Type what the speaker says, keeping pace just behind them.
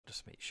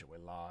Just make sure we're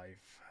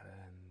live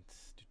and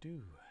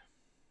do.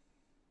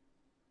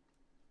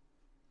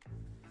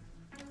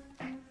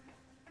 Okay.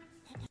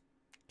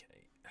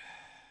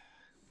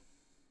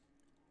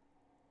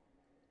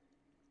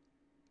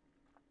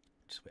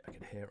 Just wait, I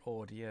can hear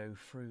audio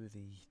through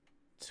the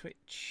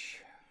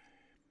Twitch.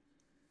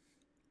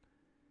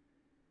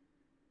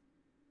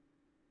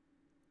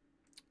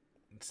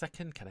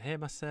 Second, can I hear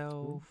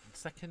myself?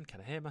 Second,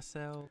 can I hear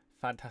myself?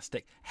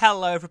 Fantastic.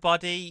 Hello,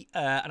 everybody,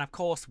 and of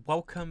course,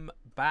 welcome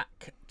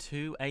back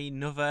to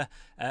another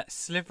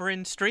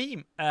Slytherin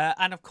stream.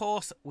 And of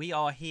course, we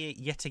are here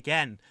yet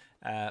again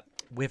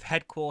with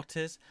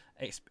headquarters.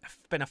 It's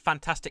been a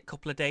fantastic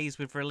couple of days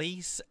with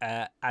release,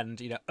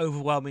 and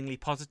overwhelmingly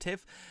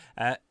positive.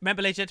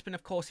 Remember, ladies and gentlemen,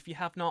 of course, if you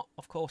have not,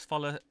 of course,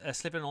 follow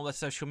Slytherin on all their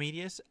social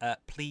medias,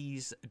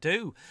 please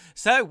do.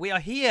 So we are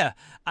here,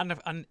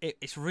 and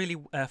it's really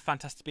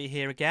fantastic to be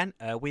here again.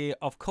 We,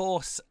 of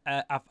course,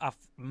 have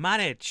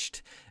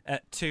managed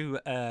to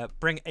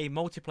bring a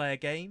multiplayer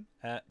game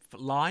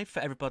live for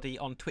everybody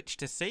on Twitch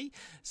to see.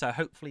 So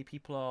hopefully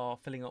people are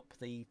filling up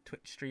the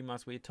Twitch stream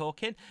as we're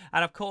talking.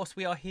 And of course,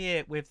 we are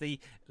here with the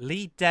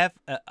lead dev,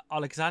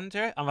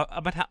 Oleksandr.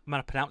 Am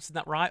I pronouncing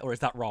that right, or is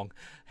that wrong?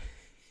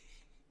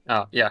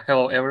 Yeah,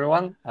 hello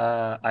everyone.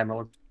 I'm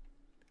Oleksandr.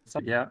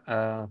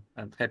 Yeah,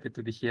 and happy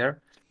to be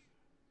here.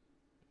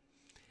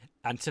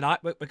 And tonight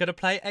we're going to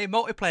play a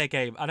multiplayer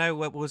game. I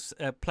know it was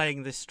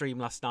playing this stream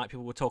last night.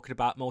 People were talking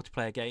about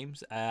multiplayer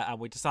games, and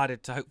we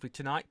decided to hopefully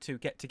tonight to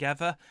get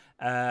together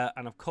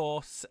and, of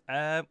course,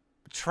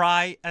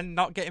 try and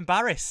not get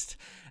embarrassed.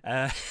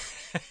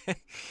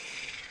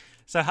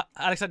 So,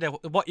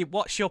 Oleksandr,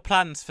 what's your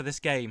plans for this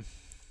game?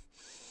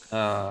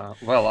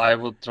 Well, I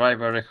will try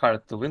very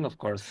hard to win, of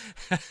course.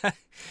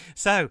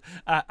 So,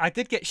 I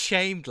did get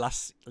shamed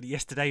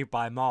yesterday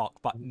by Mark,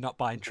 but not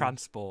buying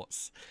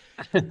transports.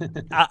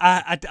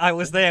 I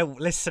was there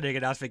listening,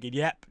 and I was thinking,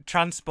 yep,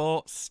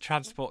 transports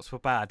were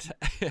bad.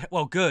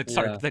 Well, good.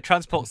 Sorry, Yeah. the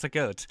transports are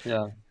good.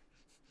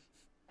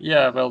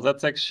 Yeah, well,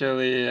 that's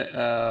actually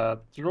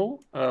true.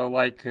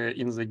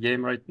 In the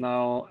game right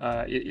now,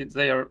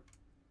 they are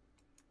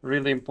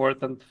really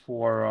important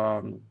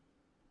for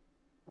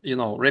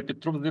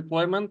rapid troop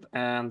deployment,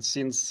 and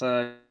since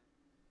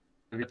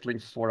battling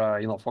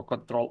for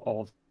control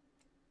of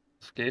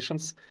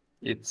locations,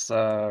 it's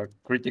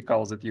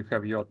critical that you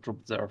have your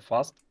troops there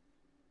fast.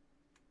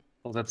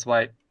 So that's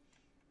why.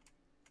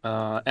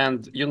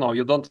 And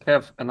you don't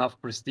have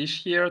enough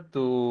prestige here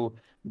to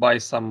buy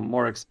some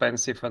more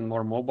expensive and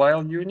more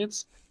mobile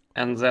units,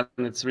 and then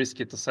it's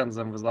risky to send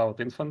them without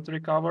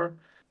infantry cover.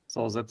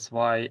 So that's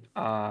why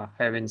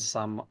having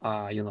some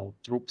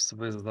troops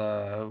with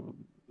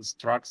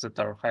trucks that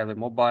are highly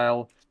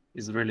mobile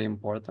is really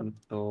important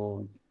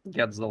to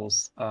get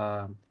those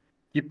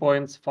key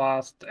points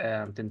fast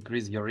and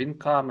increase your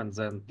income, and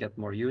then get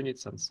more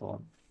units and so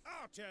on.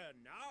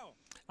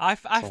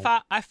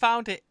 I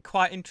found it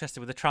quite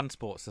interesting with the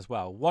transports as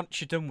well. Once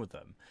you're done with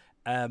them,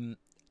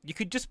 you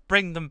could just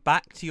bring them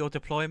back to your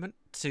deployment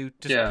to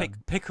just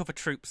pick other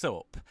troops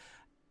up,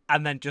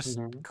 and then just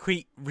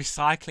keep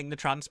recycling the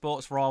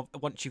transports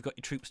once you've got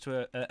your troops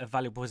to a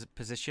valuable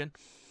position.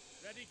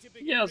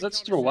 Yeah,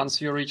 that's true.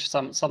 Once you reach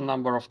some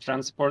number of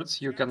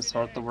transports, you can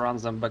sort of run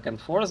them back and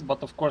forth,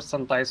 but of course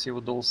sometimes you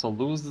would also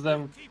lose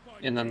them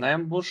in an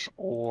ambush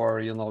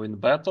or in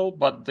battle,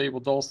 but they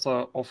would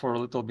also offer a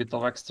little bit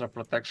of extra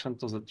protection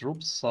to the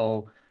troops,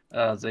 so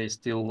they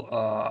still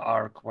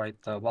are quite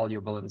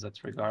valuable in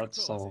that regard.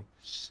 So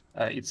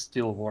it's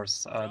still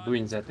worth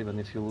doing that, even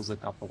if you lose a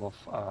couple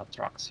of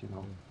trucks.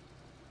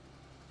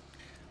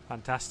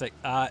 Fantastic.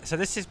 So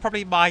this is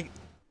probably my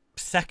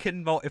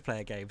second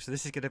multiplayer game, so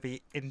this is going to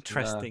be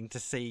interesting to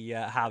see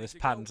how this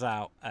pans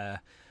out.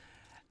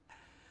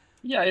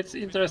 Yeah, it's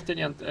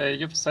interesting, and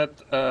you've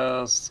set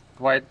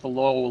quite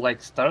low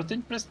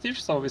starting prestige,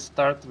 so we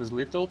start with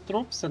little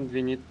troops, and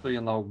we need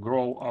to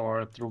grow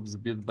our troops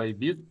bit by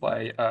bit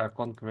by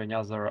conquering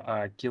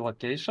other key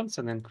locations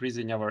and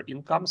increasing our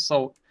income.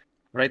 So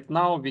right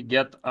now we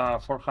get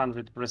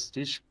 400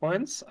 prestige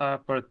points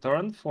per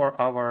turn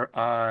for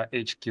our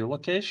HQ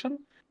location,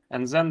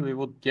 and then we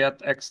would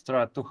get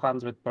extra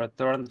 200 per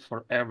turn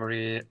for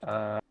every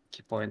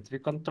key point we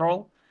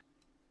control.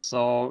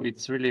 So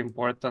it's really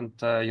important,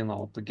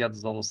 to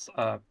get those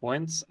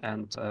points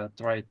and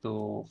try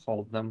to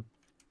hold them.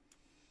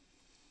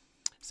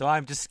 So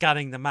I'm just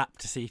scanning the map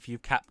to see if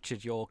you've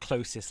captured your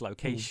closest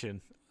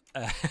location.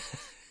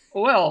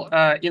 Well,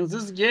 in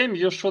this game,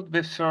 you should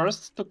be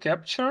first to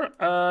capture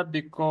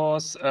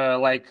because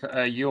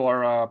you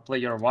are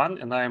player 1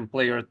 and I am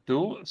player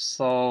 2.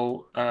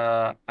 So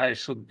I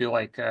should be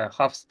a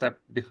half step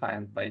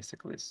behind,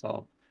 basically.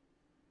 So,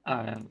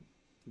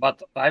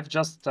 but I've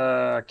just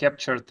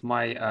captured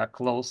my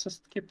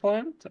closest key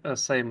point,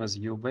 same as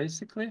you,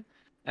 basically.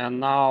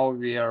 And now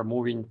we are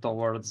moving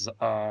towards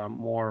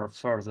more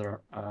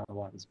further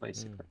ones,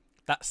 basically.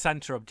 that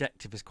center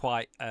objective is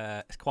quite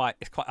it's quite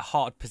a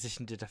hard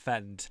position to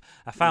defend.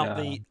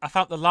 Yeah. I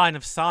found the line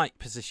of sight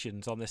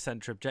positions on the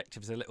center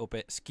objective is a little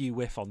bit skew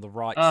whiff on the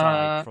right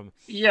side from.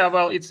 Yeah,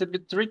 well, it's a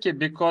bit tricky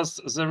because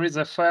there is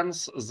a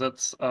fence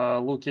that's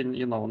looking,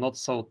 not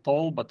so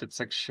tall, but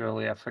it's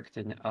actually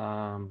affecting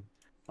a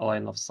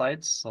line of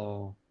sight.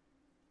 So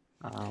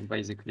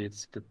basically,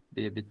 it could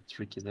be a bit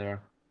tricky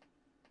there.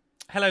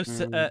 Hello,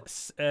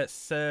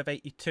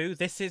 Serve82.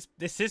 This is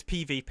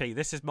PvP.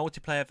 This is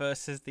multiplayer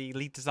versus the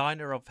lead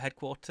designer of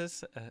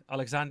Headquarters.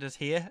 Oleksandr's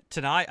here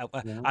tonight.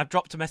 Yeah. I've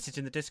dropped a message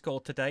in the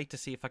Discord today to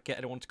see if I get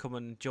anyone to come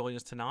and join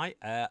us tonight,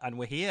 and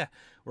we're here.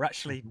 We're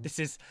actually this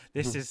is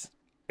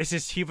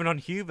human on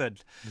human.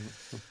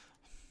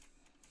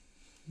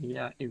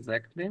 Yeah,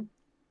 exactly.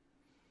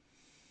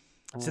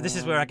 So this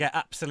is where I get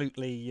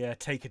absolutely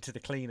taken to the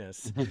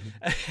cleaners.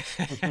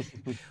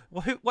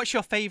 What's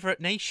your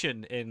favourite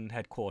nation in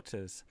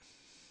Headquarters?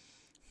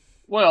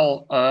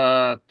 Well,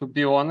 to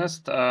be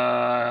honest,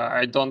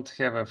 I don't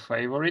have a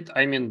favorite.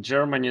 I mean,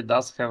 Germany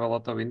does have a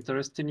lot of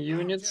interesting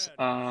units,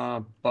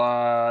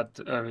 but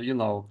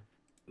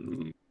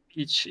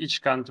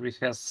each country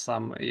has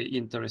some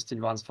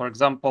interesting ones. For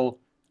example,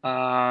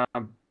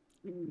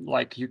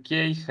 like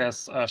UK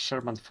has a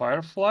Sherman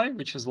Firefly,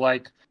 which is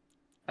like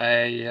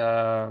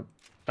a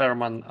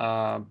Sherman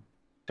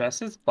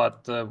chassis,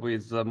 but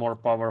with a more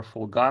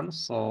powerful gun.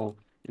 So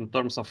in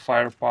terms of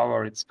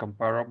firepower, it's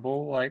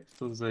comparable like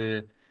to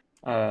the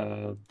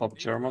top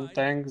German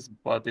tanks,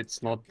 but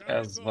it's not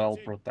as well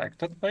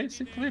protected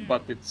basically,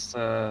 but it's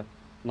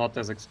not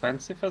as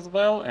expensive as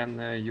well.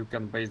 And you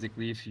can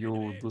basically, if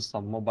you do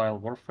some mobile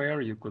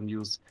warfare, you can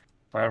use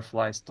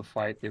Fireflies to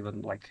fight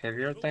even like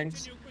heavier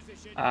tanks.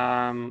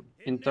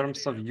 In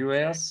terms of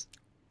US,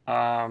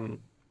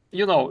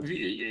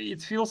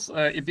 it feels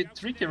a bit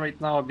tricky right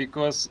now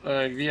because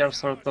we are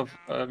sort of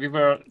we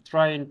were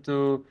trying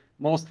to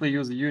mostly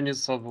use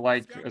units of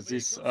like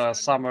this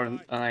summer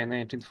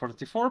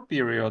 1944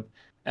 period,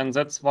 and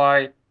that's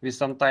why we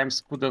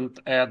sometimes couldn't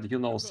add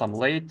some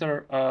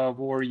later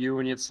war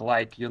units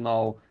like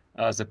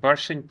the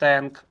Pershing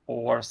tank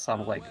or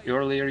some like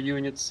earlier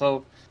units.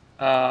 So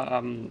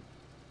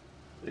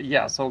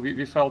yeah, so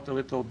we felt a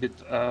little bit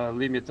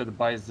limited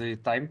by the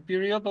time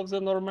period of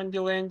the Normandy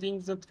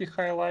landings that we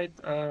highlight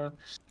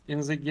in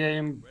the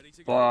game.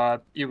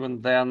 But even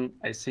then,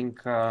 I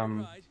think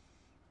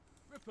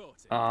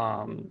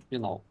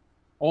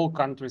all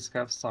countries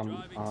have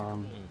some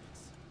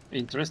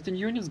interesting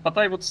units. But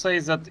I would say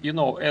that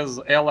as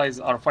allies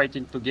are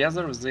fighting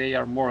together, they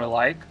are more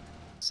alike.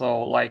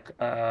 So like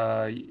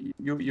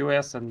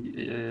US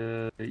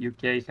and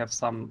UK have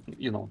some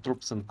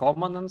troops in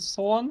common and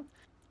so on.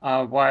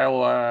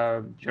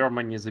 While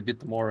Germany is a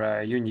bit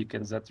more unique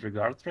in that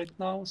regard right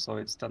now, so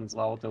it stands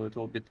out a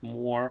little bit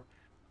more.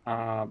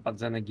 But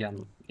then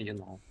again,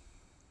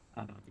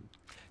 um,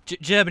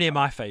 Germany are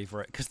my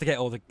favourite because they get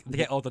all the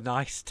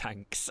nice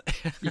tanks.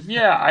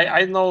 yeah,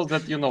 I know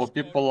that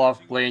people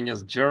love playing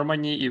as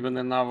Germany. Even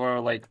in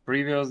our like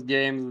previous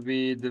games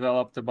we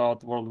developed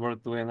about World War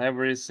II and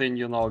everything,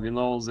 we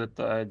know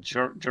that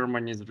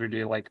Germany is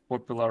really like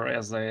popular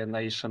as a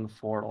nation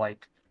for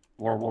like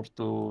World War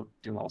II,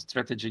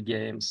 strategy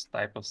games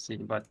type of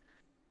thing. But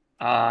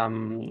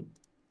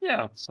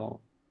yeah, so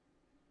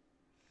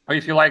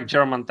if you like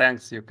German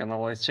tanks, you can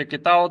always check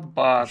it out.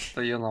 But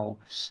we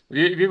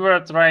were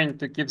trying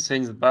to keep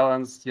things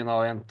balanced,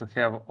 and to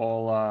have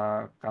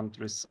all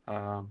countries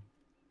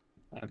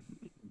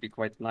be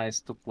quite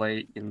nice to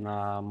play in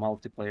a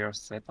multiplayer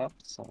setup.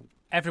 So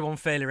Everyone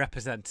fairly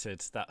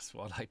represented. That's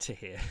what I like to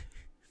hear.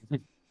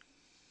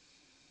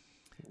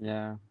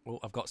 yeah. Oh,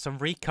 I've got some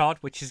recon,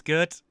 which is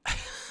good.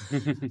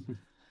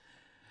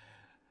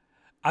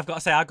 I've got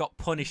to say, I got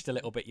punished a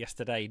little bit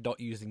yesterday not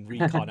using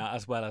recon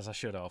as well as I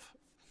should have.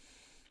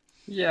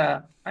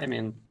 Yeah, I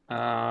mean,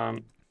 well,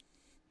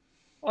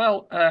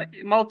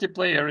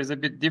 multiplayer is a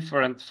bit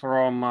different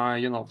from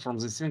from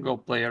the single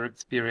player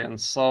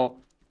experience. So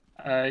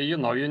you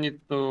need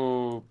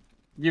to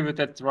give it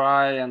a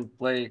try and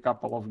play a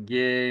couple of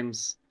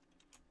games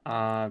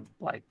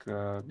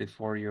before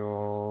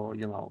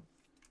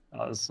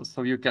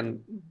so you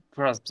can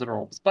grasp the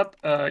ropes. But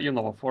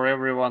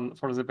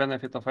for the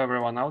benefit of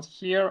everyone out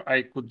here,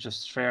 I could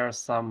just share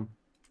some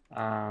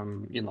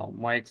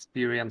my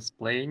experience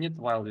playing it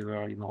while we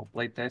were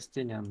play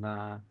testing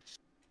and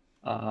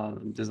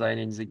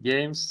designing the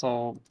game.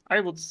 So I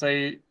would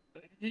say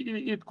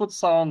it could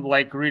sound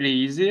like really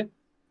easy,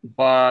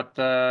 but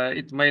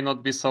it may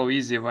not be so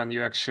easy when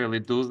you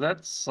actually do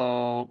that.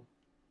 So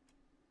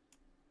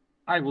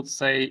I would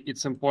say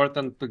it's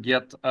important to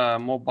get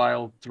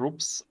mobile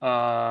troops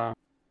at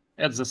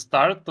the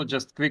start to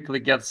just quickly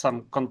get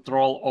some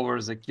control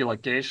over the key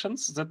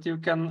locations that you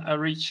can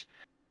reach,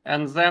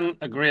 and then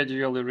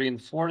gradually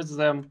reinforce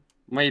them,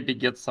 maybe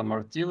get some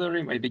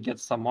artillery, maybe get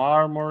some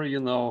armor,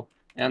 and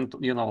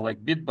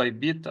like bit by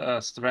bit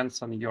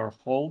strengthen your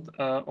hold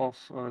of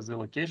the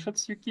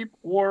locations you keep,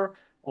 or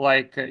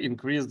like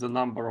increase the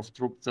number of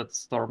troops that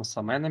storm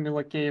some enemy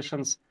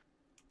locations.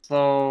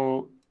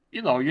 So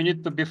you know, you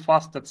need to be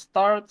fast at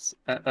starts.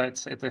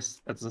 It's at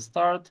the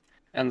start,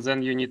 and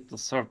then you need to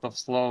sort of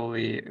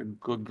slowly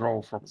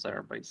grow from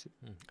there,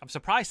 basically. I'm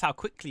surprised how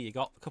quickly you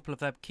got a couple of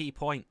the key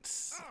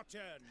points.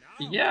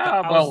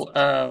 Yeah,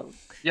 well,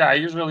 yeah, I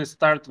usually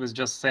start with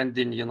just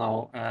sending, you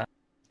know,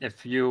 a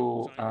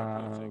few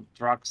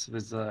trucks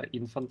with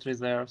infantry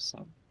there.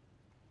 So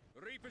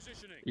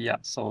yeah,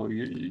 so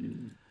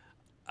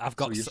I've so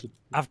got you should,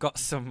 I've got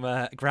some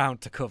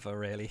ground to cover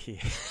really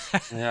here.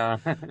 yeah.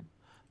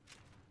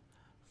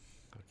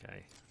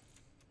 Okay.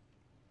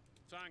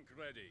 Tank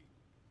ready.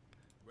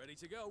 Ready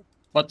to go.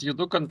 But you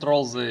do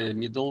control the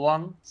middle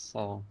one,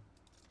 so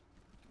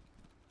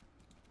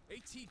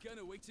AT gun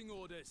awaiting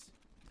orders.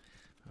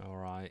 All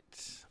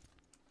right.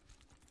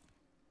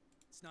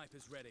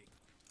 Snipers ready.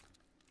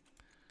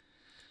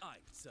 Aye,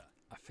 sir.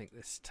 I think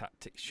this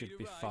tactic should Need a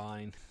be ride.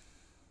 fine.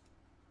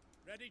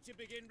 Ready to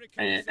begin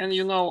and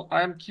you know,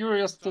 I'm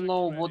curious to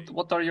know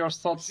what are your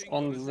thoughts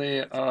on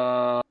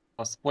the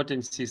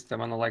spotting system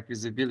and like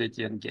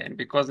visibility in game,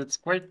 because it's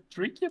quite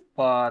tricky,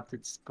 but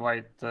it's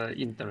quite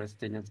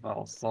interesting as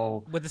well.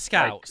 So With the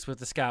scouts, with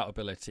the scout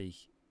ability.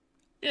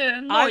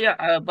 yeah, no,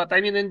 yeah, but I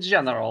mean in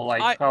general,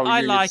 like how I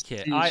you like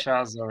it. see each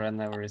other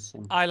and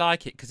everything. I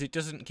like it because it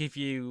doesn't give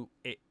you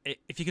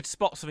if you could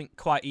spot something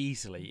quite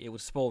easily, it would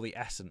spoil the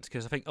essence.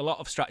 Because I think a lot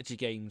of strategy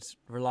games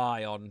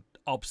rely on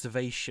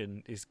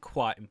observation is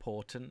quite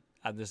important,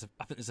 and I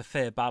think there's a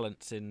fair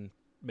balance in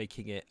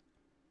making it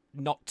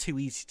not too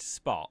easy to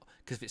spot.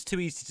 Because if it's too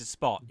easy to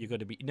spot, you're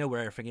going to know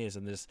where everything is,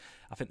 and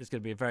I think there's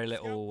going to be a very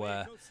little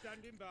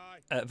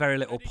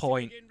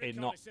point in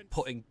not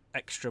putting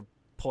extra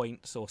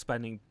points or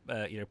spending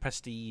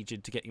prestige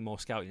into getting more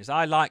scouting.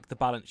 I like the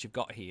balance you've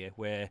got here,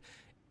 where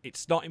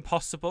it's not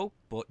impossible,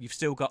 but you've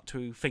still got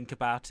to think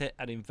about it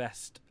and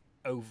invest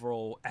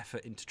overall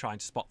effort into trying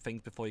to spot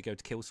things before you go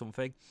to kill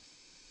something.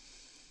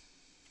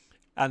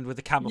 And with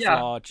the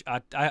camouflage,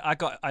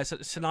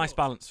 it's a nice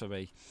balance for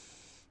me.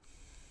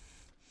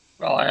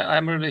 Well,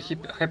 I'm really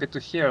happy to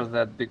hear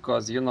that,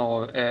 because, you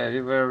know,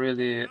 we were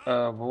really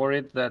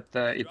worried that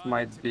it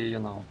might be, you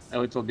know, a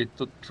little bit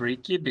too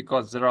tricky,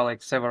 because there are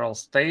like several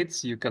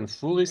states you can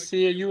fully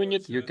see a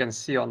unit, you can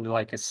see only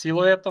like a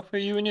silhouette of a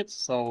unit,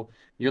 so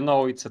you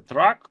know it's a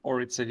truck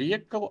or it's a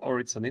vehicle or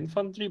it's an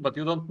infantry, but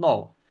you don't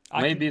know.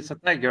 Maybe it's a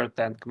Tiger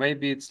tank,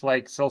 maybe it's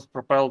like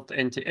self-propelled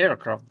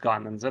anti-aircraft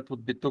gun, and that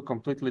would be two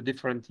completely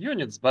different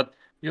units, but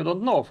you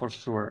don't know for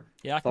sure.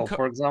 Yeah, so,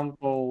 for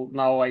example,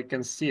 now I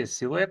can see a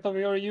silhouette of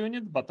your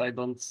unit, but I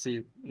don't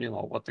see, you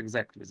know, what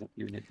exactly that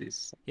unit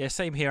is. Yeah,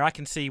 same here. I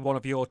can see one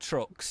of your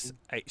trucks.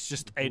 It's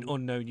just an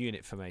unknown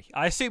unit for me.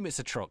 I assume it's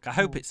a truck. I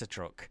hope it's a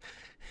truck.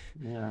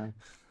 Yeah.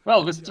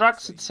 Well, with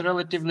trucks, it's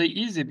relatively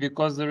easy,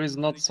 because there is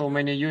not so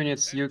many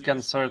units you can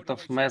sort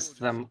of mess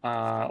them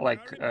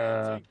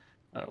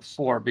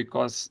for,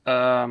 because,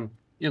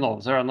 you know,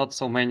 there are not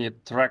so many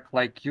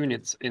truck-like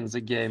units in the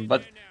game.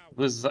 But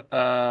with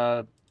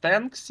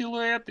tank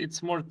silhouette,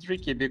 it's more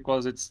tricky,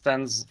 because it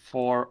stands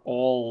for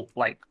all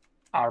like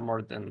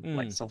armored and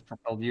like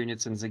self-propelled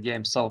units in the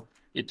game. So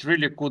it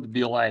really could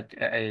be like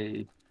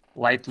a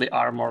lightly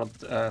armored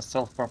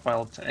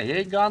self-propelled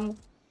AA gun,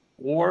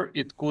 or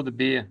it could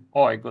be,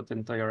 oh, I got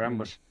into your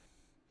ambush.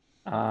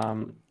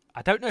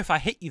 I don't know if I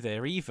hit you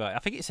there either. I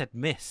think it said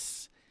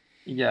miss.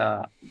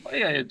 Yeah,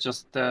 it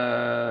just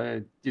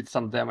did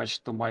some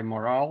damage to my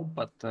morale,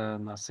 but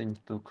nothing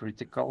too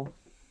critical.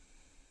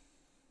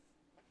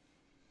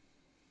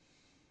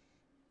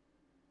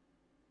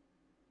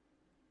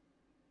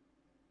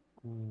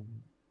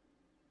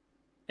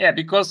 Yeah,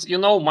 because, you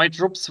know, my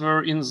troops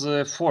were in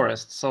the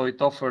forest, so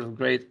it offers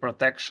great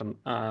protection.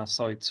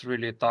 So it's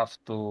really tough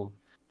to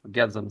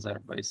get them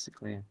there,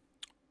 basically.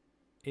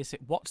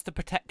 What's the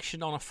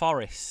protection on a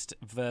forest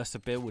versus a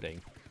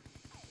building?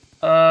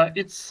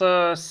 It's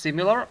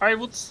similar, I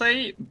would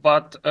say,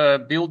 but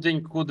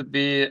building could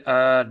be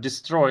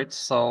destroyed.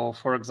 So,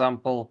 for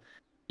example,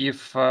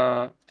 if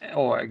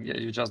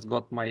you just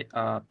got my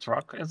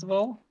truck as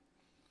well.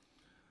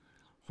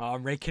 Oh,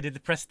 I'm raking in the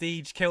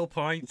prestige kill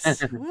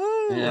points.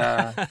 Woo!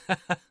 Yeah.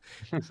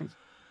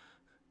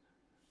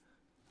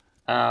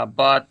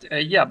 But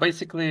yeah,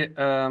 basically,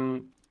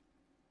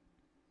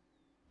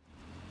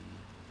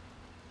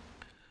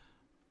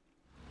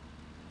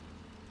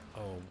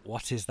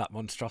 what is that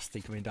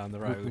monstrosity coming down the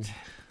road?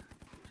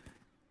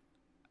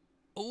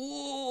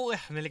 Oh, I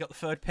nearly got the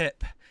third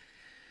pip.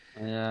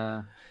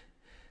 Yeah.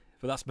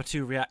 But that's my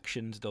two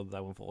reactions done,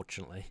 though,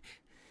 unfortunately.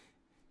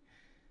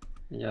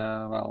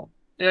 Yeah, well,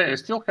 yeah, you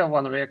still have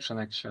one reaction,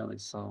 actually,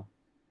 so...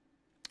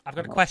 I've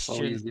got a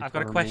question. I've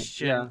got a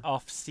question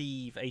off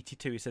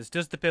Steve82. He says,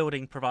 "Does the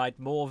building provide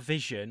more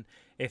vision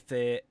if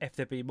there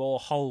be more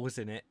holes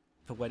in it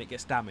for when it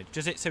gets damaged?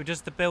 Does it? So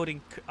does the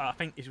building? I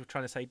think he was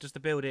trying to say, does the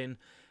building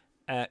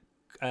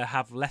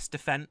have less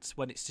defense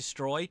when it's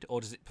destroyed, or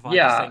does it provide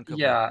the same cover?"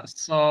 Yeah.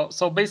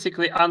 So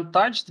basically,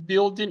 untouched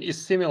building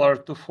is similar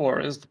to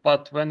forest,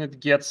 but when it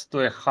gets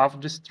to a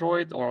half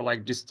destroyed or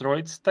like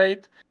destroyed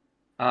state,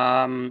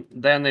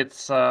 then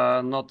it's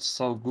not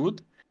so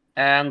good.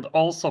 and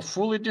also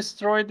fully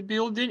destroyed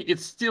building. It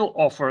still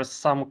offers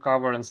some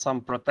cover and some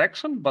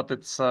protection, but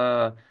it's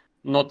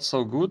not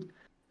so good.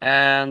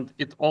 And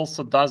it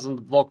also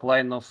doesn't block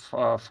line of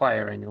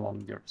fire any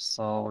longer,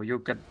 so you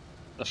can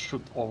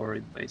shoot over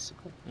it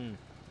basically.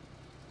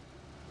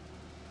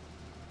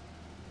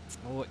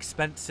 Oh,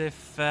 expensive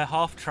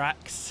half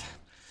tracks.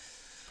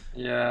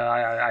 Yeah,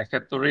 I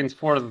had to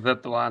reinforce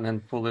that one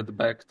and pull it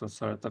back to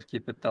sort of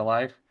keep it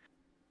alive.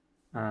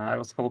 I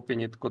was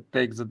hoping it could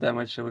take the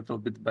damage a little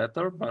bit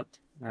better, but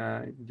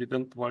it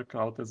didn't work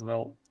out as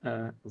well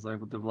as I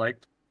would have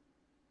liked.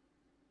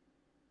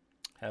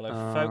 Hello,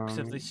 folks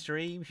of the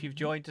stream. If you've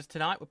joined us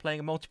tonight, we're playing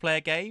a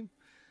multiplayer game.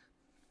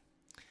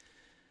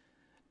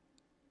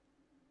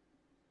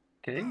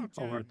 Okay,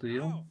 over to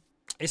you.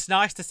 It's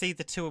nice to see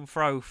the to and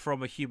fro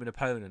from a human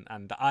opponent,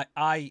 and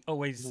I'm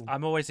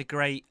always a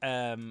great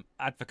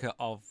advocate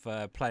of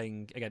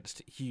playing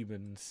against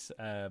humans,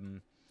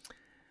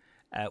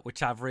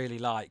 which I've really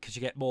liked because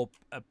you get more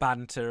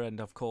banter and,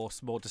 of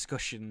course, more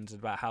discussions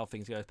about how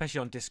things go, especially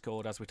on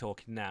Discord as we're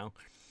talking now.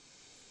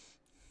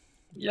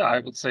 Yeah, I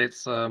would say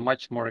it's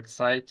much more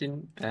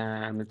exciting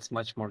and it's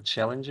much more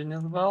challenging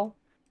as well.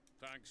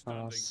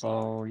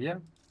 So yeah.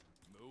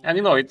 And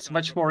it's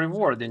much more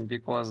rewarding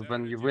because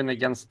when you win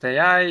against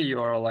AI,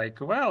 you're like,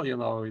 well,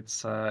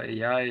 it's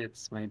AI.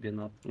 It's maybe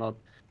not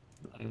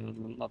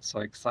so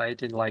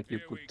exciting. Like you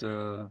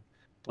could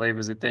play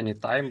with it any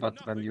time,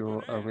 but when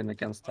you win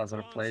against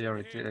other player,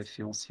 it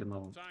feels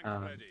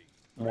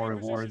more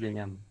rewarding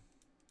and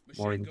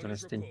more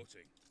interesting.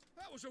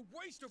 That was a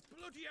waste of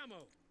bloody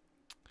ammo.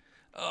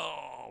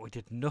 Oh, we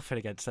did nothing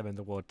against them in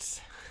the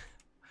woods.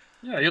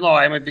 Yeah,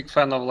 I'm a big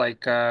fan of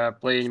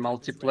playing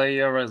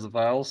multiplayer as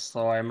well,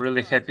 so I'm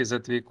really happy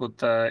that we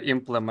could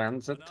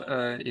implement it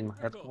in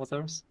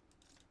headquarters.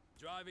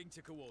 Driving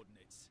to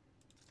coordinates.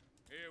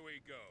 Here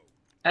we go.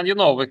 And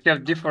we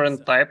have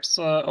different types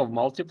of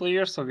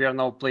multiplayer, so we are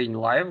now playing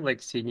live,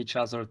 like seeing each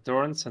other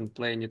turns and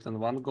playing it in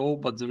one go,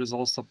 but there is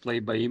also play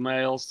by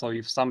email, so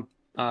if some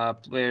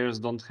players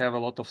don't have a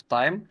lot of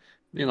time,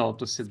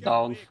 to sit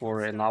down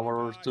for an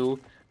hour or two,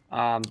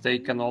 they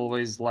can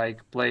always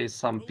play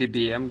some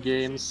PBM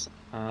games.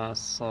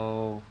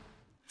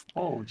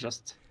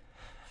 Just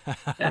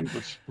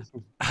ambush.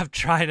 I'm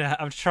trying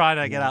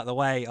to get out of the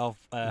way of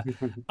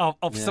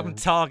some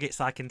targets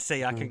I can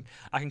see. I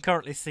can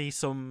currently see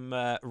some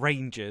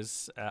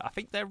rangers. I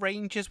think they're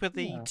rangers with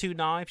the two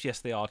knives.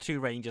 Yes, they are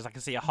two rangers. I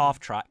can see a half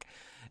track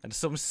and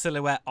some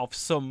silhouette of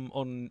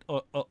some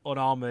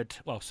unarmored.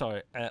 Well,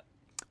 sorry.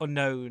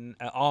 Unknown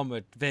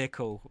armored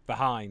vehicle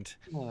behind.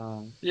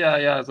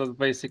 Yeah, that's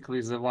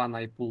basically the one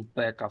I pulled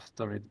back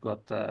after it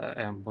got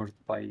ambushed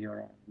by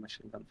your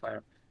machine gun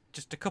fire.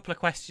 Just a couple of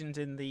questions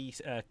in the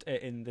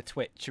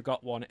Twitch. You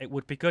got one. It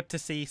would be good to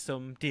see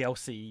some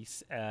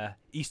DLCs,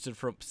 Eastern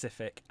Front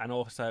Pacific, and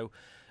also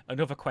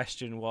another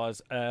question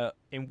was,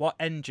 in what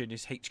engine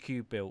is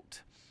HQ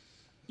built?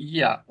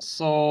 Yeah,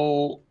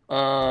 so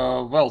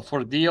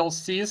for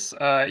DLCs,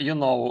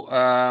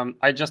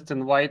 I just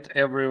invite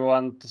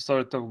everyone to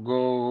sort of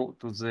go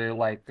to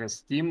the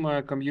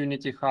Steam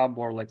community hub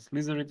or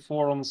Slytherin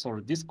forums or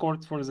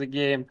Discord for the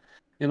game,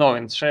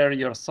 and share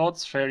your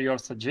thoughts, share your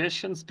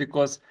suggestions,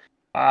 because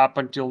up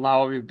until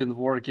now we've been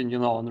working,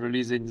 on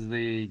releasing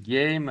the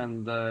game,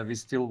 and we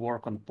still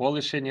work on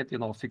polishing it,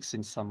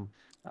 fixing some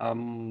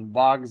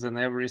bugs and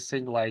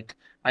everything.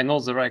 I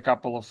know there are a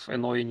couple of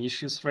annoying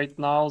issues right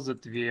now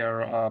that we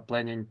are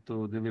planning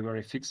to deliver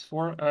a fix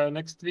for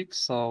next week.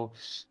 So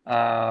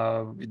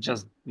we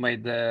just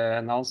made the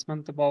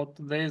announcement about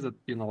today that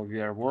we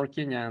are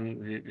working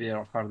and we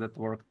are hard at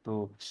work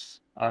to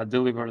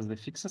deliver the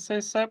fixes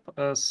ASAP.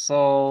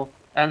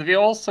 And we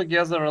also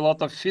gather a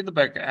lot of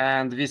feedback,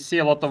 and we see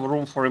a lot of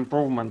room for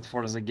improvement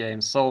for the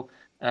game. So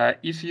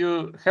if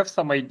you have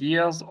some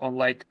ideas on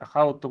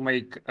how to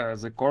make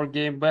the core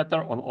game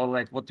better,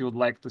 or what you would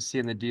like to see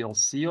in a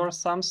DLC or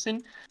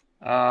something,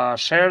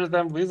 share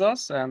them with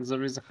us, and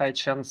there is a high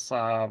chance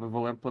we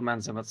will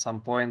implement them at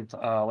some point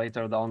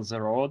later down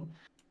the road.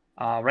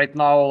 Right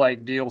now,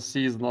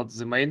 DLC is not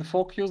the main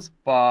focus,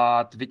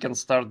 but we can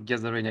start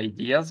gathering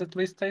ideas at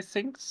least, I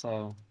think.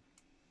 So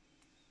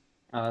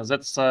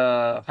that's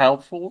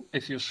helpful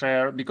if you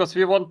share, because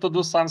we want to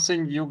do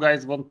something you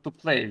guys want to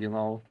play,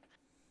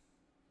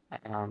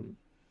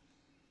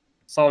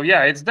 So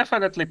yeah, it's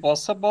definitely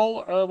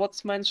possible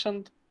what's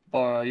mentioned,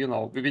 but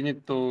we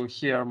need to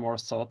hear more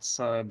thoughts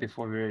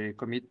before we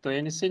commit to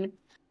anything.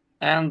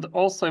 And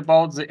also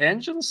about the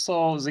engine,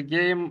 so the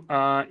game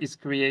is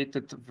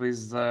created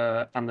with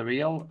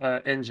Unreal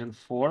Engine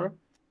 4,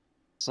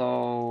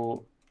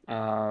 so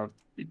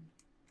it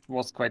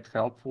was quite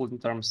helpful in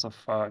terms of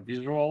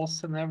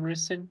visuals and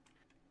everything.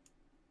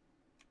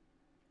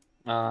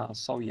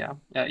 So yeah,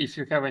 if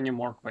you have any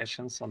more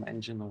questions on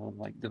engine or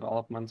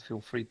development, feel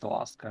free to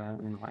ask.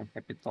 I'm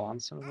happy to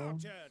answer them.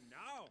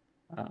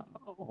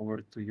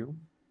 Over to you.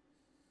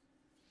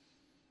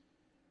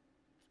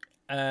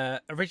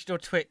 Original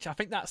Twitch. I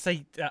think that's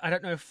a. I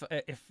don't know if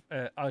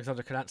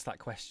Oleksandr can answer that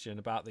question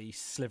about the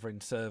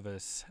Slytherin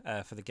servers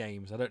for the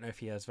games. I don't know if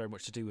he has very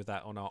much to do with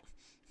that or not.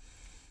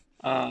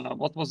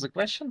 What was the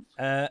question?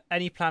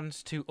 Any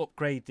plans to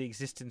upgrade the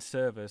existing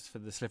servers for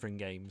the Slytherin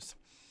games?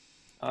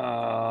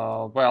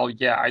 Well,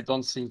 yeah, I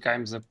don't think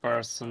I'm the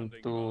person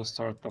to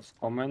sort of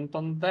comment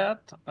on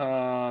that,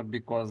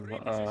 because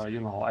I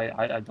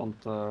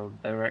don't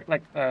direct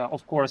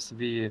of course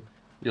we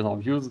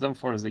use them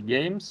for the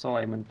game, so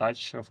I'm in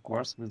touch, of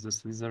course, with the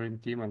Slytherin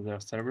team and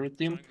their server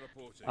team. Tank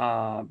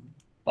reporting.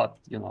 But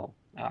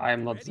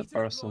I'm not the Ready to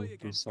person deploy to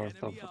against sort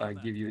of enemy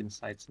armor. give you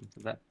insights into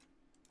that.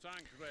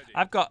 Tank ready.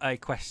 I've got a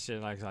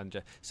question,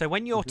 Oleksandr. So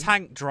when your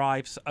tank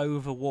drives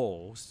over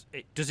walls,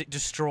 does it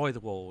destroy the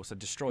walls and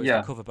destroys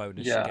the cover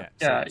bonus you get?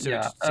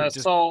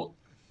 So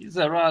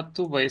there are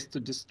two ways to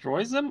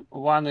destroy them.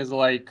 One is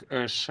like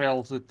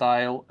shell the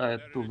tile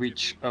to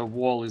which a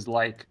wall is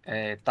like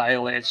a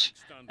tile edge,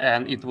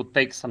 and it would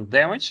take some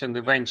damage and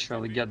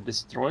eventually get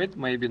destroyed.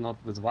 Maybe not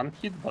with one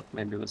hit, but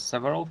maybe with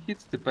several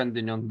hits,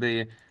 depending on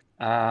the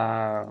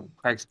high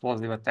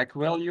explosive attack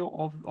value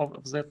of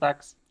the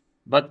attacks.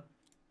 But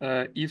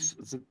if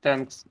the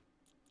tanks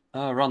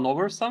run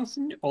over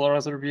something or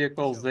other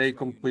vehicles, they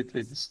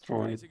completely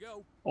destroy it.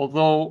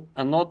 Although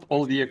not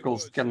all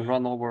vehicles can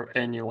run over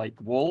any like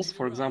walls.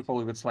 For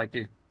example, if it's like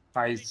a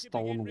high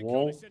stone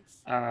wall,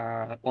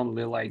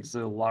 only like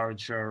the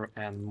larger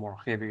and more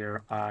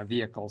heavier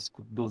vehicles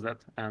could do that,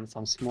 and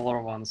some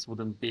smaller ones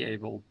wouldn't be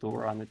able to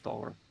run it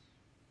over.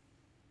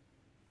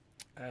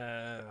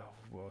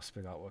 We'll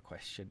spin out one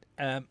question.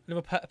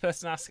 Another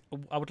person asks,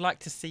 I would like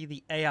to see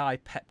the AI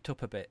pepped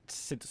up a bit,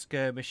 since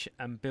skirmish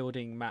and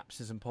building maps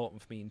is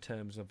important for me in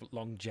terms of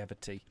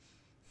longevity.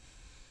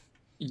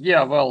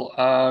 Yeah, well,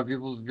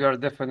 we are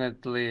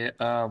definitely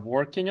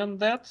working on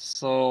that.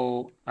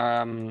 So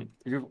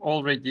we've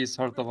already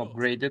sort of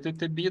upgraded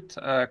it a bit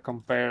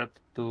compared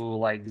to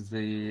like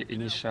the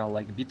initial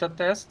like beta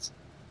tests.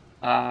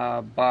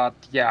 But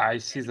yeah, I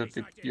see that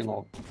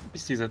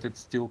it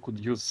still could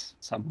use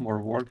some more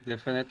work,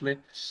 definitely.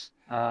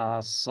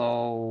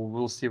 So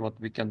we'll see what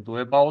we can do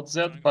about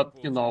that. But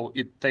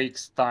it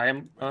takes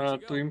time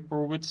to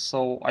improve it.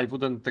 So I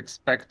wouldn't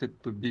expect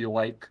it to be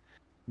like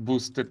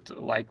boosted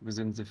like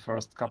within the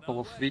first couple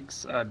of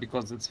weeks,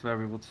 because it's where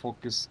we would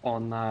focus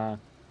on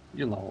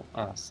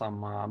some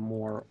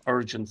more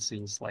urgent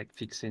things like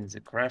fixing the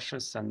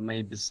crashes and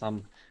maybe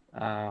some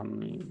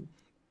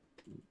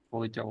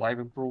quality of life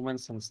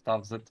improvements and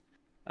stuff that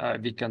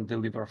we can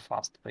deliver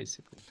fast,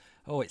 basically.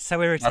 Oh, it's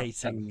so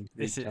irritating.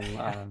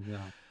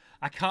 Yeah.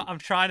 I can't. I'm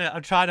trying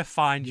to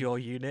find your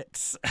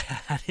units,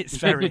 and it's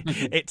very.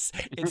 it's.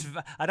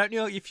 I don't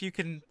know if you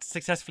can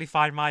successfully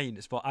find my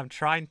units, but I'm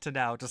trying to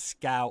now just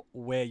scout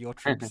where your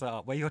troops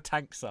are, where your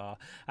tanks are,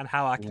 and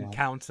how I can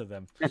counter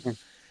them.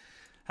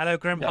 Hello,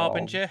 Grim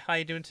Harbinger. How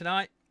you doing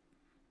tonight?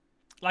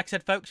 Like I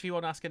said, folks, if you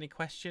want to ask any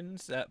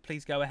questions,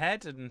 please go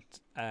ahead, and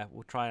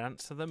we'll try and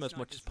answer them as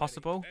much as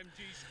possible.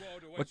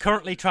 We're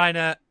currently trying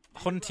to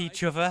hunt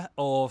each other,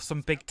 or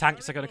some big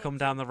tanks are going to come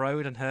down the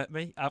road and hurt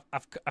me.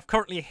 I've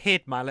currently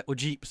hid my little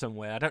jeep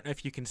somewhere. I don't know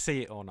if you can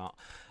see it or not.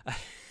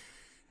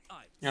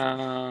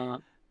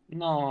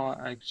 No,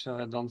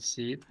 actually I don't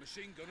see it,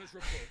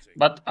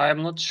 but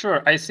I'm not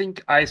sure. I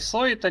think I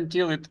saw it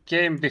until it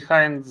came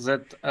behind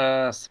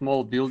that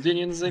small building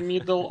in the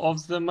middle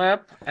of the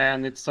map,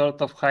 and it's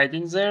sort of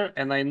hiding there,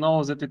 and I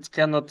know that it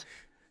cannot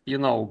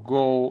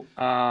go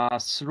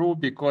through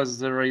because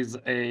there is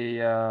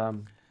a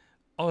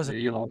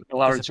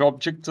large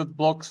object that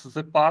blocks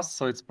the path,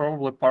 so it's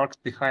probably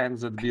parked behind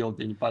that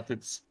building, but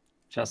it's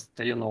just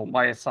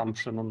my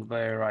assumption on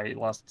where I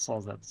last saw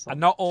that. So. And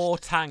not all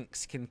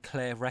tanks can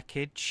clear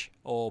wreckage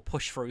or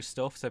push through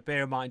stuff, so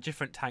bear in mind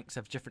different tanks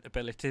have different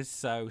abilities.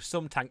 So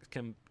some tanks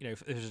can, if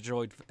there's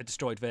a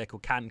destroyed vehicle,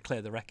 can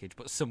clear the wreckage,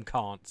 but some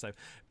can't. So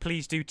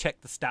please do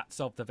check the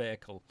stats of the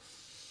vehicle.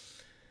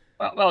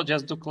 Well,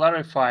 just to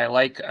clarify,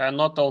 like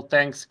not all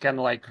tanks can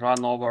like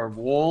run over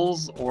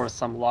walls or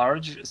some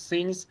large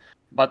things,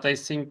 but I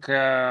think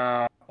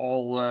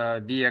all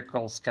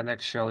vehicles can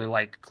actually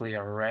like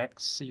clear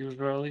wrecks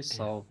usually.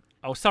 So.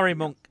 Oh, sorry,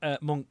 Monk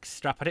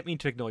Strap. I didn't mean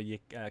to ignore your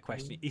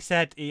question.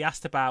 He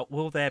asked about,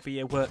 will there be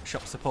a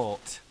workshop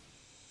support?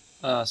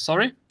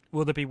 Sorry?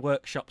 Will there be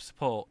workshop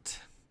support?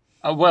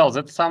 Well,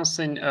 that's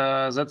something.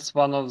 That's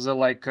one of the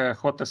like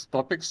hottest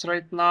topics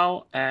right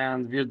now,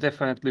 and we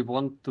definitely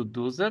want to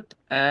do that.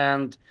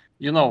 And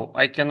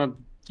I cannot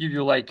give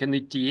you like an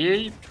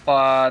ETA,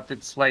 but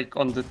it's like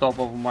on the top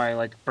of my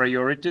like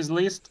priorities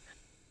list.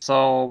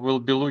 So we'll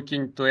be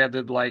looking to add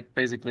it like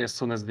basically as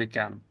soon as we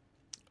can.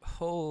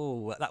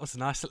 Oh, that was a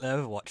nice little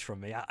Overwatch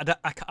from me.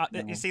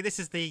 You see, this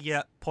is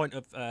the point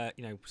of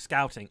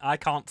scouting. I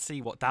can't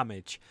see what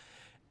damage.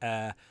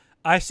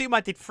 I assume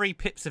I did 3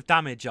 pips of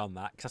damage on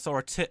that because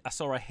I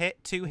saw a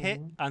hit, 2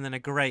 hit, and then a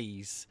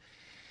graze.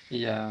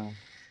 Yeah.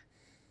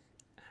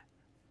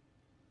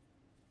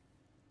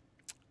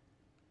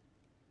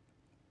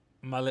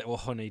 My little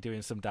honey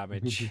doing some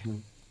damage.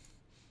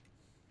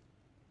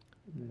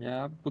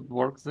 Yeah, good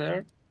work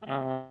there.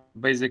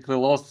 Basically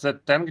lost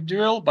that tank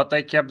duel, but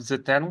I kept the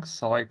tank,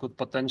 so I could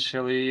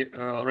potentially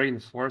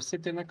reinforce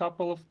it in a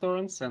couple of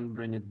turns and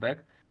bring it back,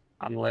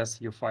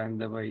 unless you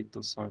find a way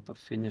to sort of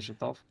finish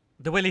it off.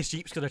 The Willys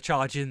Jeep's going to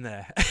charge in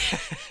there.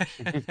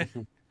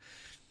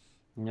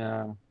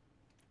 Yeah.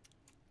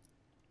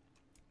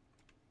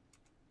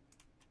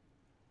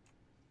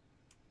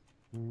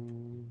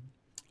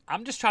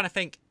 I'm just trying to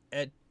think.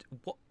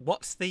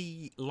 What's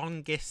the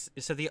longest?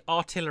 So the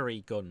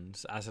artillery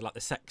guns, as like the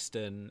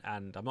Sexton,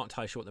 and I'm not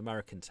entirely sure what the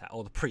Americans have,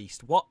 or the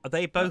Priest. What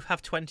they both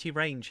have 20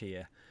 range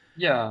here.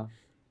 Yeah.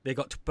 They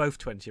got both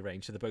 20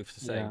 range, so they're both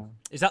the same. Yeah.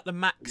 Is that the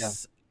max?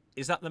 Yeah.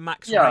 Is that the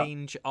max Yeah.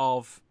 range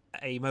of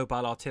a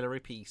mobile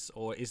artillery piece,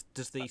 or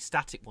does the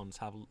static ones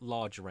have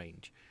larger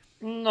range?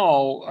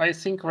 No, I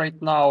think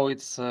right now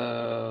it's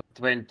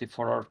 20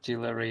 for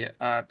artillery,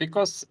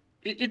 because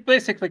it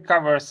basically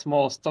covers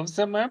most of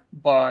the map,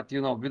 but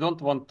you know, we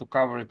don't want to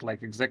cover it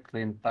like exactly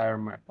entire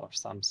map or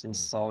something.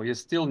 So you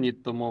still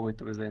need to move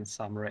it within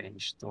some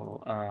range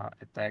to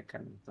attack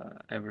and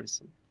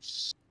everything.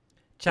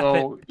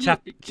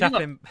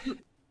 Chapping.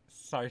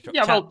 Sorry.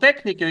 Yeah, well,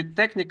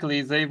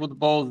 technically they would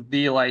both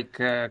be like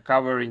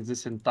covering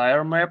this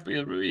entire map,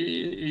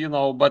 you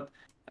know, but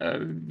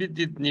we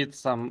did need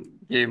some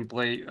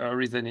gameplay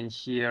reasoning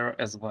here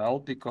as well,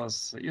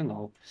 because, you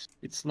know,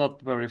 it's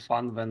not very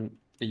fun when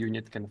a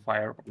unit can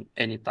fire on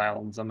any tile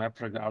on the map,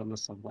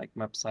 regardless of like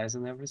map size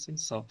and everything.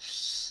 So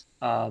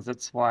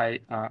that's why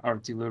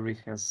artillery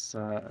has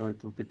a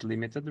little bit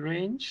limited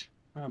range.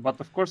 But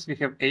of course, we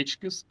have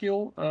HQ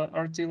skill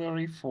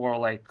artillery for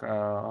like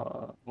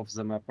of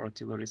the map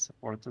artillery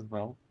support as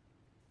well.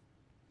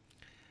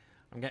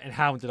 I'm getting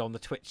hounded on the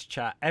Twitch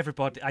chat.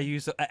 Everybody, I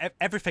use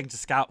everything's a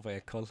scout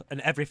vehicle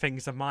and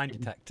everything's a mine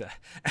detector.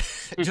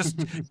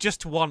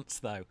 just once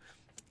though.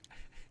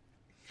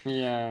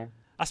 Yeah.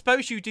 I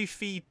suppose you do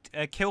feed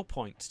kill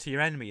points to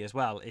your enemy as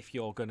well if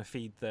you're going to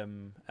feed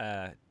them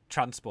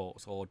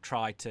transports or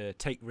try to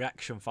take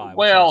reaction fire.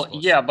 Well,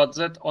 yeah, but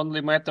that only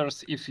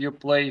matters if you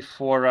play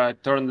for a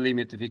turn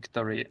limit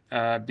victory,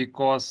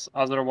 because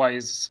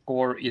otherwise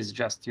score is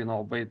just, you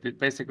know,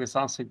 basically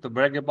something to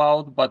brag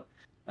about, but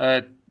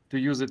to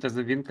use it as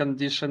a win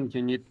condition,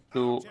 you need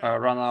to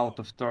run out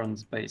of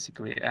turns,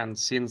 basically. And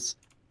since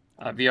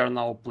we are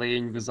now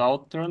playing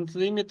without turn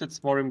limit,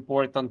 it's more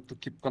important to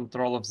keep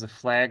control of the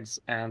flags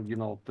and, you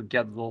know, to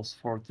get those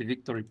 40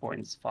 victory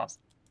points fast.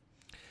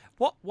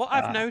 What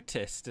I've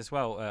noticed as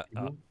well,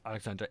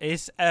 Oleksandr,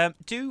 is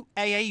do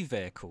AA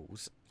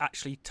vehicles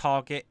actually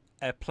target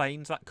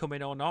planes that come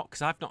in or not?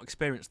 Because I've not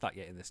experienced that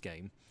yet in this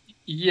game.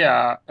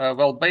 Yeah,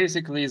 well,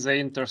 basically they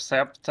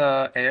intercept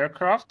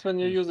aircraft when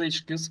you use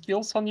HQ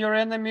skills on your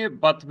enemy,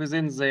 but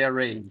within their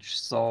range.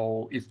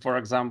 So if, for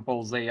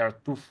example, they are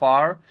too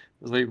far,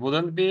 they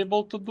wouldn't be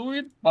able to do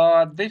it,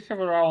 but they have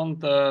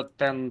around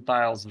 10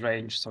 tiles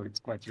range, so it's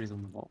quite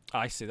reasonable.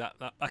 I see that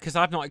because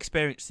I've not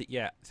experienced it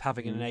yet,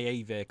 having an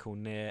AA vehicle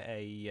near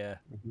a...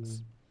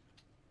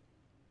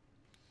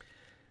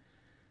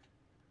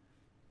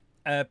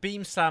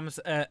 Beam Slams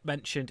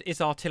mentioned,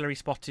 is artillery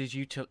spotters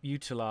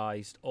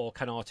utilised, or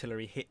can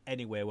artillery hit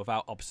anywhere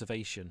without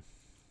observation?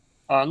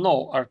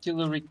 No,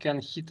 artillery can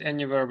hit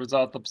anywhere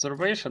without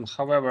observation.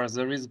 However,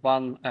 there is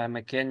one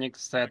mechanic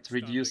that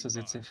reduces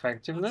its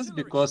effectiveness,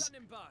 because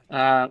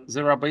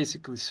there are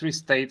basically 3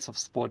 states of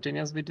spotting,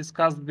 as we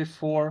discussed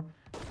before.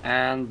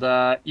 And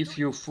if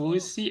you fully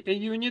see a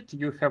unit,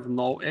 you have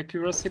no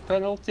accuracy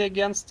penalty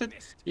against it.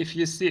 If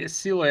you see a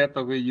silhouette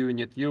of a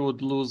unit, you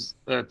would lose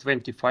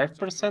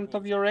 25%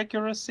 of your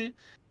accuracy.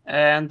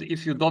 And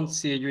if you don't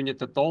see a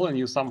unit at all and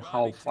you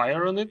somehow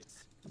fire on it,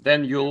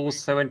 then you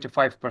lose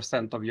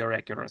 75% of your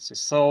accuracy.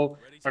 So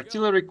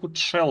artillery could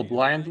shell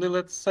blindly,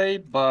 let's say,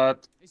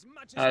 but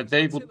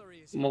they would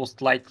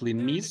most likely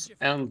miss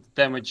and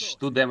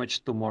do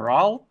damage to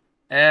morale.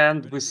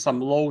 And with some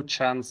low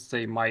chance,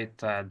 they might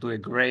do a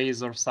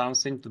graze or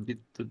something to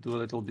do a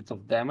little bit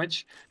of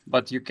damage.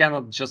 But you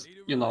cannot just,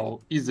 you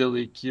know,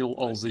 easily kill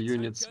all the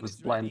units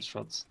with blind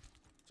shots.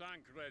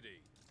 Tank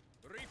ready.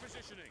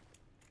 Repositioning.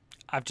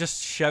 I've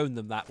just shown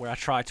them that where I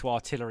try to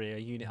artillery a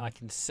unit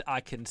I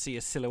can see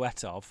a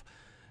silhouette of,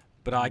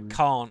 but I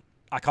can't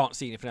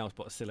see anything else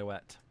but a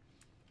silhouette.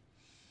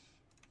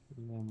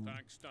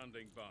 Tank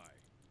standing by.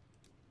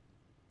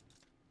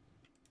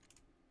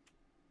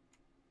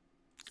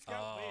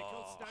 Scout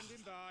vehicle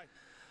standing by.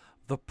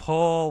 The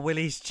poor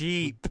Willys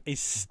Jeep is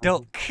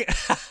stuck.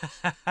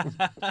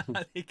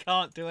 He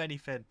can't do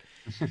anything.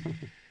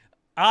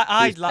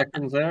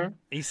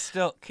 He's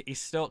stuck. He's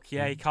stuck.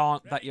 Yeah, he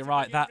can't. That you're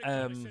right.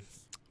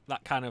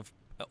 That kind of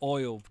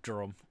oil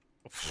drum.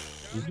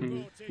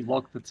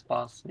 Blocked its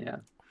path. Yeah.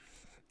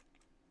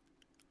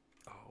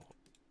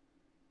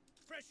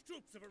 Fresh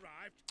troops have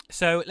arrived.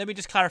 So let me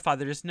just clarify.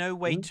 There is no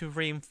way to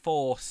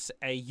reinforce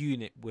a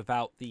unit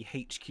without the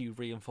HQ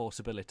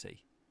reinforceability.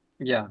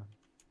 Yeah.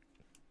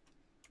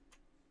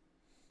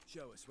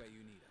 Show us where you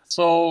need us.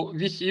 So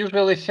we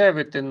usually have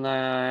it in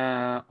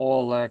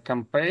all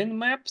campaign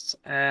maps,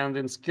 and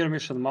in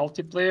skirmish and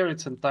multiplayer,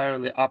 it's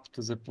entirely up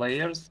to the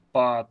players.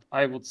 But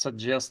I would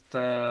suggest,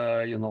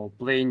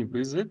 playing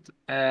with it.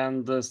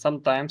 And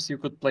sometimes you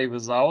could play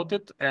without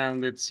it,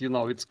 and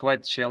it's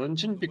quite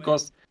challenging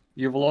because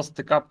you've lost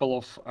a couple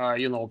of,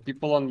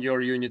 people on your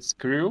unit's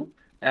crew,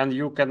 and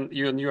you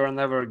are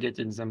never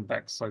getting them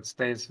back. So it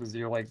stays with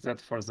you like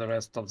that for the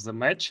rest of the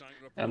match.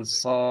 And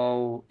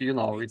so,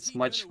 it's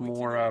much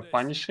more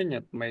punishing.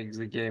 It makes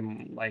the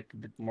game like a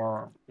bit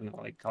more,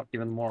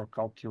 even more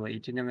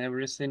calculating and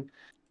everything.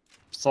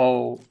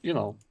 So,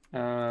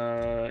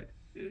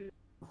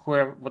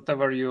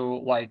 whatever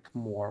you like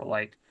more.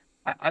 Like,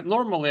 I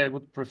normally I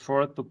would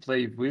prefer to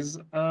play with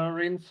a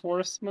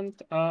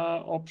reinforcement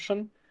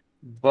option,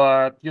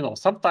 but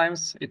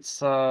sometimes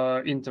it's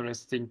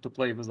interesting to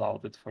play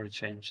without it for a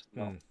change.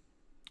 So.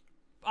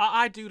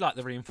 I do like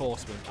the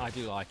reinforcement. I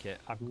do like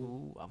it.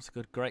 Ooh, that was a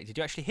good, great. Did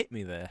you actually hit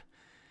me there?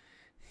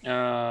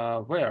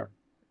 Where?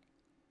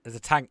 There's a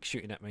tank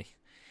shooting at me.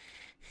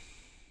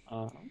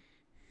 Oh.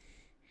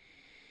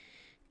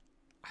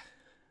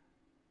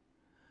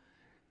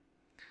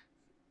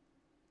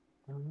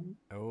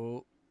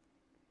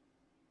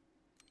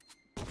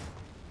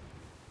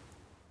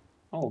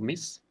 Oh,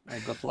 miss. I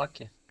got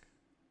lucky.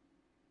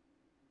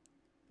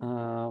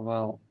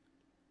 Well.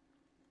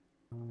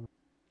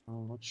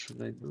 What should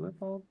I do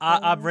about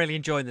that? I'm really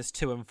enjoying this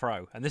to and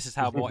fro, and this is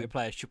how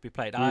multiplayer should be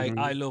played.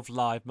 I love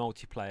live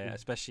multiplayer,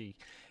 especially.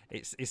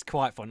 It's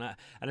quite fun,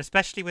 and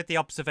especially with the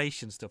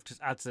observation stuff, just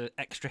adds an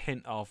extra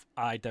hint of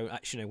I don't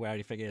actually know where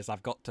anything is.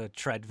 I've got to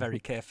tread very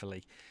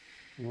carefully.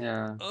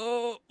 Yeah.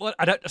 Oh, well,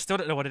 I still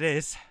don't know what it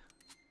is.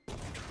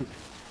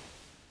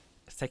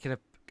 It's taking a.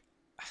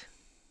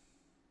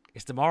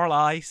 It's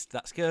demoralised.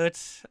 That's good.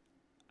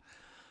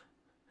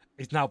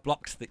 He's now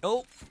blocked the.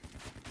 Oh.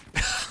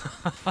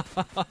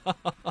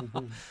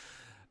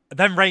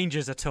 Them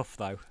rangers are tough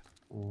though.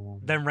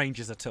 Them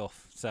rangers are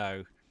tough.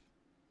 So.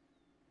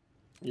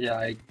 Yeah,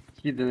 I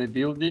hid in a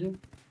building,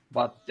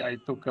 but I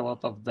took a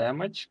lot of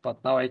damage.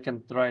 But now I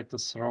can try to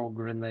throw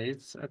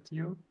grenades at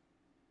you.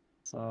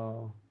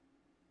 So.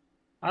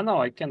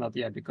 No, I cannot.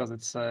 Yeah, because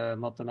it's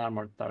not an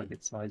armored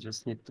target. So I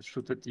just need to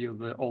shoot at you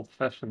the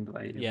old-fashioned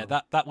way. Yeah,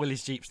 that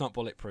Willys Jeep's not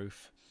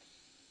bulletproof.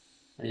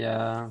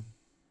 Yeah.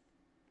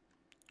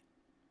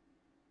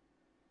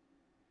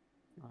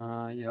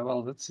 Yeah,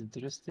 well, that's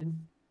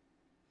interesting.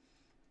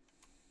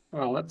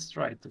 Well, let's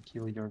try to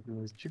kill your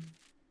Willys Jeep.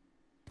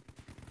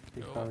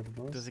 See how it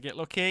goes. Does it get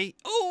lucky?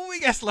 Oh, he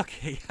gets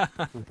lucky.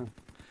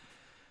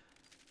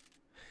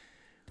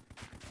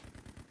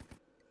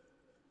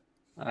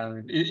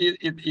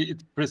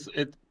 It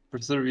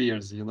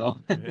perseveres, you know.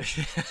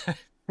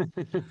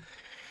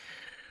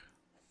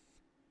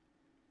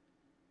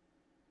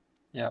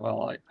 Yeah,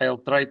 well, I'll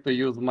try to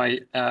use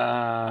my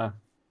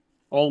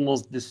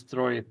almost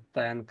destroyed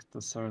tank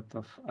to sort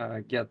of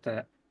get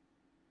a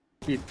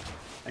hit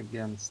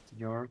against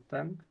your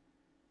tank,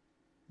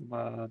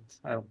 but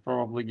I'll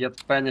probably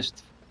get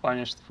punished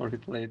for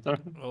it later.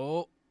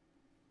 Oh.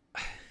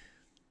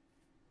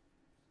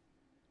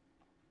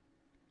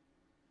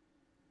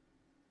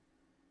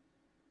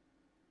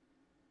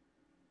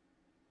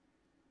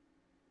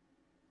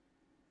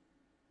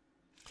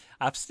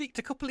 I've sneaked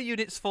a couple of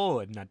units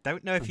forward, and I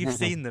don't know if you've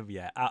seen them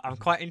yet. I'm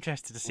quite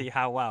interested to see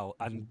how well,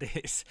 and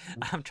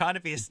I'm trying to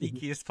be as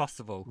sneaky as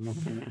possible.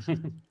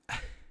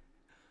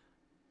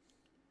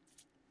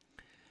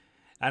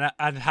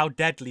 And how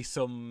deadly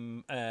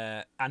some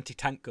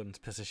anti-tank guns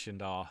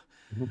positioned are.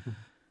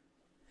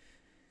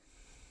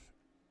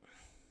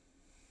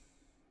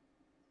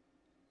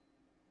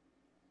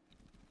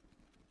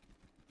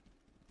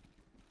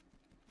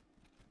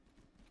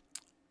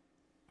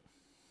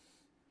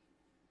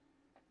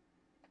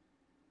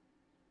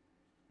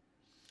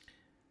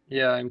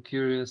 Yeah, I'm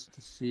curious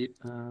to see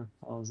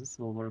how this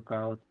will work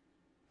out.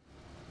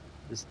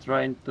 Just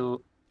trying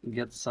to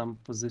get some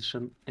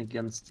position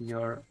against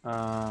your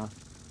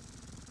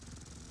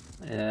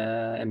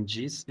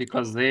MGs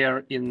because they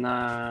are in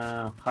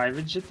high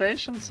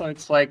vegetation, so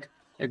it's like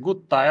a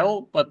good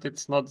tile, but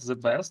it's not the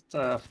best.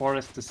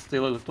 Forest is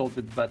still a little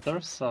bit better,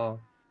 so.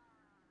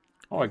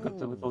 Oh, I got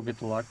a little bit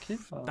lucky.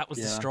 That was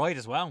destroyed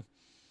as well.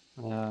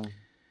 Yeah.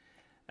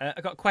 I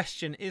got a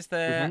question. Is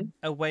there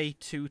a way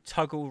to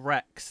toggle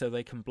wrecks so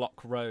they can block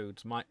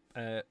roads?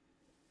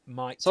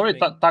 Sorry,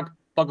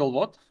 toggle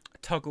what?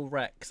 Toggle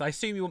wrecks. I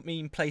assume you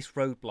mean place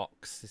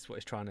roadblocks, is what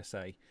he's trying to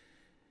say.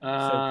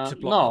 So to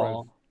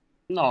block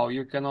no,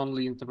 you can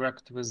only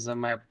interact with the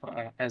map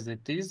as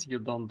it is. You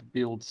don't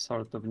build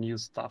sort of new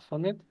stuff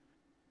on it.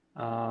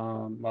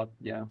 But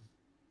yeah.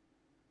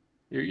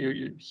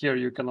 Here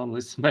you can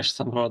only smash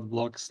some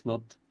roadblocks,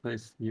 not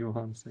place new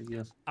ones, I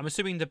guess. I'm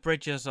assuming the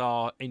bridges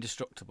are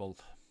indestructible.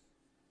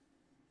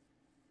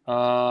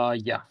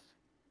 Yeah.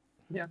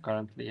 Yeah,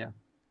 currently, yeah.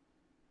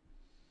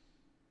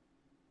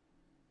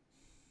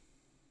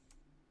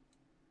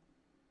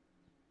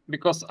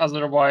 Because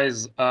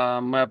otherwise,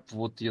 map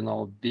would, be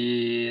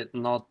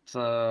not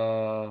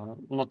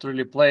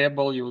really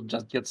playable. You would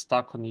just get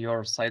stuck on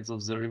your sides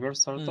of the river,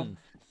 sort of.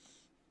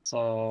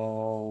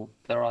 So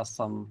there are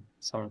some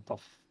sort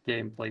of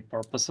gameplay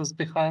purposes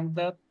behind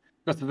that.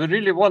 Because we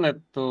really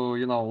wanted to,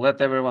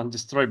 let everyone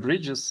destroy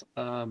bridges,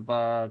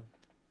 but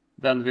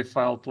then we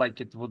felt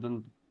like it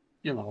wouldn't,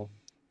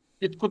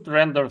 it could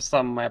render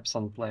some maps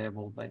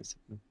unplayable,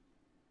 basically.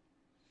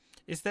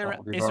 Is there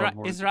So we is were there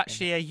worried is there about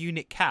actually a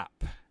unit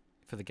cap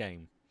for the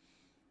game?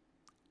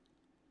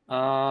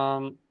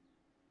 Well,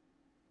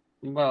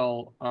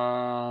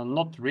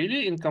 not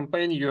really. In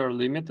campaign, you're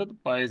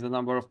limited by the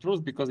number of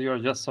troops because you're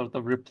just sort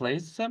of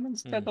replace them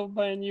instead of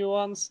buying new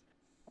ones.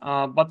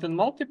 But in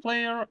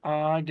multiplayer,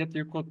 I get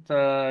you could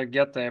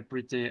get a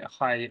pretty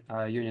high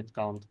unit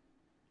count.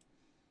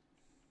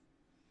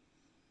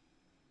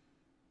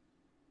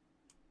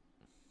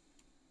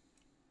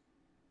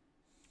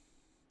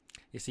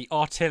 You see,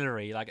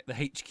 artillery, like the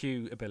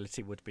HQ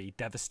ability, would be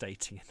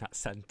devastating in that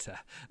center.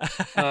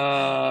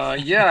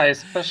 Yeah,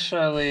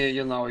 especially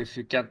if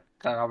you can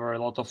cover a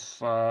lot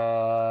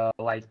of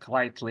like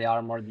lightly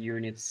armored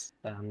units,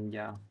 then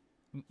yeah.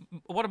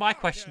 One of my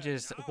questions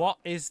is, what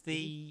is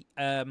the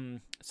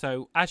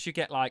so as you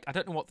get, like, I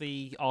don't know what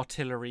the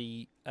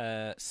artillery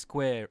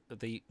square,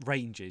 the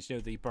range is,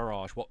 the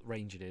barrage, what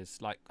range it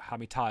is, like how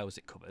many tiles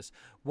it covers.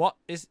 What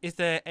is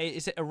there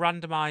is it a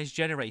randomized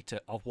generator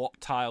of what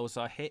tiles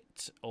are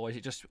hit, or is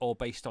it just all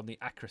based on the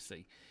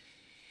accuracy?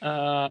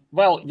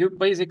 Well, you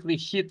basically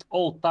hit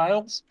all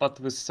tiles, but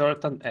with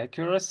certain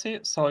accuracy.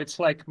 So it's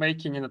like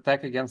making an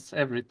attack against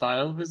every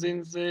tile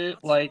within the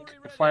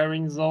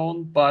firing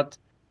zone, but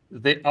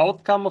the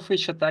outcome of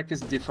each attack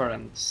is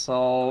different.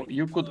 So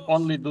you could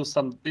only do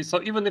some. So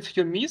even if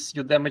you miss,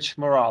 you damage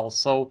morale.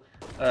 So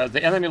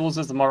the enemy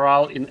loses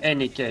morale in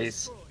any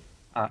case.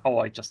 Oh,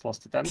 I just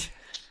lost it then.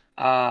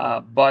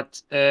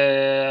 But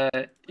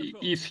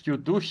if you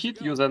do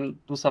hit, you then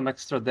do some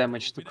extra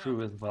damage to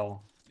crew as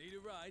well. Need a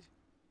ride?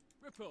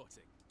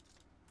 Reporting.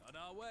 On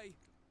our way.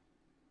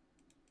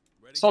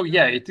 So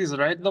yeah, it is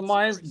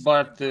randomized,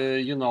 but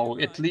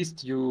at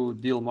least you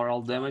deal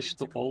morale damage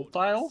to all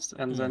tiles,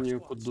 and then you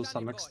could do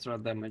some extra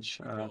damage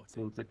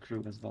to the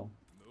crew as well.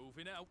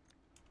 Moving out.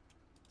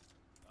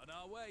 On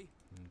our way.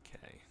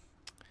 Okay.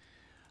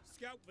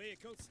 Scout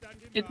vehicle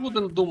standing It by.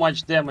 wouldn't do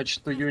much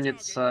damage to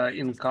units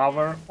in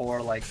cover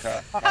or like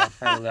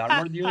heavily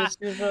armored units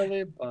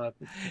usually, but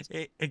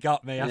It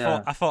got me.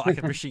 Yeah. I thought I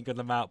could machine gun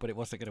them out, but it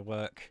wasn't going to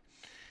work.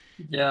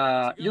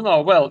 yeah,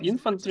 well,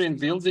 infantry in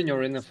building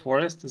or in a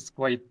forest is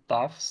quite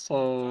tough,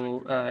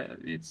 so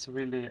it's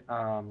really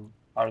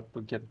hard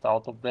to get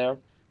out of there.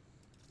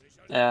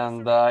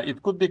 And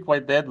it could be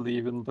quite deadly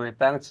even to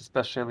tanks,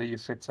 especially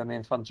if it's an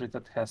infantry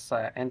that has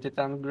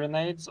anti-tank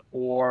grenades,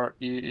 or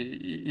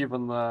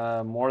even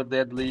more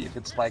deadly if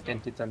it's like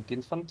anti-tank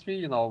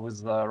infantry,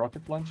 with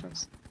rocket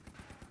launchers.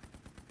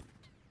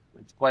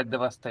 It's quite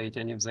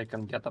devastating if they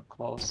can get up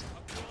close.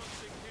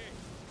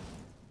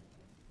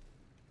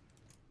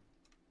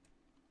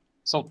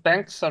 So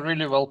tanks are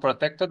really well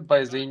protected,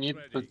 but they need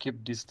to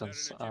keep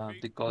distance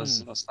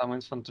because some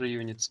infantry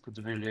units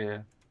could really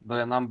do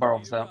a number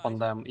of them on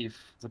them if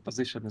the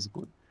position is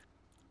good.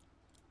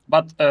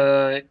 But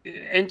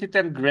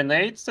anti-tank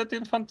grenades that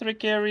infantry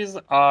carries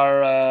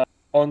are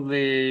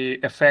only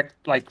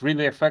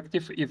really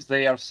effective if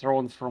they are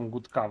thrown from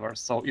good cover.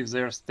 So if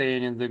they're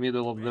staying in the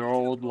middle of the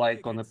road,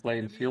 like on a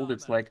plain field,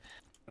 it's like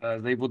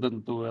they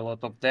wouldn't do a lot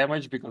of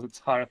damage because it's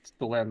hard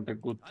to land a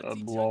good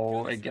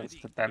blow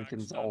against a tank in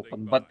the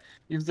open. But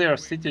if they are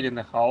sitting in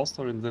a house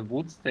or in the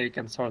woods, they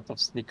can sort of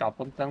sneak up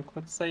on tank,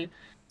 let's say.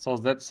 So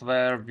that's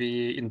where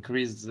we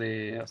increase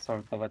the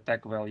sort of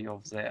attack value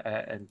of the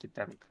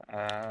anti-tank,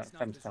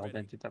 handheld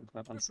anti-tank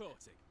weapons.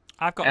 Reporting.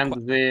 I've got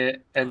And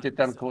the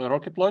anti-tank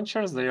rocket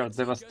launchers, they are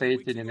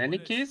devastating in any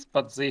case,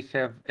 but they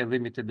have a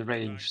limited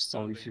range.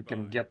 So if you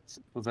can get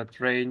to that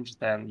range,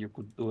 then you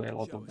could do a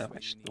lot of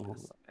damage to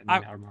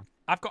enemy armor.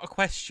 I've got a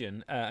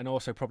question, and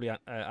also probably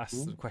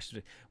ask the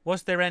question: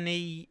 was there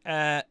any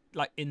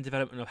like in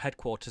development of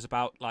headquarters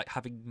about like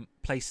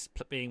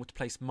being able to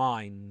place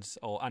mines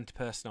or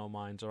anti-personnel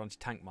mines or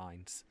anti-tank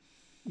mines?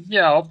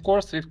 Yeah, of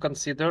course we've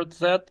considered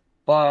that,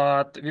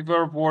 but we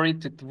were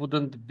worried it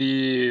wouldn't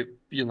be,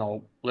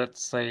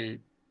 let's say,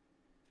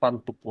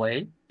 fun to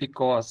play,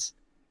 because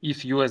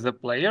if you as a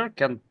player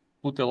can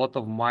put a lot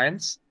of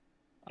mines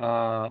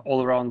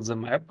all around the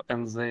map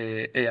and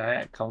the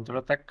AI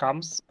counterattack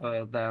comes,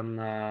 then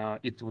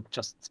it would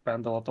just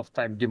spend a lot of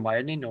time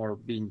demining or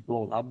being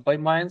blown up by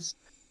mines.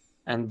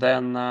 And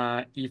then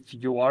if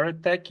you are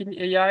attacking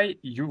AI,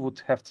 you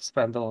would have to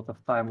spend a lot of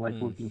time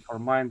looking for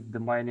mines,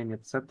 demining,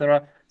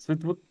 etc. So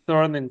it would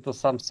turn into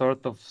some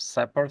sort of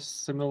sapper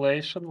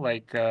simulation,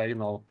 like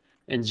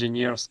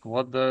engineer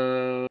squad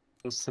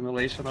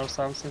simulation or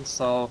something.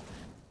 So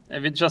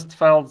we just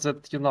felt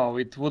that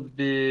it would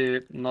be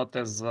not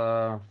as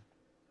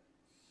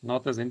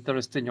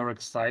interesting or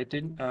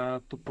exciting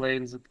to play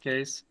in that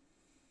case.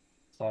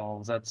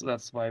 So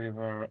that's why we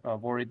were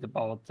worried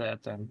about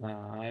that, and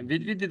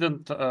we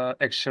didn't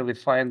actually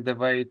find the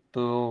way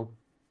to,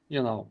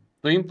 to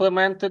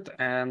implement it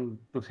and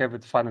to have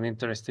it fun and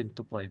interesting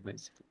to play,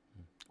 basically.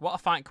 What I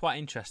find quite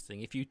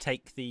interesting, if you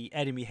take the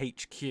enemy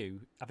HQ,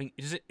 I think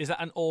is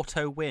that an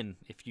auto win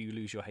if you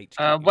lose your HQ?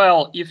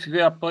 Well, if we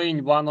are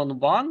playing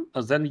one-on-one,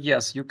 then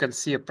yes, you can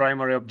see a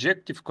primary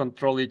objective,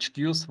 control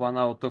HQs 1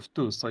 out of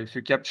 2. So if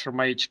you capture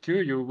my HQ,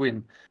 you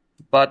win.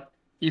 But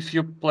if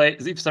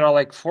there are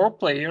like 4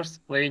 players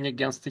playing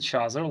against each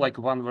other, like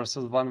 1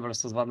 versus 1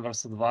 versus 1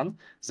 versus 1,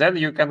 then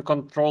you can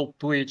control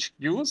 2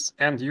 HQs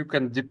and you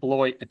can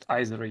deploy at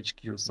either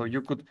HQ. So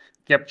you could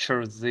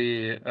capture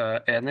the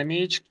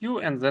enemy HQ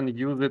and then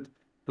use it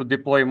to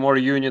deploy more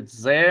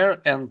units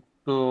there and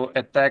to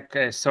attack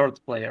a third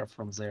player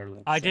from there.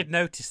 I did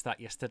notice that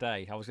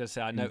yesterday. I was going to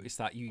say I Mm. noticed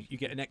that you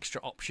get an extra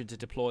option to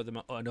deploy them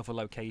at another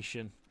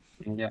location.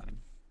 Yeah.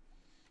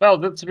 Well,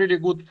 that's really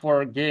good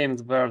for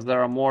games where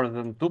there are more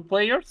than 2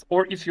 players,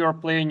 or if you are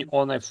playing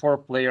on a 4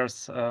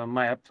 players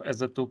map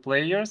as a 2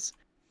 players,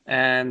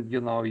 and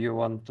you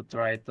want to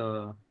try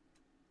to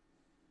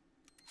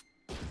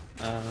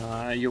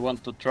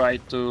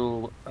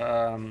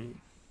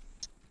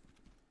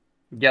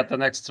get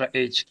an extra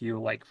HQ.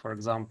 Like for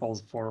example,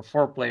 for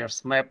 4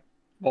 players map,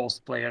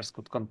 both players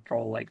could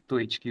control like 2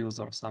 HQs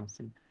or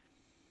something.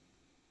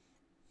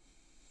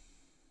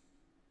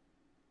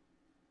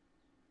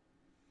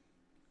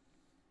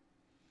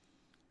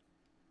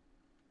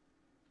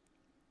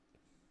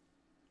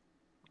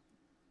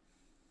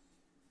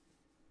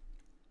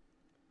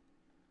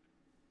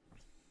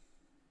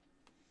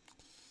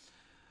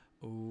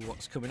 Oh,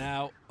 what's coming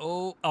out?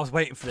 Oh, I was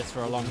waiting for this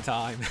for a long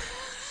time.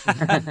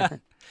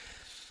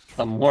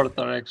 Some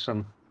mortar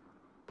action.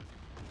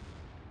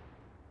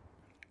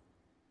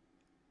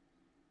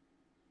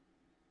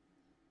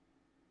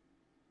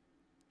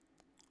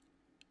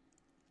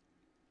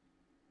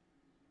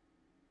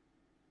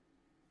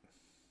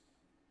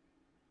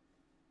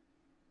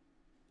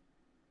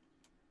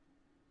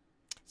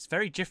 It's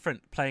very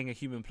different playing a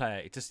human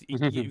player. It just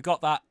you've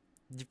got that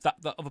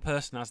other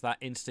person has that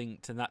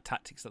instinct and that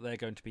tactics that they're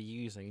going to be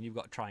using, and you've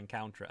got to try and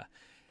counter it.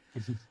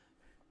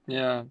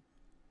 Yeah.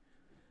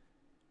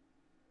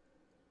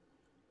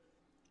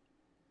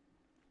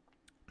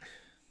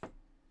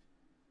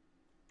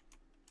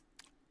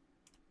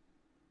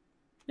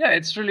 Yeah,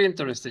 it's really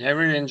interesting. I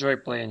really enjoy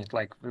playing it,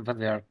 like when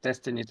they are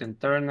testing it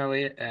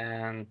internally,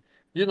 and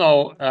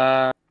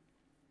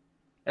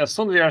as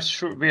soon we are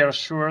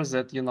sure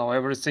that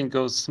everything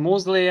goes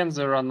smoothly and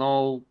there are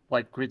no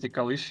like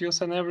critical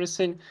issues and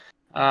everything,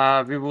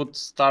 we would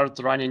start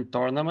running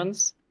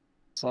tournaments.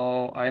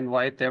 So I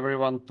invite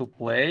everyone to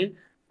play.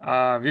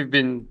 We've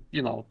been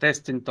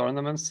testing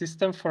tournament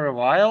system for a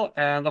while,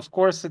 and of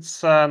course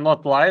it's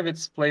not live,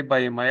 it's play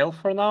by email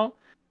for now.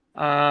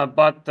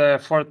 But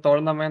for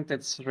tournament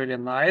it's really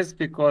nice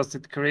because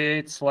it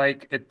creates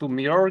like 2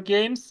 mirror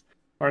games.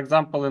 For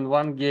example, in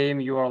one game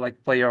you are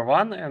like player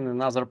 1, and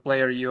another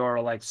player you are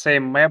like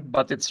same map,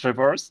 but it's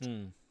reversed.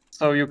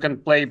 So you can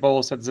play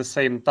both at the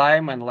same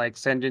time and like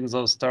sending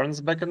those turns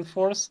back and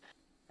forth.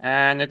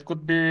 And it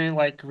could be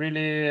like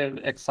really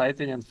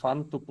exciting and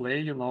fun to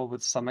play,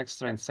 with some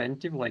extra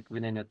incentive, like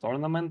winning a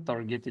tournament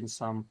or getting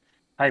some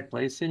high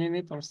placing in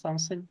it or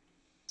something.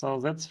 So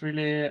that's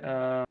really,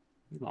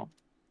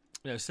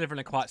 Slytherin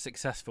are quite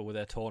successful with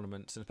their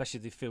tournaments, and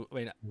especially the field. I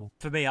mean,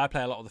 for me, I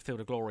play a lot of the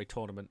Field of Glory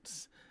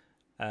tournaments.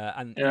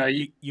 And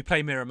you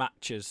play mirror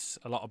matches,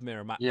 a lot of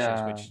mirror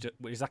matches, which is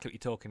exactly what you're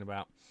talking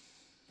about.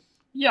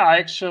 Yeah, I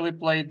actually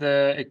played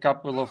a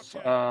couple of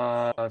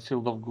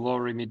Field of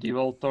Glory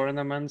medieval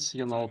tournaments,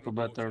 to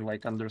better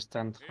like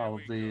understand how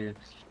the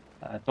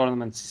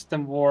tournament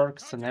system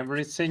works and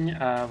everything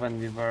when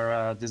we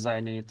were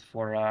designing it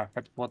for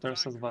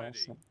headquarters as well.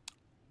 So.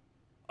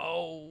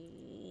 Oh,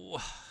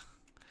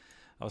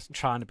 I was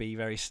trying to be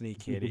very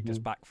sneaky and it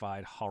just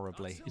backfired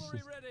horribly.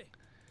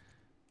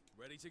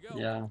 Ready to go.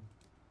 Yeah.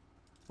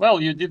 Well,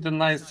 you did a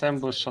nice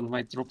ambush on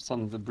my troops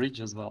on the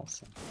bridge as well.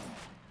 So.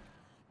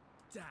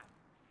 Damn.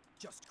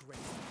 Just great.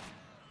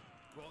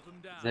 Brought them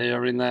down. They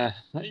are in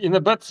a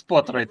bad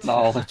spot right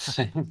now, let's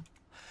say.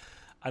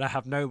 And I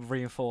have no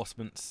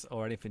reinforcements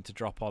or anything to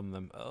drop on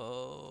them.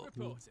 Oh.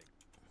 Reporting.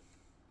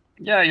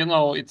 Yeah,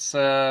 it's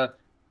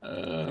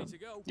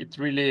it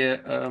really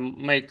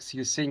makes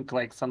you think,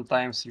 like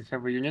sometimes you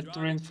have a unit to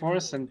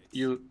reinforce and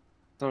you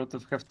sort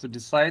of have to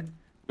decide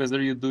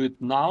whether you do it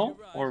now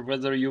or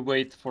whether you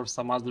wait for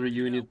some other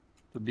unit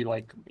to be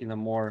like in a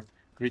more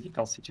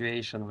critical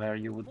situation where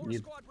you would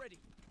need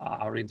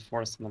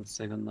reinforcements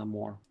even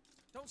more.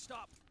 Don't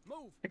stop.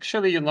 Move.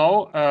 Actually,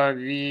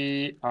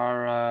 we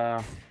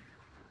are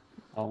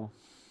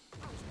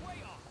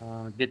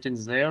getting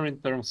there in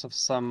terms of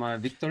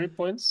some victory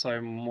points, so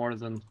I'm more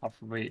than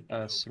halfway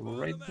through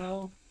right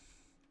now.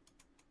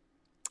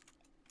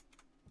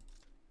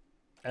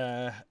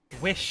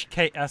 Wish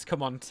Kate has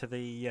come on to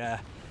the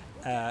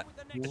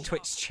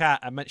Twitch chat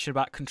and mentioned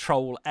about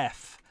Control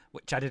F,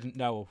 which I didn't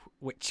know.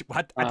 Which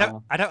I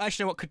don't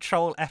actually know what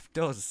Control F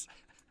does.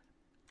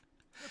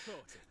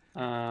 Reporting.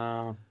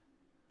 Yeah,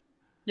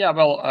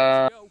 well,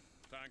 Go.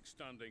 Tank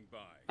standing by.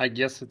 I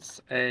guess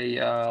it's a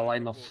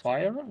line of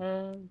fire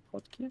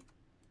hotkey.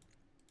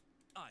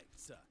 Aye,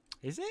 sir.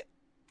 Is it?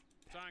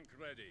 Tank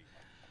ready.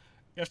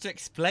 You have to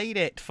explain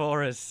it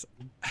for us.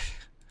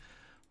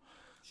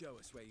 Show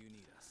us where you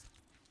need us.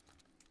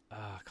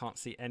 I can't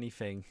see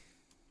anything.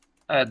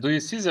 Do you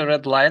see the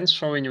red lines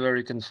showing where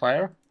you can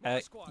fire?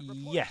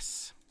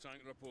 Yes.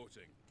 Tank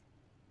reporting.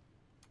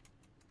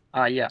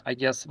 Yeah, I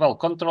guess. Well,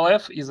 Control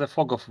F is a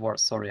fog of war.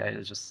 Sorry,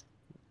 I just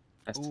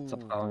messed it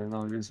up. Ooh. How, you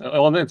know,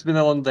 it's been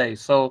a long day.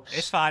 So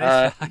It's fine.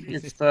 It's fine.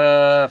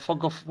 it's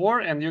fog of war,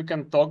 and you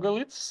can toggle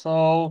it.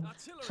 So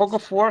fog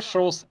of war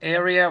shows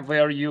area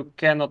where you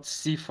cannot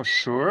see for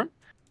sure,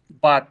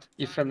 but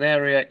if an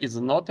area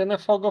is not in a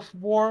fog of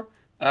war,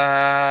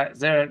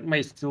 there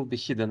may still be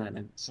hidden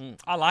enemies.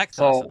 I like that.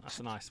 So That's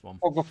a nice one.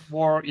 fog of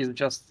war is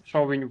just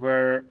showing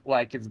where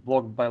like it's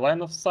blocked by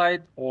line of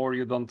sight, or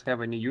you don't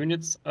have any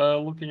units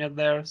looking at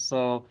there.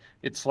 So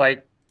it's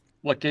like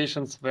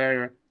locations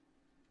where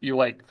you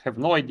like have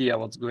no idea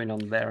what's going on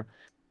there.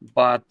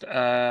 But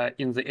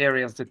in the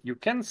areas that you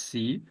can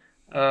see,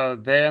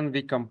 then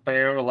we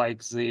compare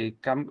like the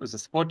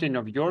spotting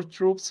of your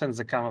troops and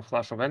the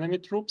camouflage of enemy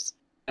troops,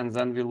 and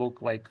then we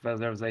look like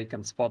whether they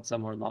can spot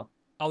them or not.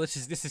 Oh, this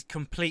is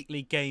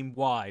completely game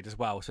wide as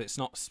well, so it's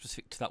not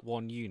specific to that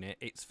one unit.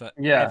 It's for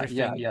Yeah,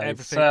 everything. yeah.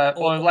 Everything.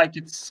 Or like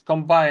it's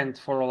combined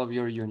for all of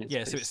your units.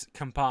 Yeah, so it's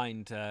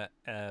combined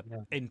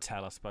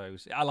intel, I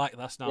suppose. I like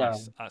that's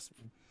nice. Yeah. That's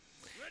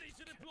Ready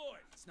to deploy.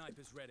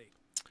 Snipers ready.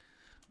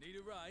 Need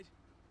a ride?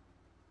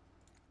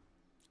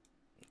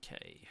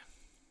 okay.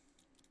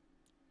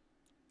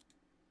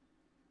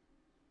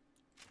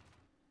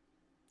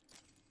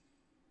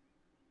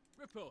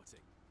 Reporting.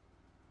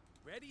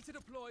 Ready to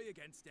deploy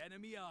against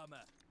enemy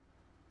armor.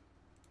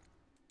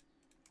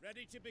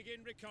 Ready to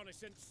begin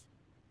reconnaissance.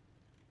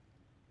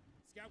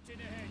 Scouting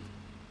ahead.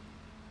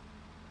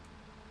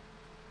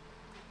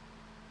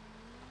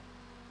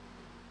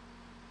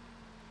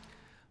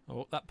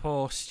 Oh, that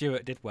poor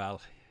Stuart did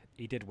well.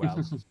 He did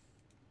well.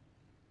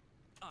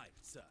 Aye,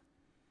 sir.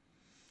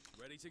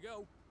 Ready to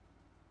go.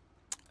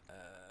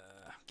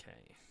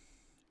 Okay.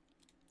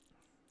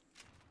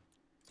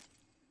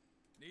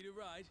 Need a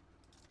ride?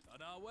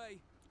 On our way.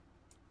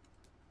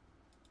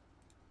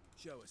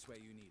 Show us where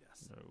you need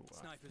us. No,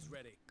 Snipers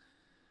ready.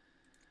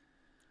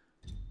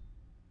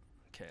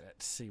 Okay,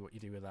 let's see what you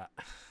do with that.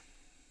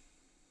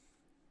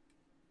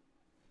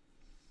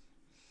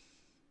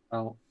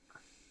 Well,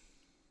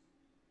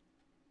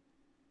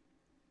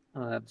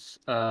 let's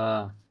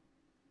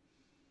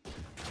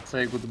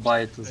say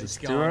goodbye to the It's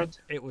steward.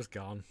 gone. It was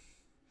gone.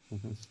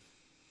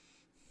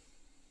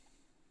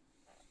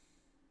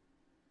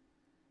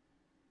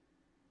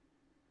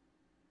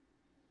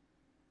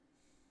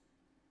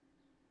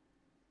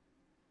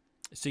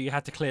 So you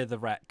had to clear the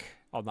wreck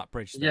on that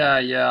bridge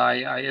there. Yeah.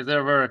 I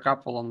there were a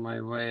couple on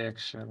my way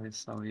actually.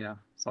 So yeah,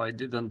 so I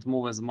didn't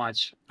move as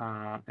much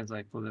as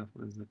I could have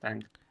with the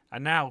tank.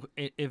 And now,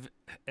 if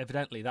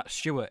evidently, that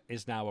Stuart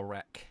is now a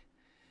wreck.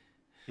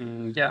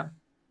 Yeah.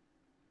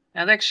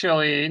 And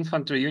actually,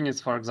 infantry units,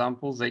 for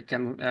example, they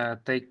can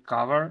take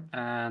cover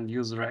and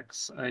use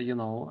wrecks,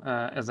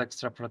 as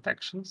extra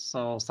protection.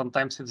 So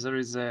sometimes if there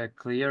is a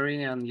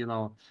clearing and, you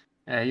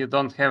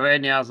don't have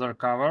any other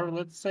cover,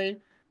 let's say,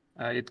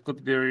 it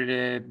could be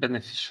really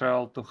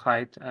beneficial to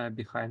hide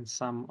behind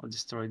some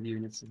destroyed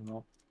units as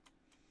well.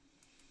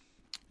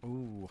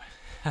 Ooh.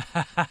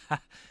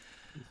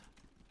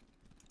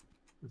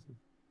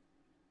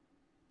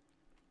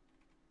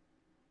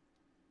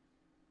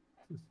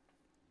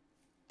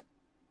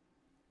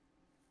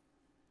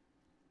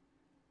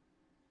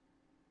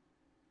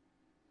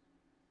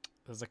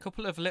 There's a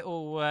couple of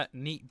little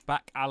neat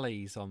back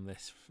alleys on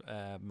this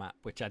map,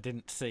 which I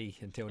didn't see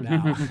until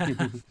now.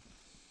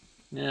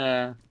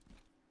 Yeah.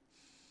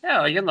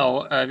 Yeah,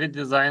 we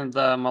designed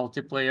the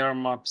multiplayer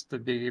maps to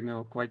be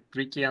quite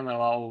tricky and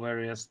allow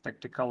various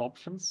tactical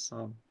options,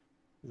 so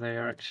they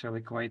are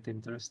actually quite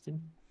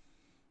interesting.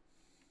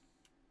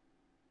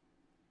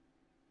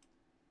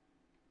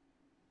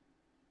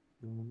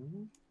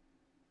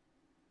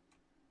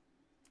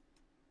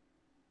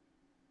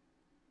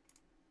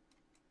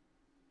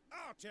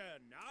 Our turn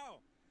now.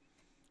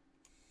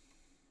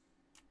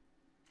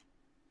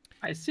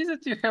 I see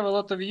that you have a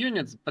lot of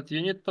units, but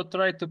you need to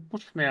try to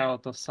push me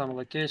out of some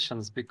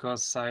locations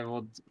because I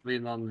would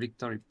win on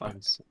victory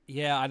points.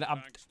 Yeah,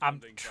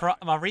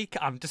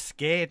 I'm just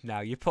scared now.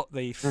 You put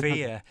the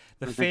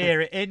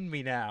fear in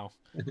me now.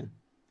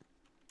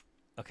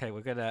 Okay,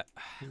 we're gonna.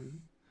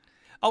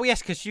 Oh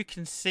yes, because you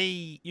can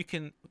see, you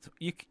can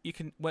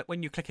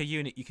when you click a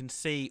unit, you can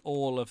see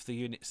all of the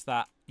units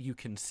that you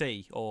can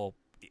see, or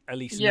at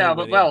least yeah,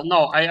 but well,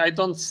 no, I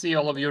don't see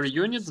all of your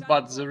units,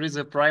 but there is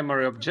a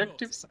primary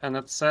objectives, and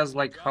it says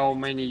like how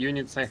many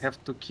units I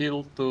have to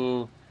kill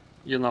to,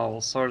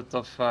 sort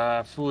of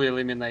fully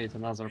eliminate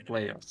another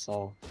player.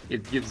 So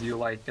it gives you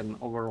like an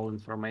overall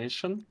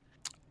information.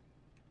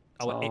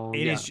 Oh, So, it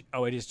yeah. is.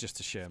 Oh, it is just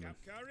a Sherman.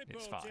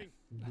 It's fine.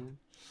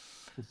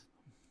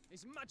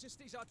 His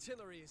Majesty's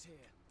artillery is here.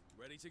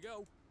 Ready to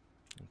go.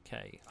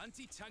 Okay.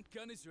 Anti-tank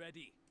gun is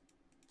ready.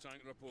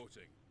 Tank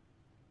reporting.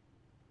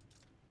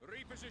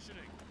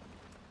 Repositioning.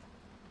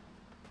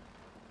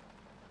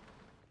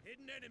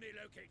 Hidden enemy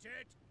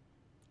located.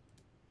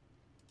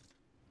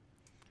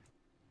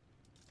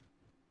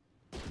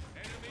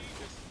 Enemy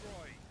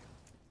destroyed.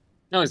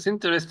 No, it's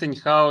interesting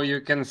how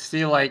you can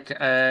see like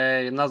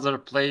another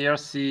player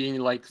seeing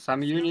like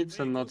some units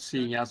and not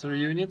seeing other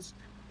units,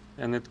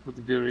 and it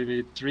could be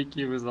really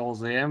tricky with all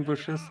the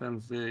ambushes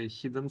and the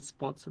hidden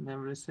spots and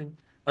everything.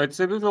 It's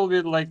a little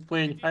bit like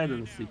playing hide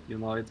and seek, you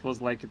know. It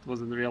was like it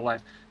was in real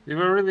life. We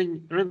were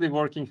really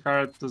working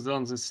hard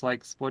on this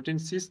like spotting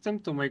system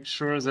to make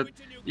sure that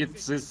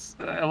this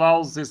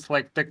allows this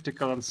like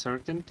tactical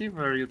uncertainty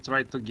where you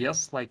try to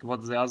guess like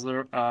what the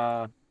other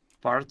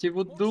party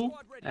would do,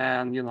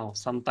 and you know,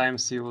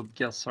 sometimes you would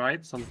guess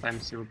right,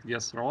 sometimes you would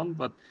guess wrong,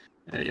 but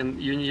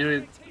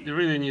you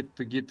really need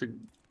to get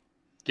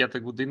a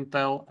good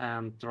intel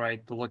and try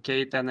to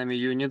locate enemy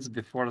units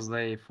before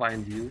they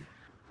find you.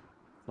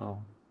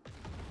 So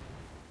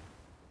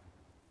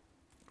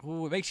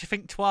Oh, it makes you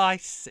think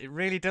twice. It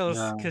really does,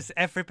 Yeah. because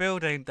every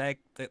building there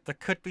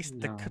could be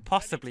there Yeah. could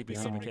possibly be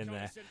Yeah. something in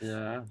there.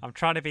 yeah, I'm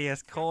trying to be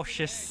as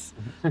cautious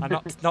and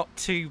not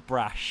too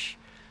brash.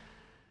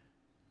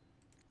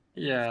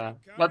 yeah,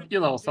 but you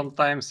know,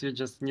 sometimes you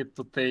just need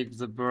to take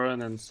the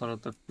burn and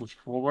sort of push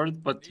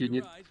forward, but you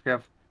need to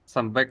have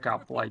some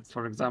backup. Like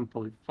for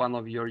example, if one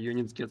of your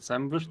units gets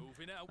ambushed,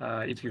 Moving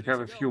out. if you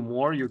have a few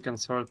more, you can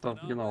sort of,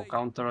 you know,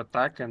 counter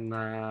attack and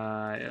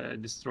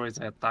destroy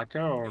the attacker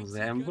or the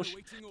Anti-gun ambush.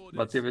 awaiting orders.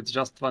 But if it's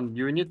just one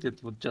unit,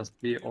 it would just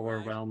be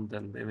overwhelmed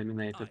and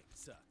eliminated. Aye,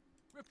 sir.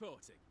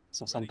 Reporting.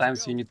 So Ready to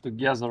sometimes you go. need to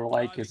gather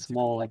like a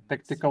small like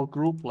tactical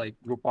group, like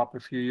group up a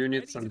few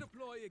units Ready and to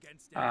deploy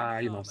against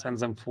enemy you know, armor. send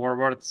them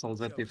forward so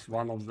that if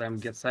one of them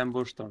gets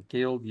ambushed or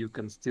killed, you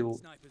can still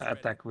Snipers ready.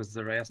 attack with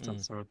the rest and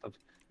sort of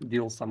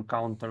deal some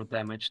counter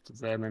damage to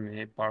the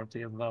enemy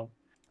party as well.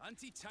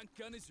 Anti-tank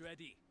gun is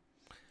ready.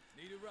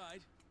 Need a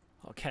ride?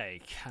 Okay,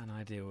 can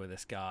I deal with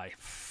this guy?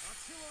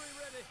 Artillery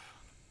ready.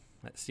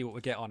 Let's see what we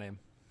get on him.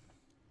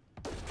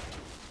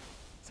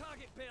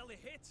 Target barely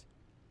hit.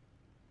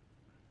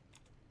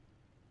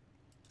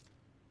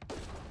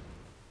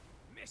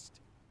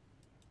 Missed.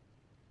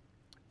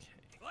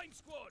 Okay. Flying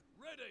squad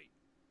ready.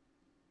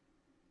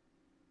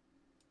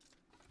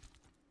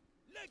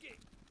 Legging.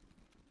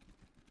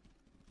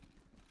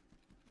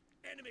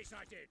 Enemy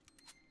sighted.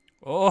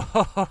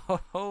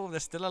 Oh, they're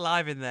still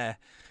alive in there.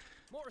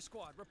 Mortar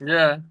squad report.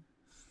 Yeah,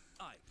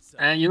 Aye, sir.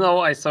 and you know,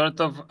 I sort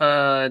of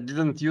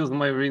didn't use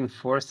my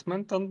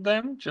reinforcement on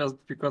them just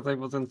because I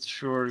wasn't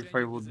sure if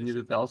I would need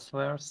it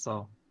elsewhere.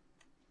 So,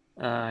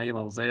 you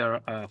know, they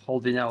are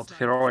holding out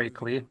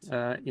heroically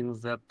in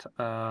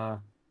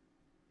that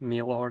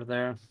mill over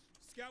there.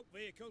 Scout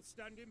vehicle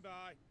standing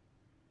by.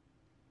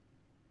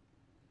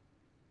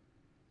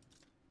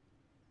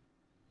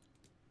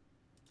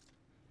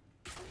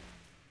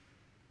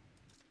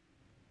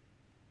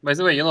 By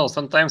the way, you know,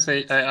 sometimes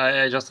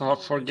I just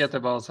forget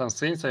about some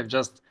things. I've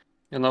just,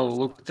 you know,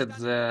 looked at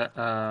the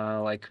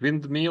like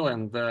windmill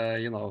and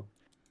you know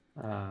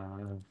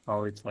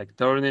how it's like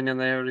turning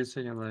and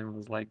everything, and I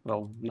was like,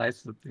 well,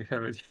 nice that we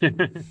have it here.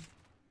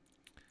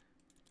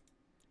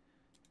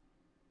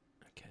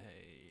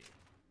 Okay,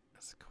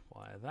 let's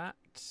acquire that.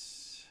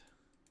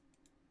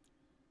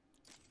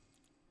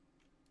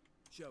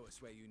 Show us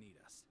where you need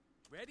us.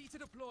 Ready to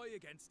deploy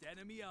against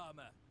enemy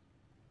armor.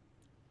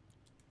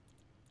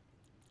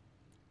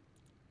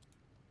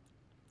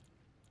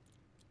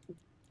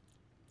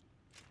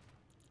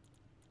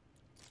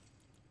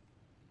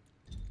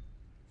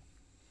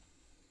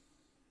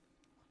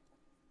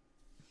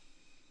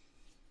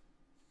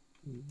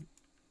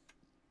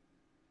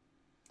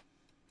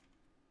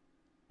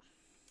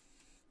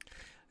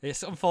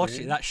 It's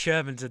unfortunate Okay. that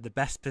Sherman's in the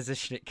best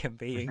position it can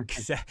be in,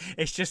 'cause,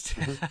 it's just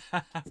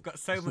I've got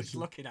so much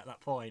looking at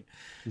that point.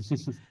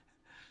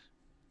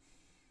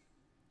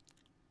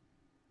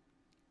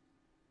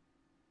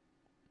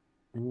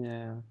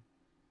 Yeah.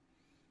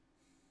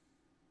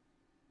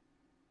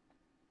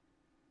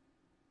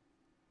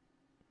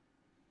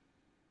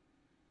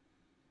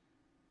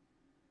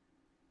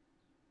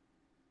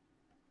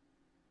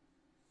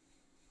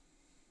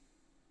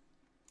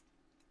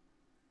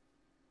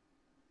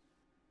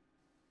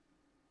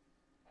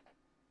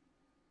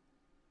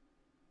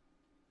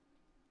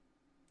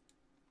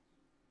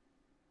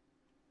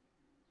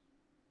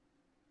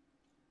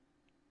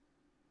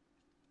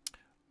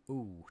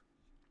 Ooh,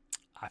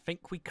 I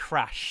think we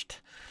crashed.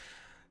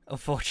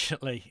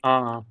 Unfortunately,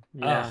 Yeah.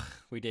 Ugh,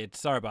 we did.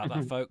 Sorry about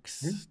that,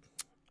 folks.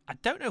 I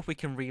don't know if we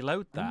can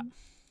reload that.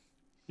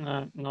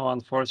 No,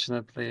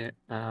 unfortunately,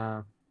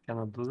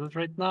 cannot do that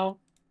right now.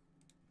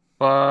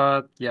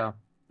 But yeah.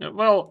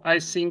 Well, I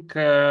think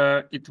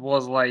it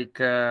was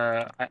like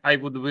I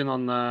would win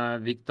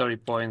on victory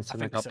points I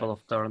in a think so. couple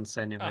of turns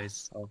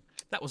anyways. So,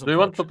 That was do you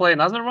want to unfortunate. play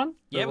another one?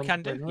 Yeah, we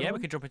can do. Yeah, we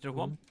can jump into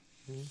one.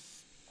 Mhm.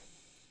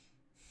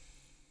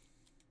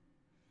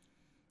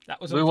 That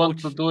was Do you want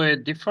to unfortunate. do a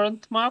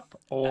different map,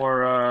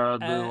 or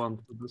do you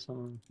want to do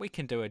something? We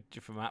can do a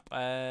different map.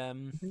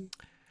 Mhm.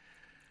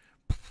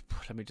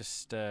 Let me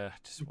just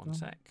one Mhm.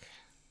 sec.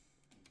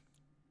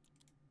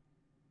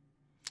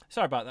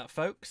 Sorry about that,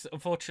 folks.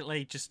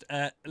 Unfortunately, just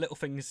little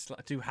things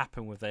do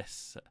happen with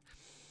this.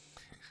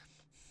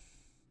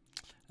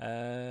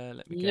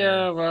 Let me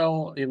Yeah, go.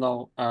 well,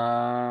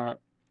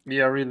 we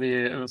are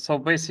really so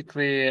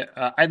basically.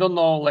 I don't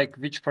know like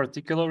which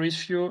particular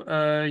issue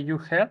you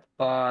had,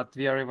 but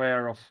we are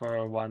aware of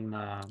one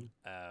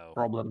Oh,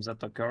 problem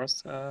that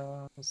occurs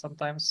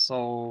sometimes.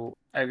 So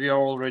we are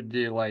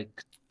already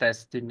like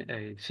testing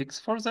a fix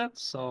for that.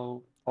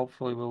 So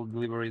hopefully we'll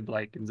deliver it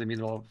like in the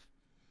middle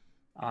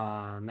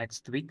of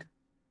next week.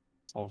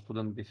 So it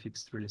couldn't be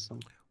fixed really soon.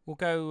 we'll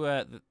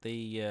go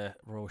the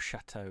Royal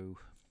Chateau.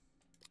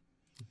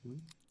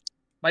 Mhm.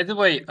 By the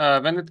way,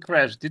 when it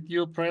crashed, did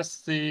you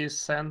press the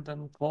send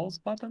and close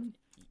button?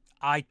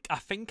 I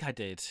think I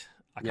did.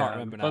 I can't Yeah,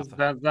 remember now.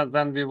 because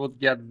then we would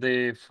get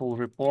the full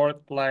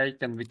report, like,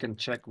 and we can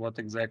check what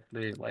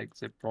exactly like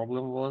the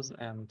problem was,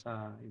 and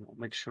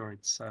make sure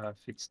it's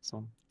fixed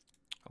soon.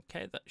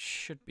 Okay, that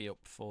should be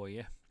up for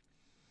you.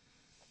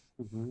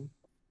 Mhm.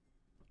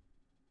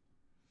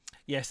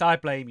 Yes, I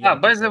blame Ah,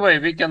 Yorke by as the well. way,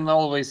 we can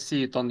always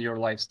see it on your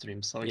live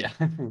stream, so yeah,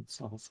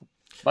 it's also.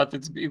 But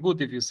it's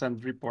good if you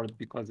send report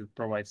because it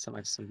provides some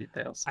extra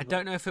details. I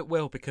don't know if it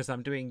will because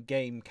I'm doing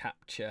game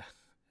capture,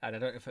 and I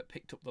don't know if it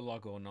picked up the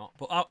log or not.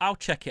 But I'll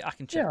check it. I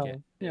can check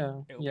it.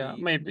 It'll Yeah,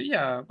 be maybe,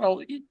 yeah.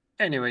 Well,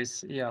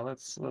 anyways, yeah.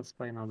 Let's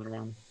play another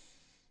one.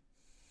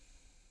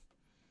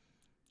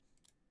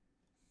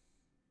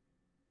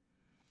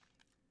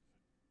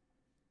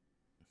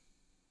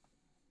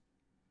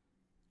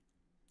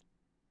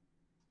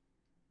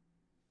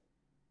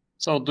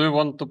 So, do you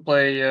want to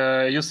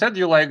play? You said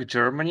you like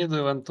Germany. Do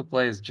you want to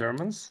play as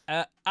Germans?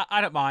 I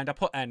don't mind. I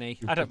put any.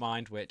 I don't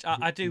mind which.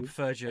 I do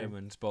prefer Okay.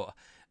 Germans, but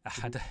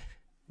I don't-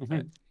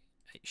 Mhm.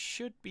 it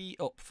should be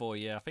up for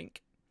you. I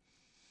think.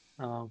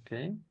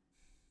 Okay.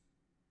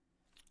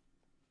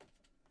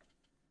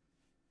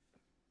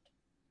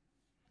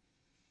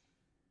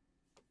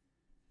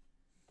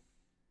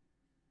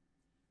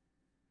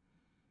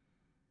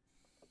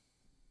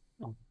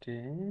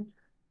 Okay.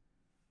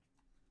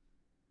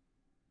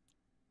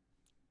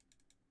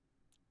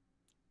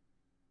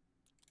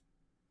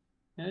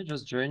 Yeah,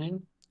 just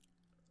joining.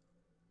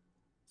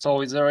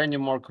 So, is there any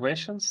more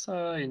questions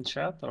in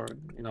chat, or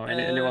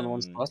anyone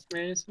wants to ask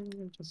me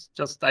anything?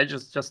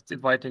 Just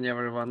inviting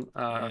everyone.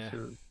 Yeah,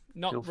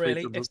 not Feel free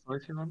really. to do so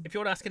if you want. If you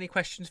want to ask any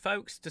questions,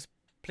 folks, just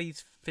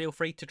please feel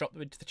free to drop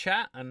them into the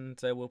chat, and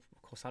we'll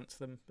of course answer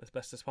them as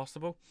best as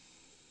possible.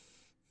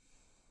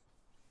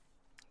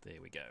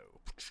 There we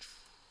go.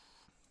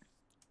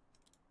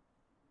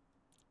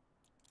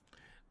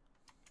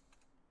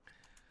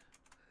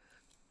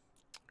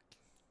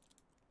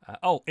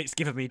 Oh, it's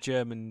given me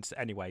Germans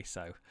anyway,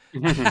 so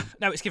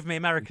no, it's given me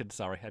Americans.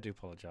 Sorry, I do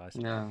apologise.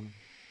 Yeah,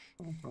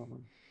 no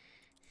problem.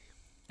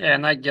 Yeah,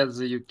 and I get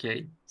the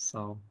UK,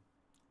 so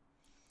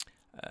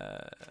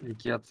we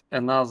get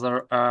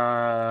another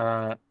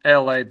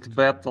allied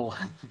battle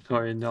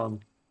going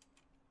on.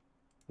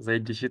 They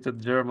defeated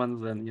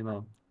Germans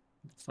and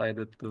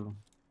decided to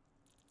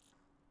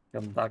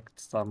conduct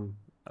some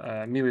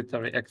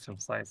military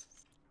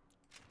exercises,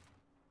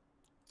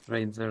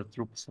 train their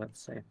troops,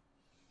 let's say.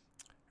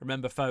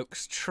 Remember,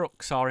 folks,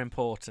 trucks are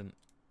important,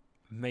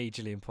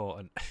 majorly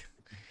important.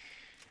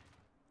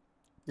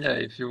 Yeah,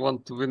 if you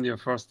want to win your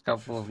first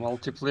couple of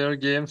multiplayer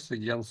games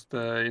against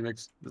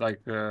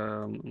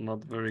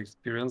not very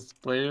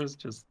experienced players,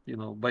 just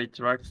buy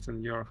trucks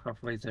and you're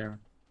halfway there.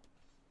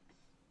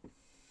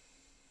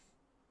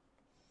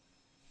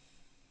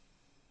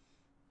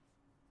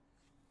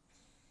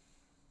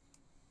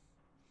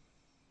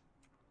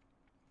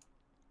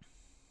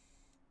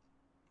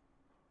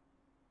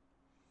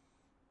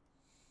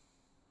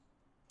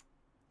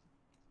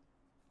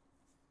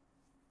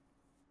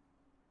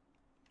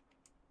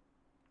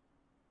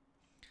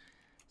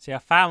 See, I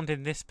found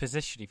in this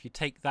position, if you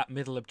take that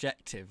middle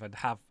objective and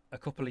have a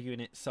couple of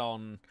units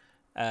on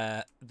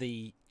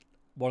the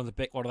one of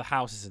the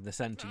houses in the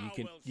centre,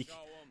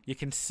 you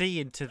can see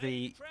into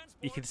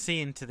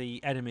the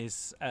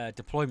enemy's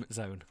deployment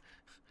zone.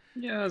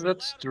 Yeah,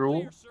 that's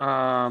true.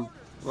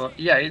 Well,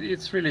 yeah,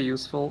 it's really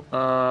useful.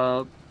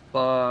 But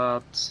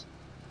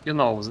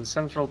the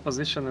central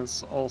position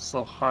is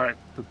also hard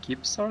to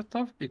keep, sort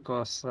of,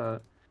 because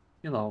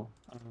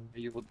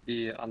you would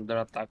be under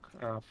attack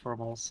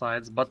from all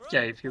sides. But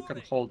yeah, if you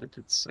can hold it,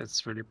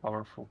 it's really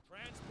powerful.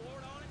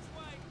 Transport on its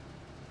way.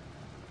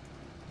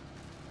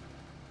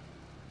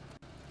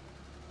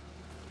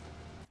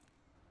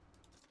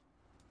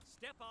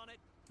 Step on it.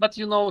 But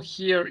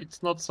here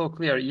it's not so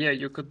clear. Yeah,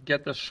 you could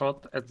get a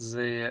shot at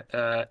the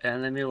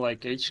enemy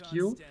like HQ,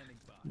 Standing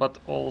by. but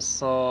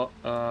also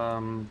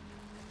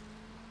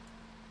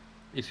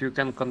if you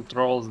can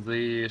control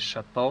the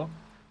chateau,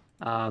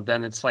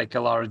 then it's like a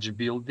large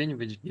building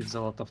which gives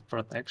a lot of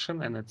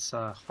protection, and it's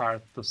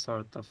hard to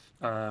sort of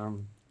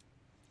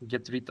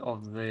get rid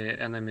of the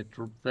enemy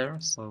troop there,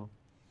 so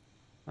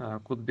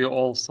could be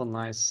also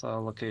nice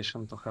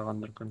location to have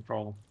under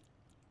control.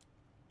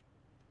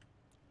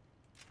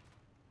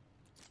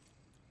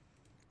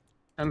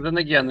 And then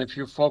again, if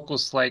you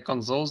focus like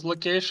on those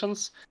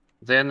locations,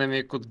 the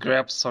enemy could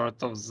grab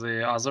sort of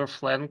the other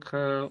flank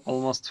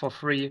almost for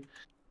free.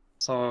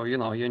 So, you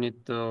know, you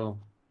need to...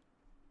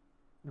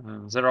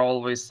 there are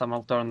always some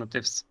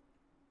alternatives.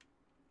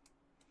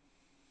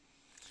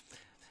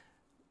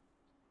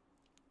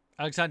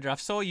 Alexander, I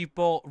saw you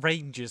bought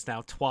Rangers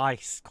now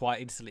twice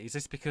quite instantly. Is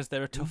this because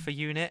they're a tougher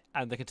unit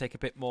and they can take a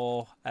bit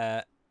more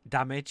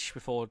damage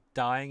before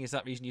dying? Is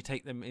that the reason you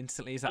take them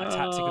instantly? Is that a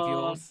tactic of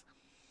yours?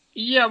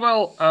 Yeah,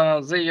 well,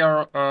 they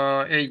are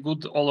a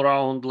good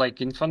all-around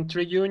like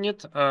infantry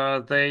unit.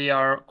 They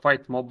are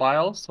quite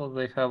mobile, so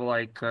they have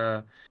like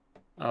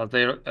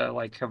they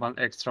like have an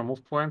extra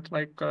move point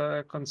like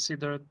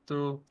considered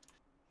to.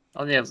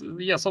 Oh yes,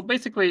 yeah. So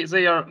basically,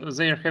 they are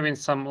having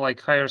some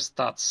like higher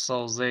stats,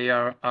 so they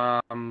are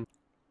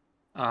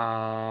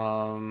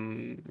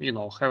you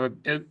know, have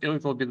a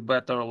little bit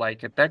better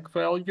like attack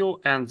value,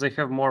 and they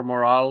have more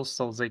morale,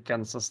 so they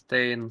can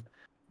sustain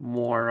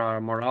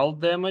more morale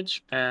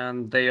damage,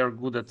 and they are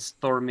good at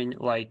storming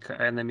like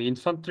enemy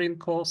infantry in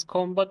close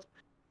combat.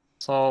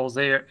 So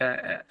they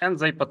and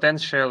they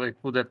potentially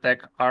could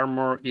attack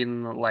armor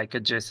in like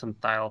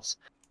adjacent tiles.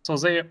 So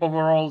they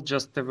overall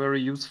just a very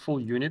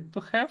useful unit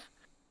to have.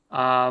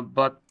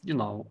 But you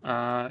know,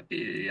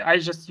 I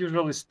just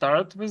usually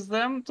start with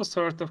them to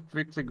sort of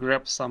quickly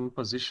grab some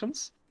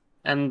positions,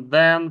 and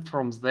then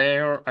from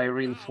there I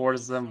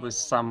reinforce them with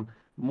some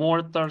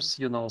mortars,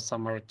 you know,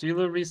 some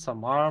artillery,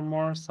 some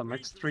armor, some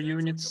extra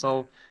units,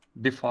 so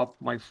beef up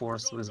my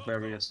force with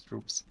various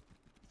troops.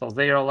 So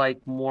they are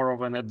like more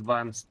of an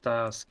advanced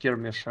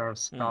skirmisher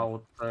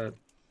scout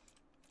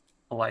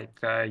like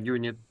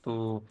unit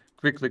to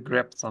quickly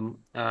grab some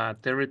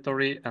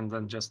territory and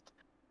then just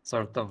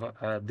sort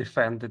of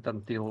defend it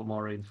until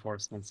more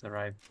reinforcements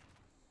arrive.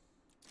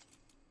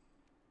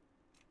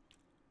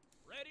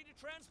 Ready to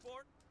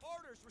transport.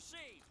 Orders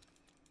received.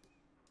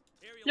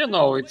 You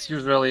know, it's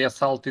usually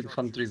assault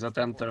infantry that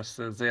enters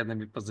the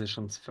enemy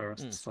positions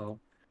first, so...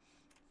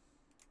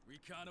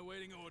 Recon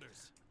awaiting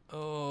orders.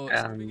 Oh,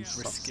 And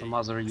some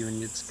other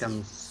units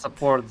can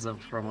support them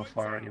from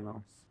afar, you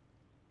know.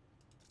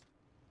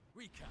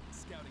 Recon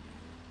scouting.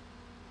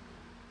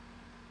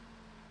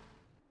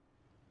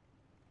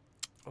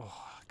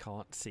 Oh, I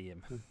can't see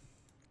him.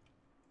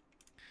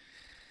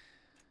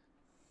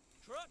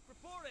 Truck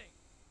reporting.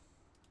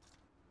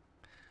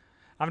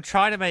 I'm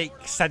trying to make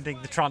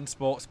sending the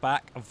transports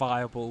back a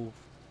viable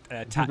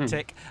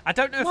tactic. I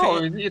don't know if No,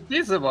 it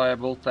is a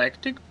viable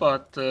tactic,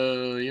 but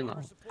you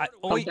know,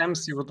 always,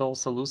 sometimes you would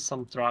also lose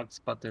some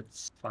trucks, but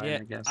it's fine, yeah,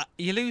 I guess.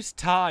 you lose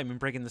time in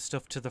bringing the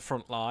stuff to the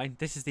front line.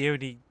 This is the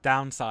only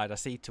downside I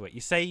see to it.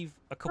 You save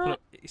a couple.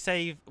 You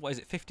save, what is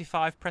it,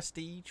 55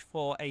 prestige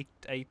for a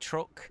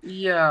truck?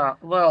 Yeah,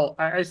 well,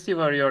 I see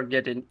where you're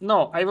getting.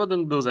 No, I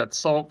wouldn't do that.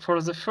 So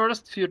for the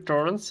first few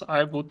turns,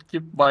 I would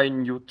keep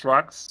buying new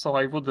trucks, so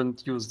I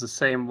wouldn't use the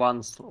same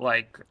ones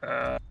like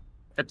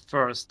at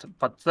first.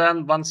 But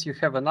then once you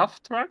have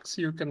enough trucks,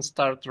 you can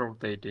start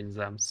rotating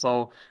them.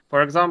 So,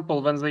 for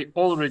example, when they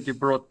already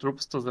brought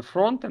troops to the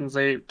front and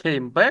they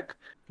came back,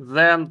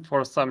 then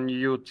for some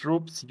new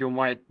troops, you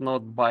might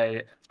not buy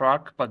a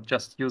truck, but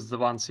just use the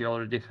ones you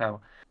already have.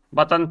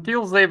 But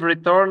until they've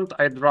returned,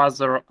 I'd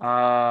rather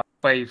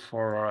pay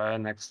for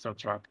an extra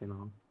truck, you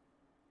know.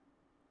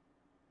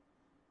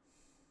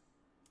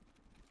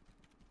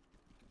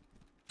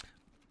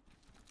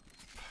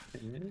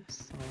 Okay,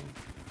 so...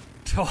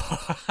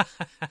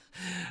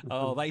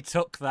 Oh, they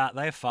took that.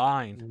 They're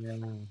fine.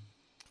 Yeah.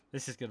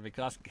 This is going to be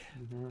classic.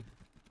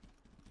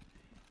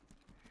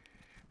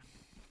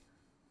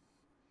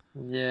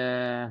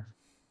 Yeah.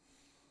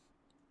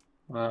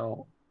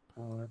 Well,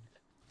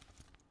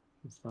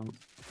 some...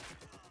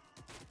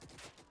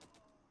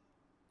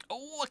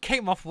 Oh, it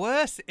came off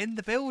worse in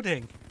the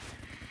building.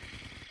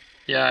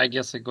 Yeah, I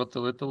guess I got a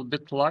little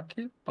bit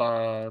lucky,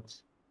 but...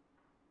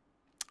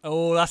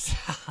 Oh, that's...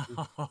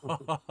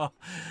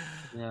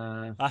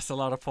 yeah. That's a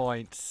lot of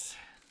points.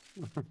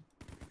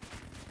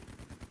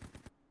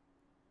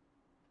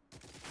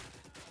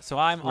 So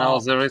I'm Now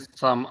off. there is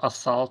some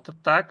assault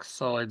attack,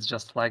 so it's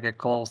just like a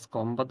close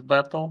combat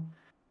battle.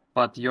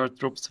 But your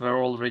troops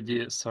were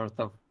already sort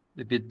of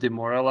a bit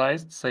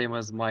demoralized, same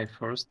as my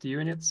first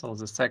unit. So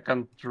the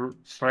second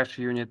fresh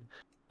unit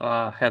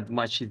had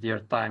much easier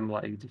time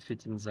like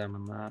defeating them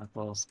in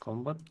close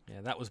combat.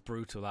 Yeah, that was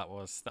brutal. That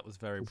was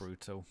very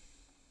brutal.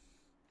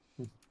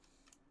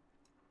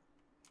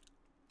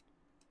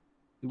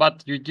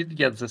 But you did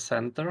get the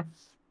center.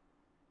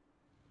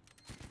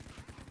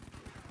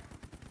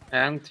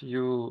 And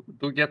you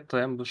do get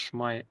to ambush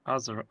my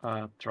other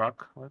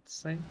truck, let's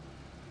say.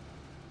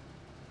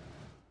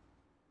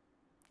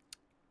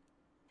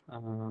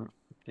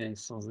 Okay,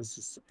 so this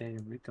is a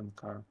recon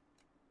car.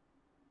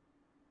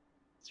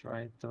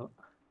 Try to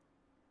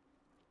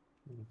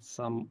get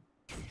some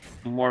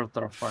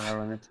mortar fire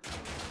on it.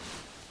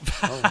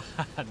 Oh,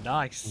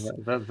 Nice.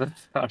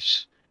 that's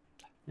harsh.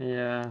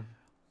 Yeah.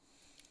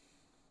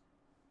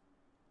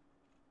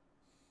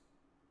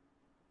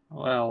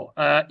 Well,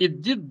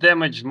 it did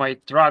damage my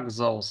truck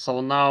though,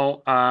 so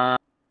now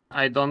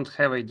I don't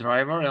have a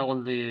driver,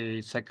 only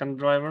a second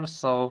driver,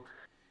 so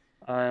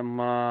I'm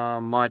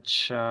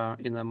much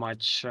in a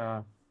much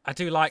I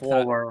do like that.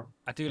 lower.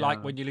 I do like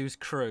Yeah. when you lose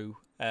crew.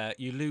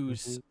 You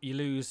lose. Mhm. You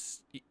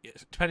lose.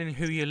 Depending on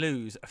who you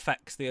lose,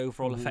 affects the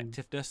overall Mhm.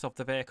 effectiveness of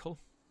the vehicle.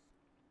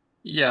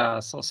 Yeah.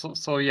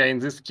 So yeah. In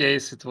this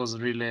case, it was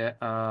really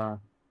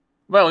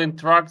well. In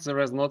trucks, there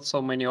is not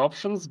so many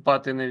options,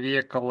 but in a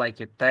vehicle like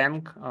a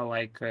tank,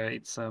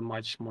 it's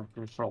much more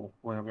control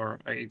wherever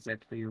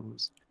exactly you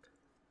use.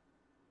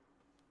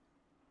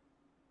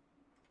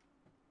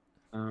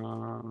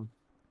 Uh,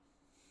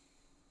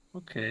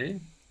 okay.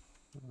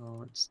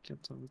 Let's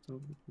get a little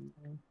bit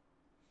more.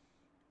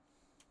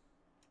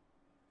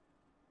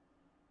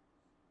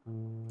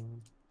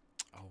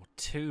 Oh,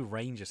 2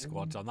 ranger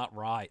squads on that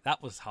right.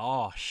 That was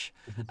harsh.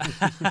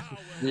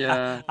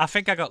 Yeah. I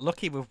think I got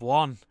lucky with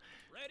 1.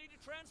 Ready to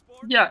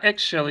transport. Yeah,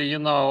 actually,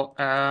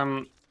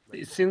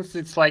 since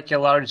it's like a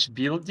large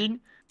building,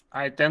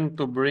 I tend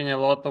to bring a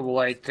lot of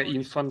like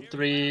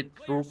infantry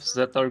troops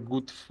that are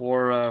good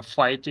for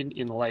fighting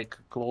in like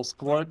close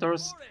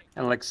quarters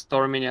and like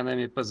storming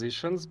enemy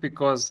positions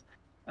because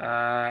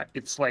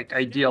it's like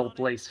ideal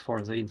place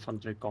for the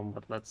infantry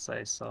combat, let's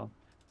say. So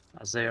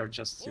they are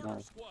just,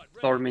 Order squad ready.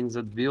 storming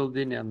that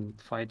building and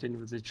fighting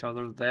with each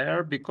other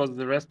there because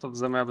the rest of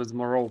the map is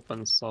more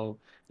open. So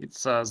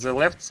it's the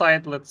left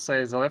side, let's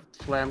say, the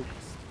left flank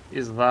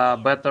is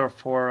better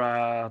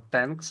for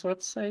tanks,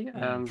 let's say,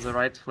 and the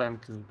right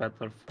flank is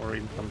better for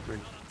infantry.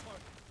 Not on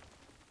target.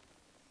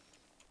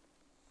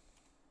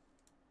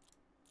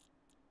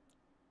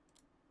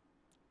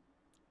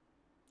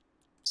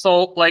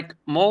 So, like,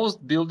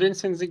 most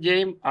buildings in the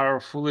game are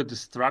fully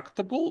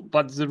destructible,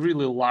 but the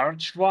really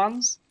large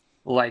ones,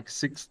 like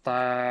 6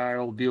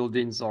 tile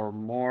buildings or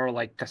more,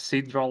 like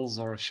cathedrals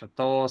or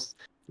chateaus,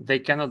 they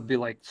cannot be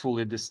like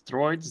fully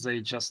destroyed.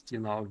 They just,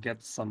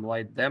 get some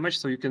light damage.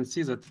 So you can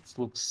see that it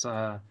looks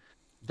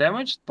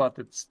damaged, but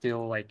it's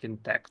still like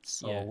intact.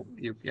 Yeah. So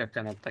you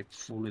cannot like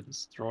fully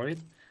destroy it.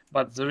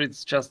 But there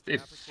is just a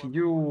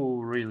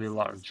few really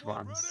large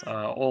ones.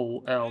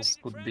 All else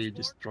could be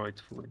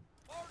destroyed fully.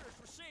 Orders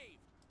received.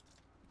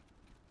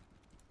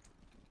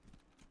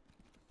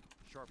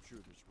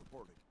 Sharpshooters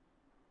reporting.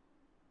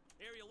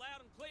 Hear you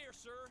loud and clear,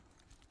 sir.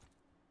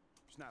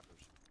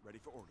 Snappers ready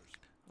for orders.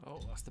 Oh,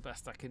 that's the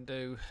best I can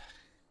do.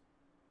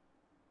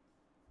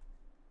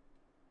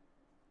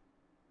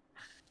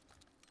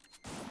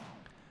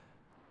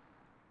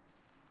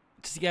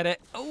 Does he get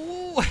it?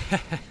 Oh!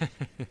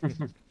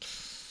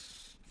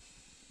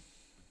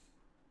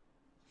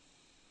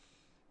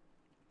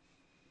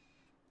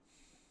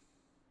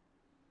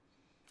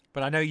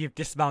 But I know you've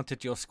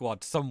dismounted your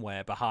squad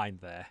somewhere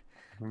behind there.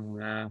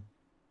 Yeah.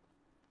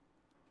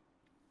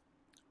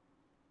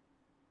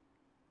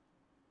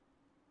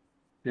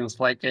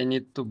 Seems like I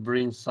need to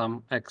bring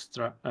some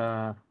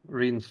extra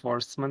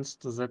reinforcements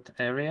to that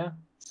area.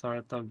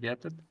 Sort of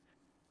get it.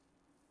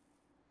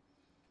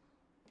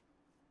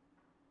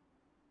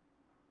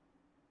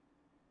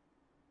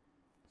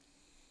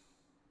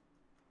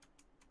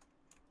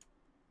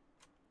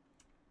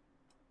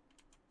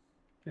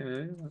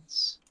 Okay,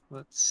 let's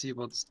see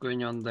what's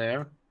going on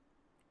there.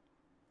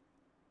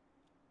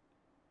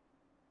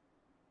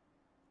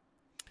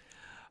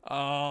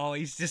 Oh,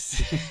 he's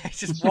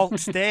just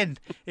waltzed in.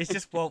 He's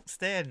just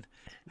waltzed in.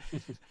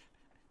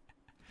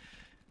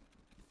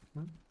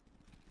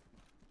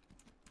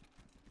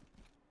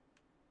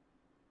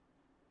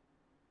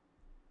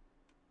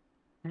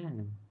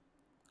 Hmm.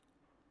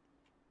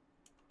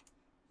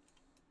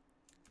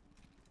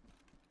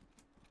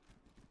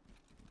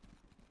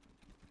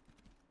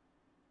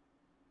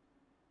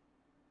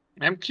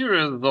 I'm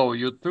curious though,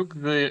 you took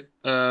the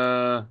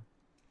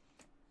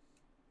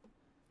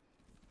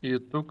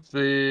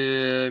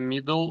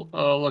middle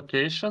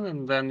location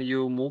and then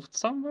you moved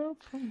somewhere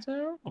from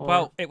there, or?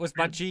 Well, it was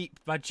my Jeep.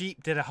 My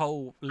Jeep did a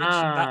whole.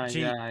 Literally, that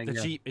Jeep. Yeah, I The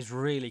get. Jeep is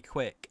really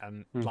quick,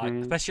 and like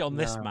Mhm, especially on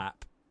this yeah.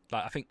 map.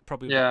 Like I think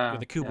probably Yeah,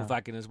 with the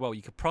Kubelwagen as well,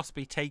 you could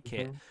possibly take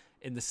it Mhm.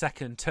 in the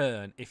second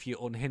turn if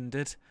you're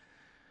unhindered.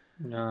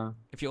 Yeah.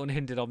 If you're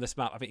unhindered on this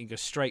map, I think you can go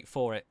straight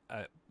for it.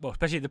 Well,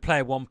 especially the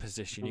player 1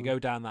 position, you Mhm. go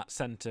down that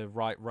center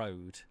right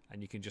road,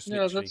 and you can just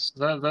Yeah, literally.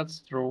 that's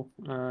true.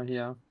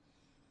 Yeah.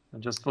 I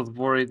just was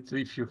worried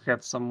if you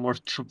had some more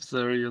troops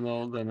there,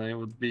 then I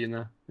would be in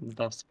a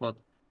tough spot.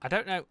 I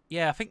don't know.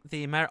 Yeah, I think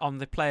on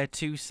the player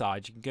 2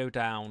 side, you can go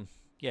down.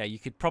 Yeah, you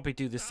could probably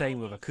do the same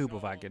with a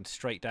Kubelwagen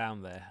straight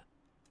down there.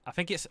 I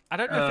think it's. I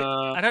don't know if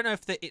I don't know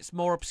if it's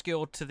more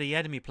obscured to the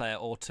enemy player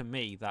or to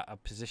me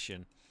that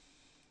position.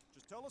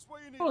 Just tell us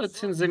where you need Well, us, it's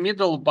sir. in the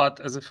middle, but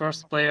as a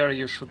first player,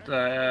 you should,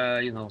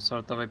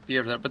 sort of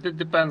appear there. But it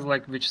depends,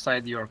 like, which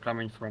side you're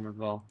coming from as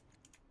well.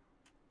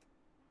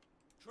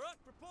 Truck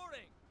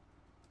reporting.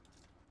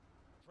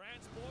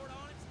 Transport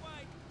on its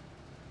way.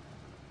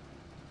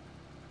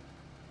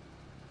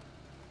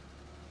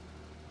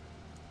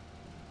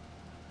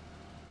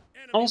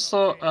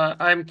 Also,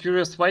 I'm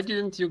curious, why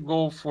didn't you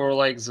go for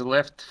like the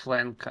left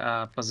flank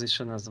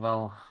position as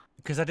well?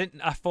 Because I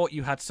thought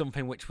you had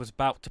something which was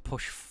about to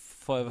push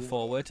further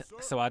forward.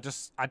 So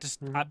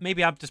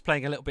maybe I'm just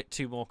playing a little bit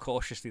too more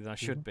cautiously than I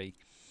should be.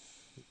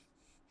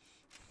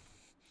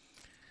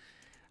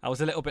 I was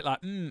a little bit like,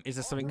 is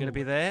there something going to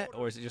be there,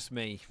 or is it just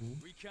me?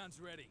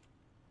 Recons ready.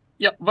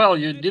 Yeah, well,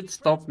 you did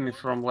stop me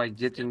from like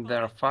getting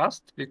there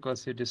fast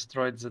because you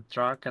destroyed the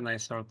truck and I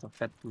sort of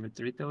had to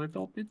retreat a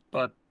little bit,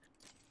 but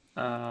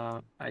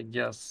I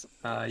guess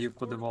you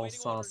could have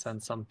also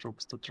sent some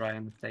troops to try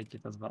and take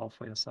it as well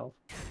for yourself.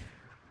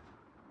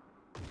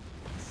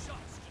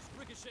 Shots just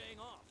ricocheting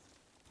off.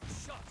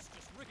 Shots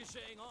just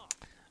ricocheting off.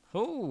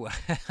 Oh,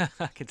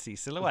 I can see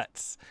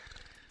silhouettes.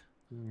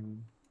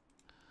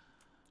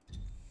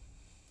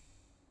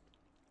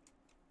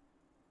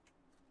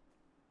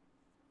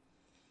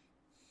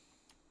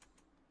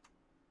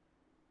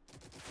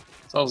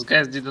 So those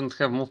guys didn't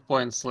have move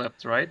points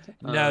left, right?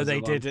 No, they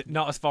the one- didn't.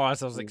 Not as far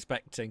as I was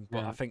expecting,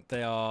 but Yeah. I think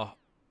they are.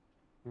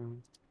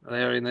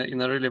 They're in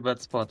a really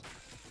bad spot.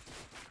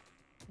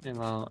 You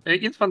know,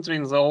 infantry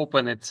in the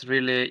open, it's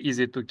really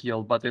easy to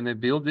kill, but in a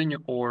building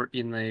or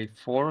in a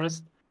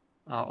forest,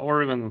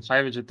 or even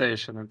high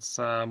vegetation, it's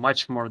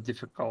much more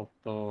difficult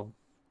to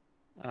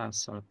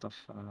sort of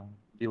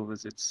deal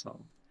with it. So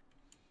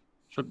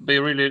should be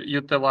really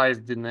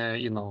utilized in a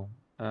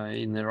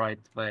in the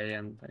right way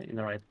and in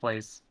the right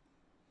place.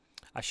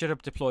 I should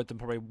have deployed them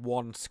probably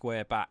one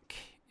square back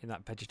in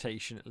that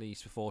vegetation at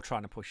least before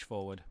trying to push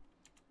forward.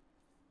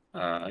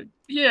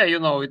 Yeah, you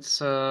know,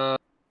 it's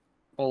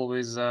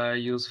always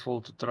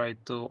useful to try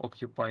to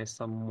occupy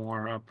some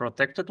more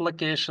protected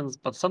locations,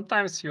 but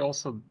sometimes you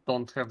also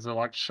don't have the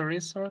luxury,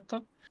 sort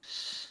of.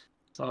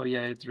 So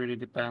yeah, it really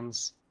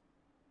depends.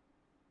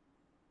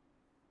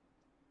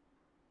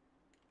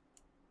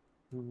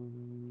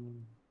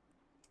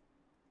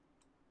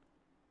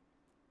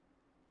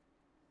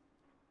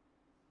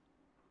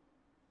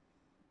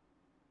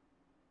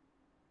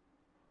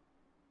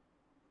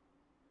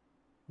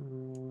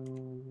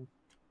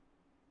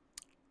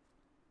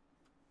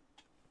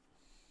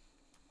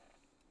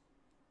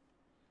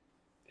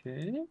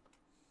 Okay.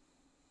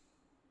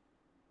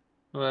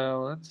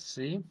 Well, let's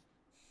see.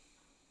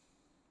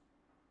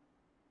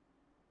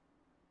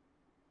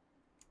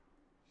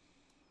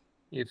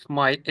 If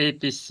my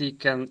APC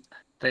can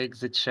take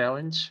the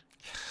challenge.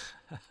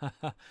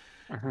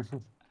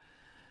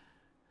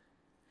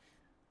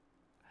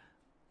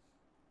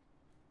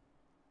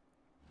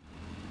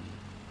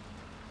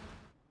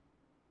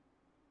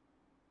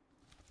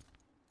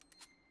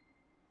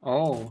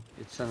 Oh,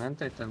 it's an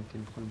anti-tank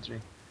infantry.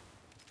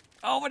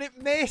 Oh, and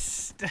it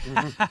missed!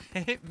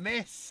 It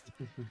missed!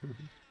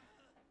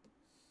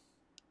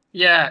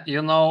 Yeah,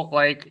 you know,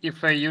 like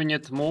if a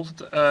unit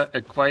moved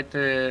quite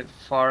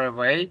far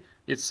away,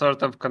 it's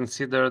sort of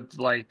considered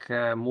like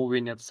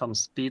moving at some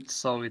speed,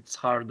 so it's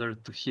harder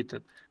to hit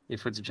it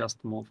if it's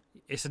just moved.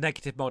 It's a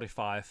negative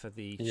modifier for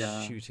the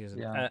Yeah, shooting, isn't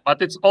yeah. it?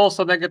 But it's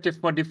also negative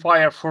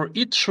modifier for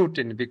each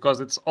shooting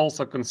because it's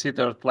also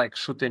considered like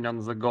shooting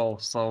on the goal.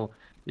 So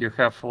you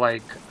have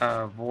like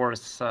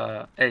worse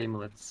aim,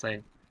 let's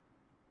say.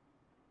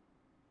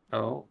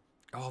 Oh.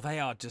 Oh, they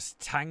are just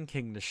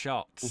tanking the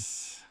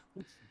shots.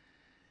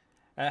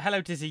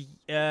 Hello, Dizzy.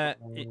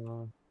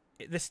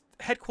 This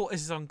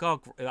headquarters is on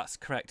GOG. That's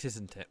correct,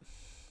 isn't it?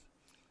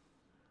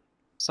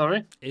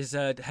 Sorry? Is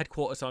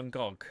headquarters on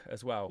GOG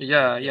as well?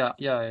 Yeah,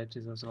 it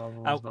is as well.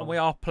 And we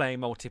are playing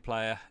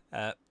multiplayer.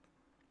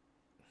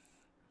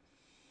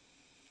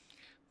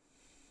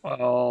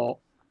 Well,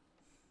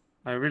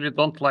 I really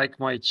don't like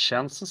my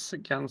chances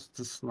against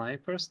the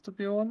snipers, to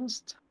be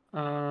honest.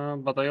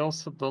 But I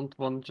also don't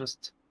want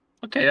just...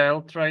 Okay,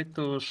 I'll try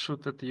to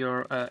shoot at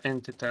your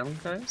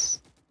anti-tank guys.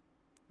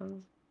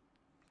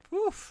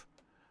 Oof.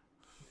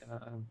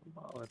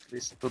 Well, at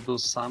least to do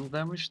some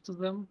damage to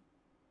them.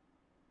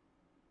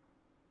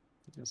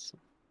 Yes.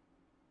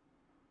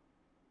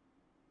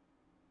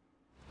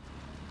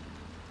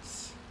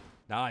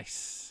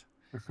 Nice.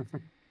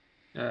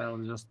 Yeah, I'll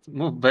just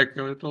move back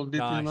a little bit,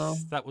 Nice. you know.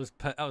 That was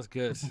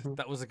good.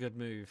 That was a good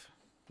move.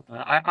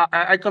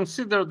 I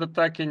considered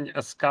attacking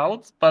a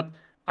scout, but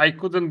I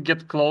couldn't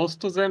get close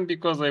to them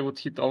because I would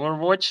hit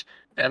Overwatch,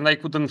 and I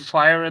couldn't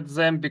fire at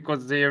them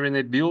because they are in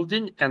a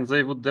building, and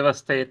they would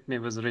devastate me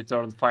with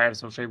return fire,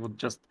 so they would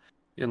just,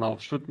 you know,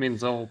 shoot me in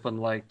the open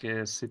like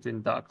a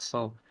sitting duck.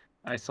 So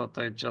I thought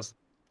I'd just,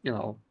 you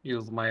know,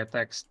 use my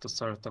attacks to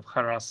sort of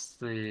harass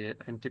the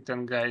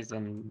anti-tank guys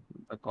and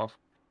back off.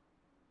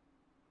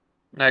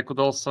 I could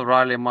also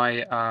rally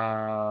my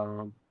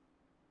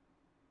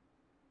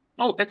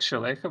Oh,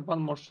 actually, I have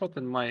one more shot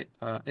in my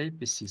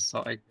APC,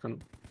 so I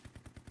can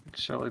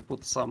actually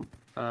put some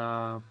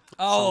damage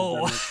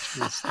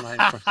in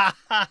sniper.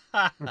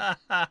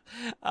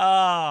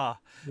 Ah,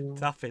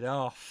 tough it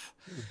off.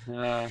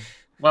 Well,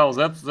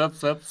 that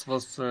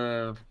was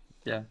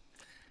yeah,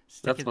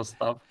 that was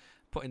tough.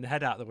 Putting the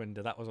head out the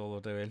window. That was all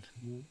they're doing.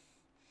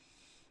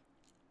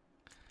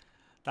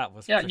 That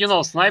was Yeah, pretty... you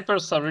know,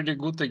 snipers are really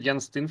good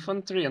against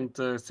infantry and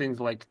things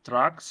like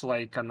trucks,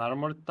 like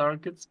unarmored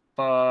targets,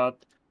 but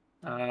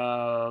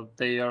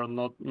they are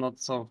not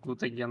so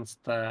good against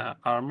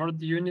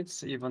armored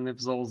units, even if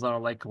those are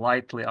like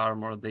lightly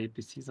armored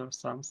APCs or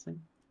something.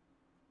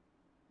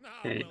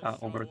 Okay, well,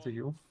 over show to off.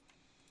 you.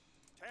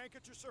 Tank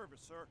at your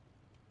service, sir.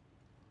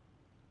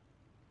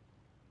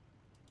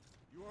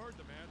 You heard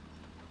the man.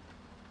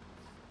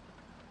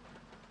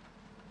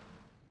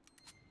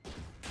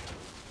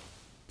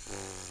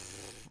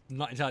 I'm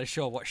not entirely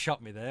sure what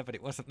shot me there, but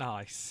it wasn't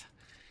nice.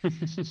 Call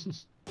it in. We got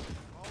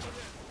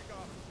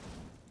it.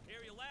 Hear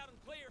you loud and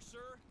clear,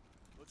 sir.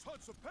 Let's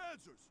hunt some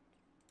panzers.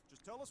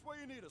 Just tell us where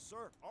you need us,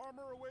 sir.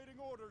 Armor awaiting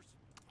orders.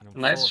 And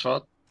Nice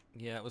shot.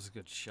 Yeah, it was a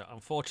good shot.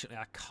 Unfortunately,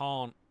 I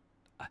can't...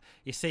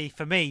 You see,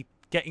 for me,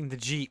 getting the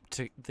jeep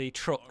to the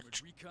truck,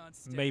 Armored recon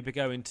stick. maybe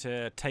going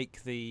to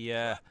take the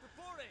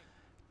Reporting.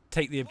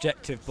 take the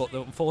objective, but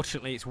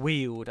unfortunately it's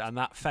wheeled, and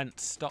that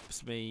fence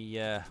stops me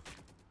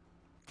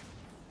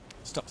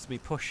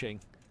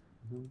pushing.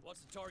 What's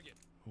the target?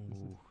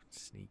 Ooh,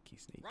 sneaky.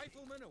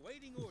 Riflemen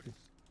awaiting orders.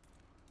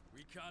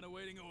 Recon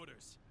awaiting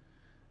orders.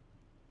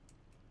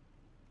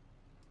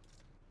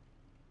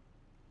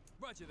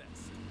 Roger that.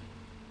 sir.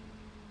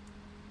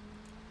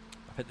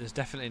 I think there's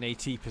definitely an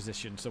AT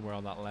position somewhere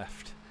on that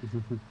left.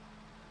 Target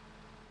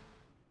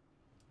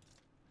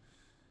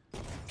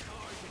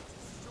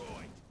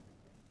destroyed.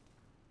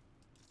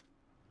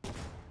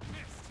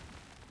 Missed.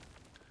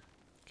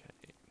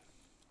 Okay.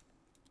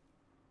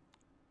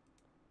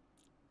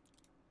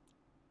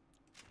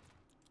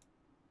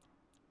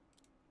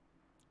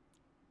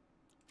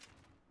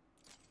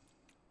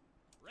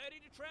 Ready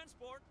to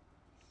transport.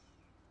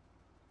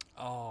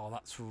 Oh,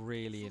 that's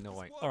really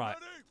annoying. Squad All right,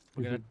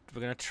 ready?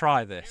 we're gonna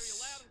try Hear you loud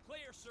this. and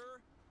clear, sir.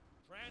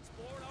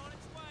 Transport on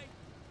its way.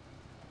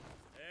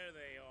 There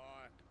they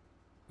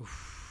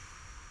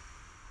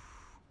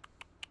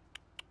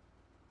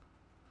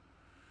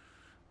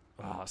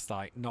are. Oh, it's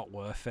like not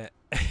worth it.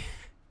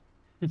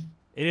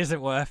 It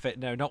isn't worth it.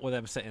 No, not with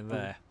them sitting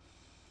there.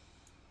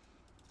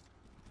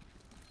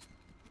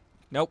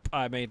 Nope,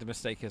 I made the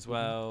mistake as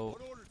well.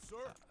 What ordered, sir?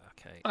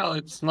 Okay. Well,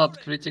 it's not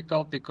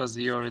critical because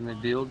you're in a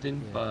building,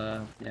 Yeah.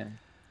 but yeah.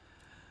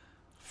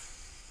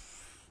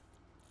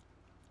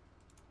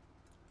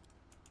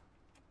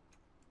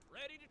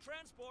 Ready to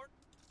transport.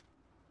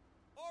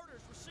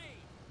 Orders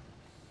received.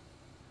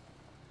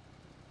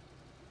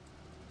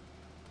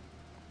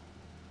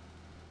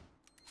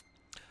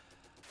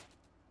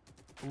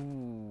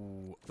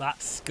 Ooh,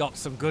 that's got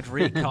some good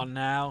recon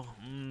now.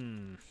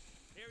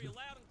 Hear you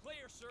loud and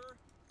clear, sir.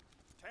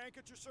 Tank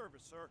at your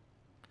service, sir.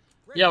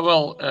 Yeah,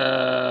 well,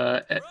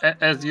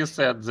 as you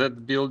said,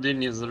 that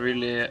building is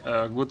really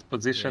a good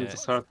position Yeah. to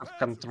sort of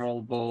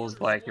control those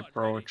like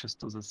approaches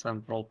to the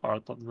central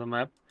part of the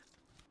map,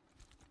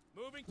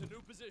 Moving to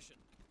new position.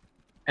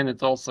 and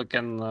it also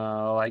can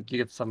like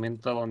get some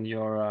intel on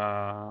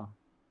your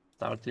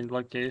starting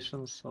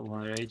locations, so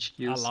on your HQ.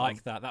 I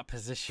like that. That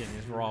position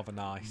is rather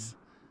nice.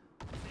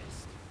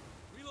 Missed.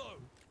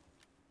 Reload.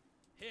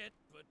 Hit,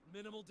 but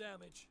minimal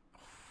damage.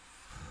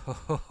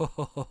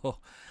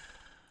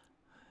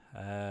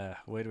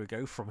 Where do we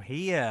go from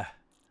here?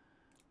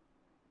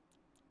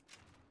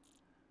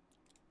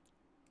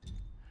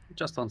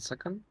 Just 1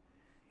 second.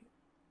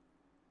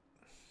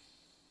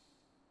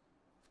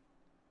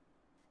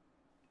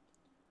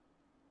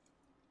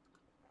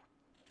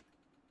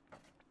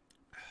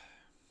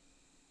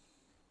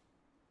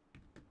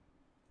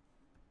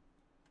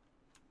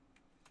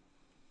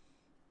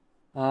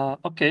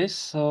 Okay,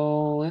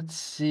 so let's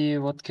see,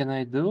 what can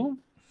I do?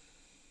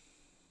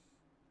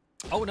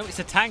 Oh no, it's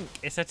a tank.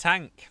 It's a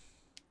tank.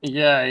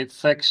 Yeah,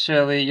 it's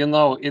actually, you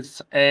know,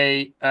 it's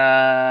a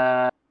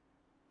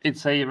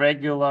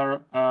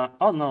regular.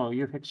 Oh no,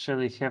 you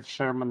actually have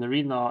Sherman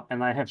Reno,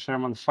 and I have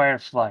Sherman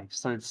Firefly,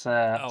 so it's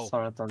Oh.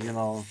 sort of, you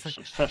know,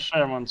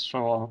 Sherman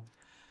Show.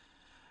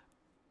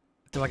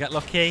 Do I get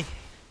lucky?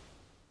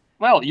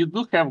 Well, you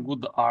do have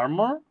good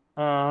armor,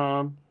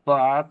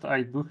 but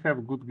I do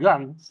have good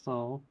gun,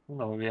 so you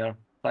know we are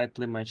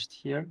tightly matched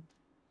here.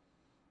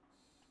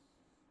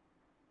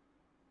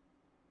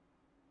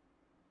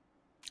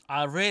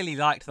 I really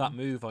liked that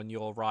move on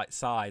your right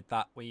side,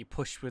 that where you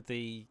push with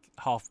the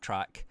half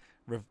track,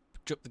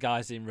 jump the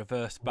guys in,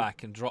 reverse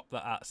back, and drop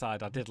that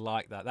outside. I did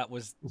like that. That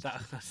was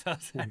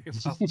that's very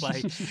well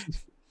played.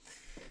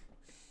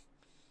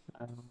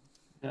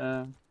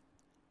 Yeah.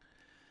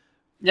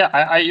 Yeah,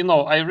 I you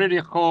know, I really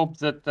hope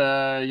that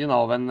you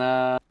know, when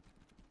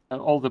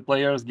all the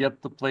players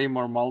get to play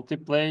more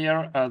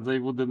multiplayer, they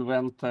would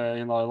invent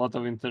you know, a lot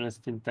of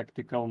interesting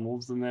tactical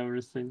moves and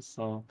everything.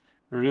 So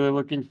really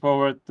looking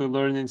forward to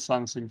learning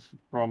something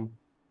from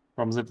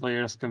the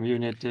players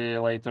community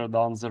later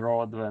down the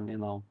road, when you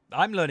know.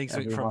 I'm learning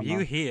something from Everyone you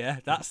knows. here.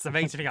 That's the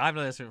main thing. I'm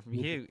learning something from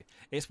you.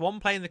 It's one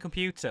playing the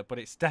computer, but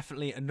it's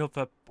definitely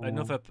another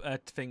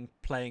thing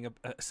playing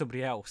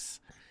somebody else.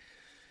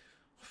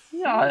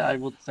 Yeah, I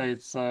would say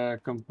it's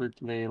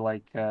completely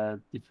like a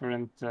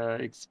different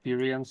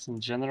experience in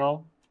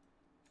general,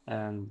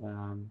 and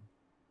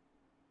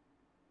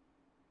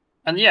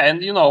And yeah,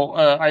 and you know,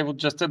 I would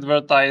just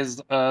advertise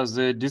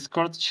the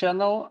Discord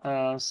channel.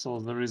 So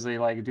there is a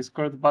like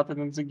Discord button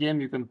in the game.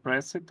 You can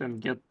press it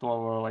and get to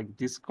our like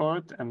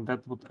Discord, and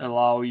that would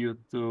allow you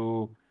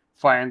to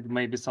find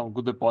maybe some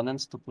good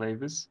opponents to play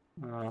with.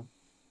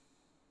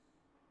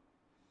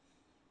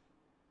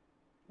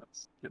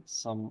 Let's get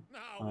some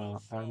Now we'll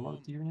show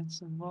armored 'em.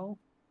 units as well.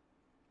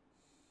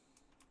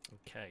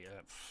 Okay,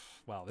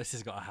 well, this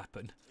has got to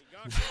happen. We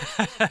got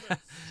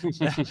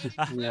reinforcements.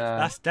 Yeah.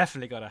 That's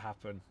definitely got to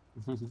happen.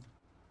 Step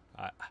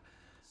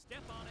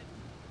on it.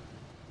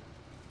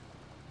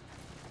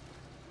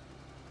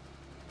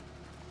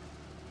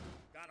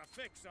 Got a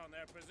fix on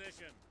their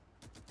position.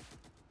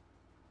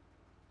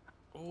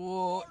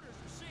 Oh, Orders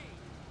received.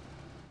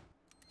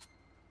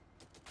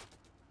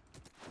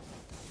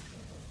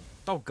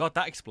 oh God,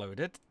 that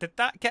exploded. Did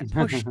that get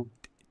pushed?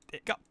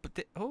 It got.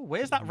 Oh,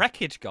 where's that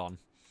wreckage gone?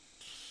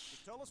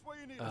 Just tell us where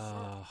you need us,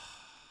 sir.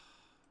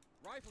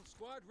 Rifle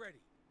squad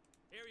ready.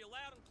 Hear you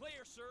loud and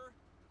clear, sir.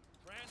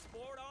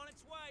 Transport on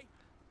its way.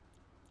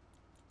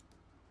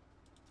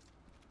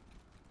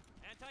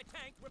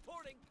 Anti-tank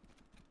reporting.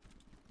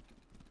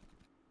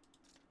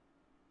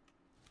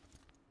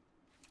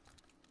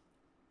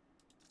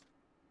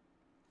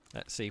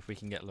 Let's see if we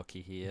can get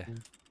lucky here.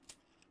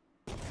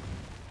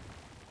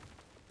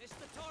 Missed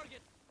the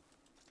target.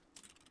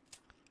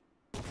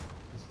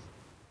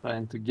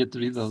 Trying to get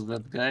rid of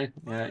that guy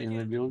in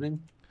the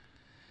building.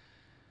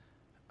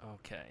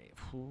 Okay.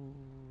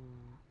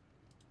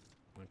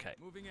 Okay.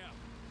 Moving out.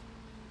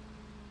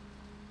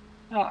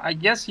 I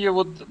guess you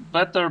would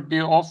better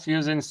be off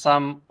using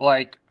some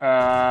like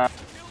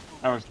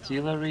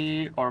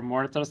artillery or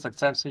mortars,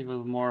 accessory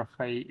with more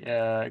high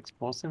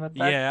explosive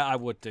attack. Yeah, I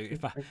would do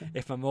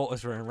if my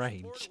mortars were in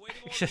range.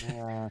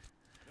 Yeah,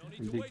 No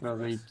need to wait because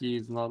for us. AP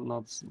is not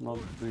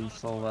doing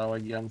so well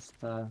against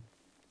infantry.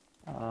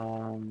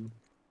 Oh,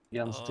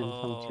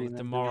 in the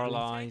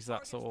demoralised,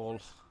 that's all.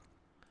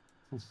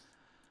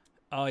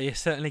 Oh, you're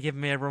certainly giving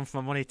me a run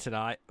for my money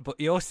tonight, but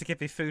you also give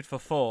me food for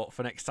thought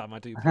for next time I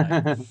do play.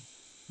 building.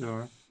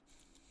 Sure.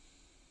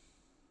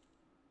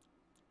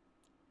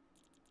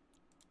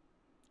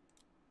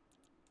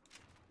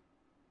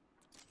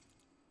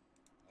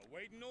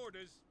 Awaiting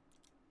orders.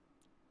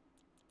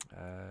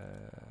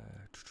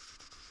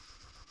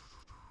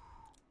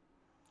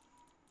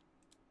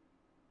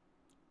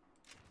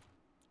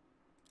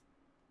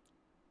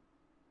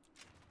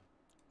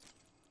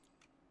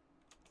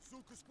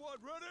 Bazooka squad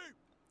ready?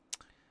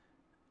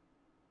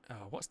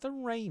 Oh, what's the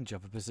range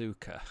of a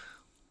bazooka?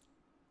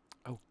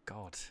 Oh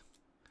God,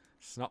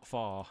 it's not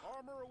far.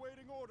 Armor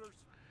awaiting orders.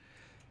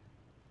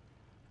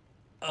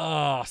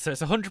 Oh, so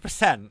it's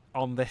 100%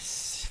 on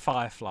this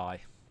Firefly.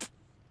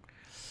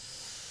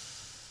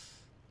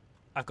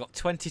 I've got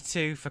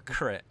 22 for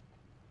crit.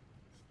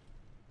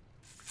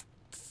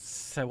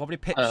 So what many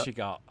pips you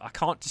got? I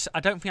can't. I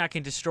don't think I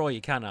can destroy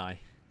you, can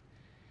I?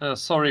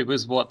 Sorry,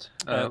 with what?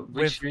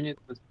 Which with- unit?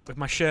 With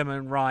my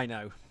Sherman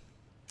Rhino.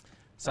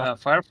 So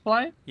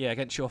Firefly? yeah,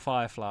 against your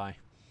Firefly.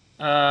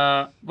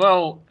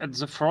 Well, at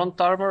the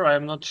front armor,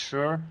 I'm not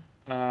sure.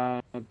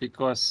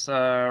 Because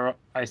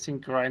I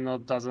think Rhino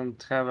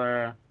doesn't have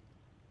a.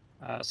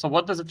 So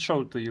what does it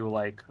show to you?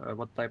 Like,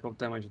 what type of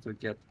damage do you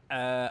get?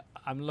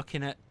 I'm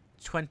looking at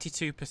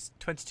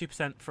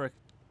 22% for a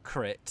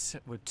crit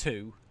with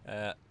 2,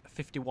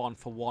 51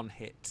 for 1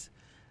 hit,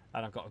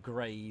 and I've got a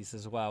graze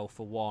as well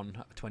for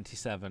 1,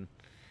 27.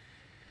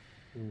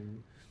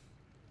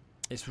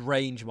 It's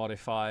range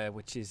modifier,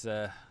 which is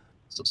So,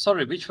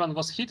 sorry, which one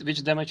was hit?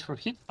 Which damage for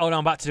hit? oh no,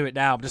 I'm about to do it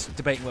now. I'm just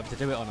debating whether to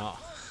do it or not.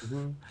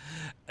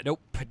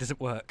 Nope, it doesn't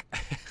work.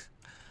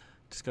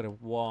 Just got a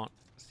 1.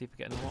 See if we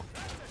get another one.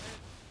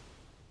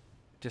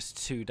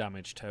 Just 2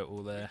 damage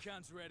total there.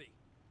 Recon's ready.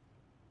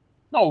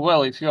 No,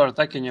 well, if you are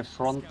attacking a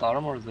front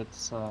armor,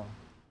 that's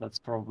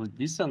probably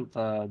decent,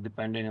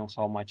 depending on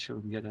how much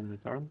you get in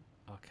return.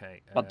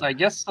 Okay. But I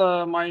guess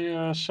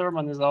my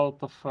Sherman is out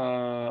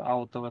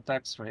of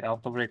attacks, right?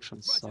 Out of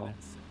reactions, so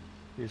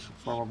you should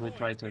probably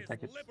try to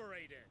attack it.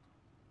 Liberated.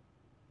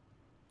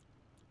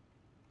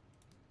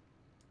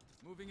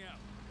 Moving out.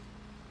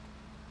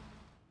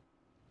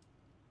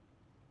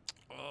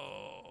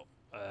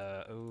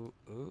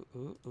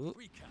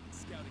 Recon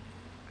scouting.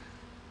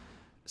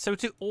 So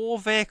do all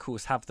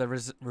vehicles have the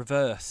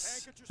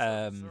reverse? Tank at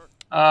your service,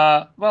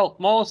 sir. Well,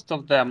 most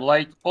of them,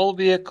 like all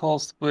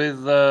vehicles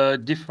with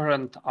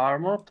different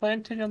armor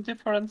planted on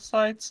different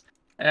sides,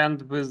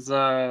 and with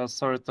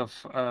sort of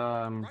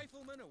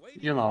Riflemen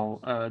awaiting you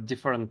know orders.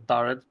 different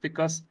turret,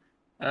 because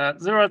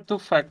there are two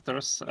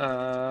factors.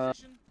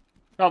 Position.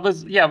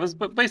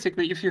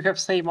 Basically, if you have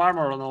same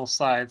armor on all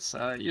sides,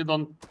 you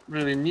don't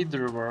really need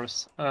the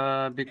reverse,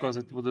 because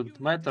it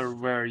wouldn't matter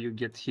where you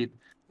get hit.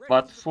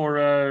 But for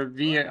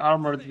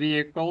armored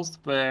vehicles,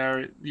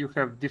 where you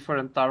have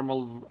different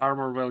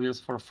armor values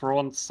for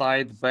front,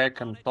 side,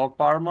 back, and top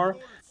armor,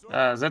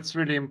 that's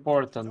really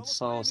important.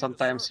 So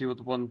sometimes you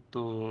would want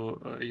to,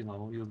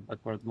 use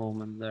backward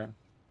movement there.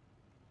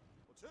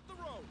 Let's hit the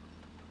road.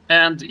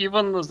 And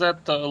even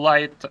that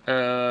light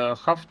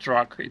half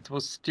truck, it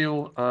was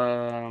still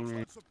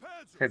Trucks of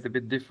Panzers. had a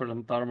bit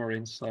different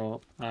armoring,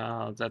 so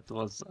that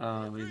was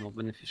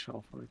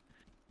beneficial for it.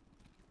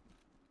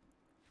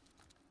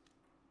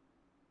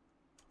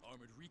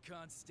 Armored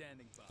recon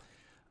standing by.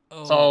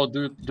 Oh, So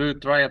do you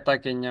try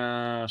attacking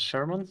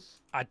Sherman?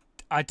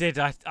 I did.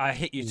 I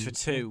hit you for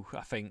Mhm. 2,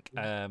 I think.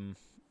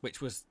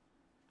 Which was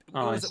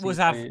Oh, I it see. was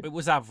it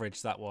was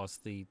average. That was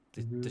the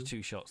Mhm.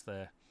 2 shots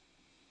there.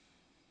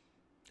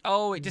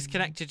 Oh, it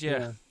disconnected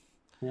you.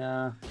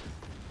 Yeah.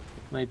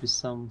 Maybe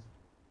some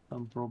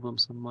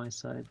problems on my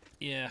side.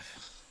 Yeah.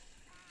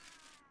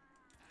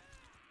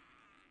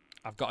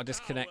 I've got a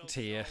disconnect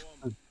here.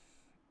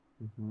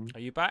 Mm-hmm. Are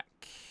you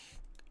back?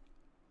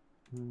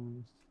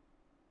 Mm.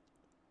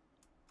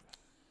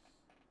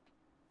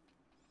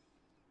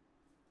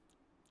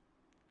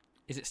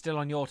 Is it still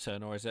on your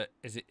turn, or is it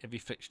have you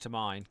switched to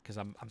mine? Because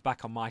I'm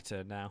back on my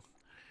turn now.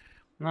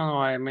 No,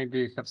 I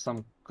maybe have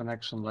some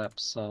connection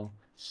lapse, so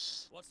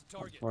What's the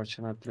target?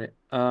 unfortunately.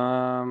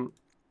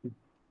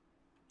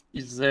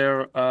 Is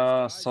there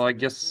so I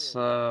guess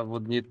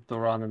would need to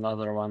run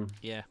another one.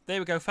 Yeah. There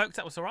we go, folks.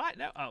 That was all right.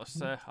 No, that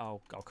was.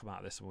 I'll come out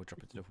of this and we'll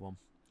drop it to another one.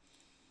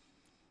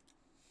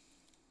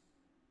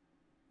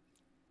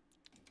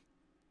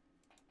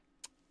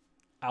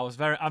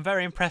 I'm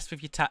very impressed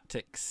with your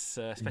tactics,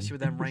 especially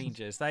with them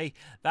Rangers.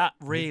 That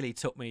really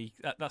took me.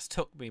 That's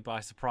took me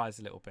by surprise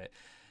a little bit.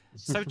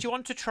 So, do you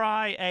want to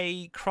try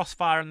a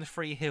crossfire in the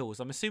Free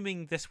Hills? I'm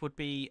assuming this would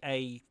be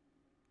a.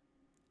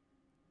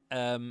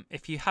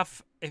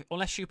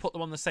 Unless you put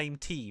them on the same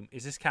team,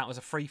 is this count as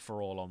a free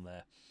for all on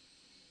there?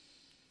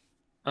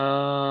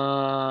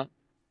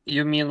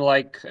 You mean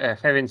like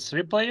having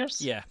 3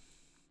 players? Yeah.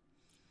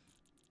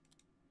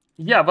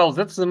 Yeah, well,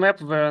 that's the map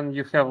when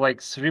you have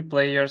like 3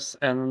 players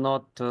and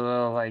not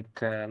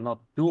not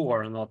 2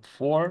 or not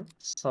 4.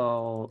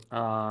 So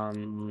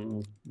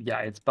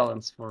yeah, it's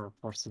balanced for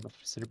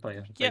 3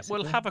 players. Yeah,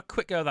 Basically. we'll have a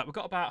quick go at that. We've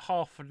got about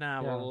half an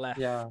hour left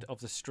yeah. of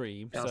the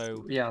stream, Yes,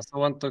 so yeah. So I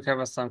want to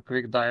have some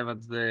quick dive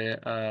at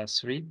the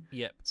 3.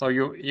 yep. So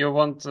you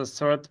want a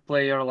third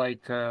player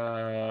like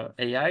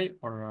AI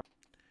or?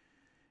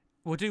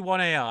 We'll do one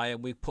AI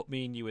and we put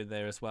me and you in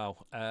there as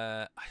well.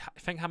 I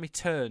think how many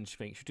turns do you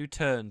think? Should we do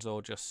turns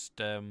or just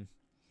we'll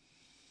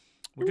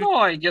do... No,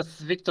 I guess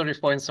victory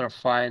points are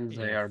fine.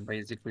 They Yeah. are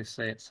basically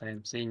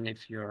same thing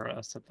if you're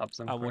set up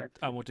them correctly.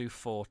 And we'll do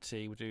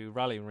 40. We'll do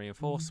rally and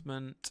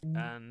reinforcement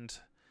and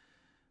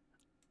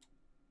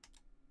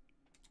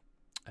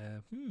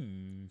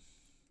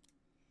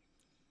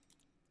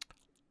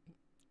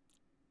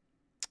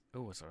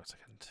Oh, sorry a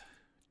second.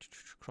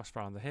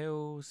 Crossfire on the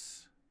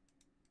hills.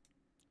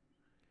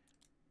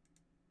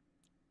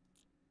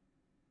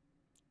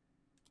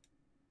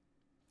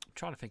 I'm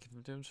trying to think if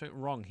I'm doing something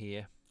wrong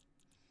here.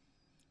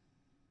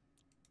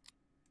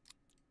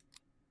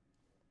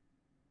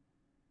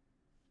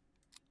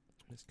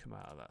 Let's come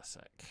out of that a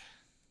sec.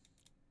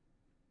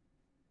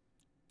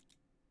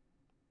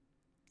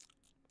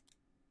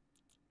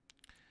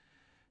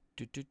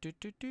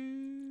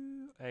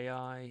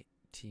 AI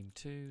team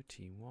 2,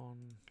 team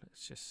 1.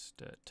 Let's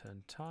just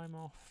turn time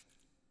off.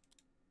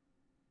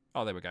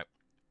 Oh, there we go.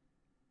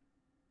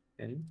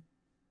 Okay.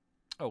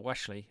 Oh,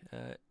 actually,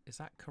 is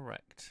that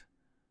correct?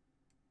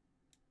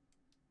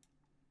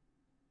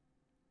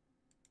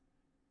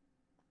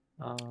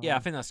 Yeah, I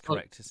think that's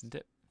correct, isn't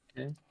it?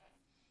 Okay.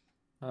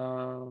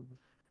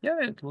 Yeah,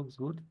 it looks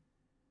good.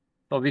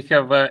 So we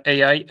have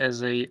AI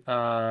as a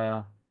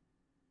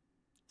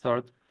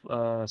third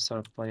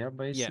player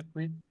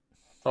basically. Yeah.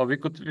 So we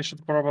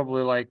should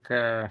probably like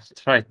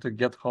try to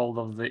get hold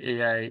of the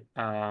AI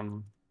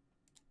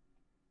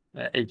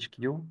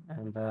HQ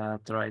and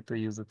try to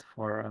use it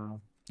for.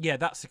 Yeah,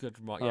 that's a good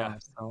one. Yeah.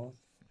 So.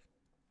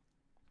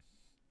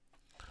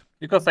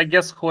 Because I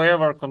guess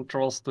whoever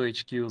controls 2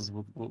 HQs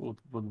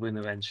would win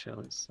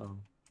eventually. So.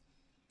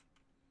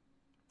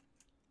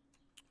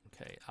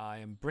 Okay, I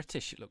am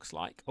British. It looks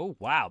like. Oh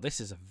wow, this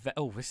is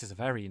a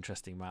very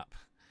interesting map.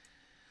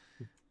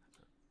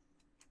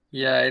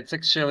 Yeah, it's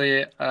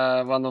actually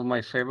one of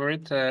my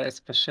favorite,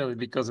 especially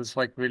because it's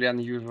like really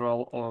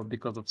unusual, or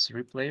because of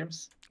 3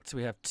 players. So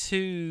we have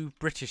 2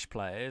 British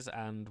players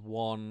and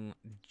 1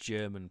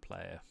 German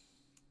player.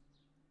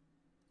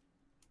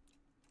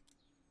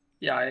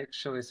 Yeah, I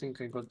actually think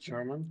I got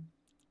German.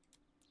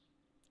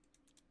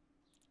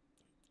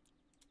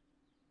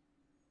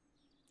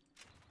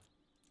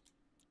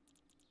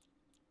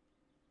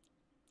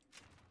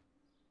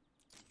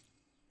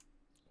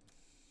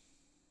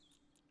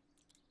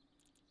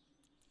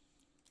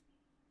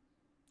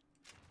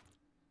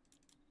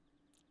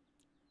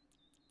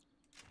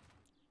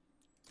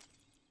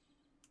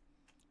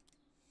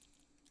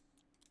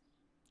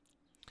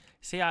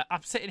 See,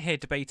 I'm sitting here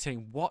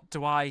debating what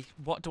do I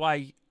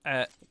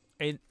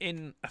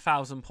in a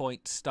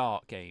 1,000-point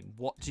start game.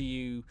 What do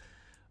you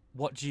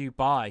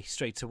buy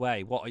straight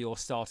away? What are your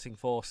starting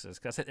forces?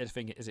 Because I sit there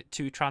thinking, is it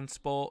 2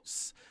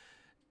 transports,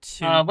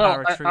 2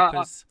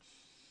 paratroopers?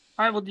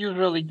 I would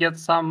usually get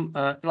some,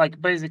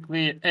 like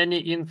basically any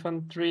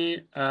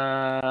infantry,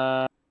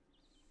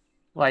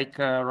 like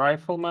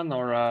rifleman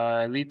or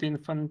elite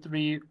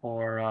infantry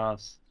or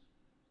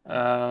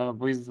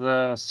with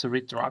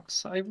 3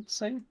 trucks, I would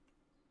say.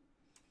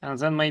 And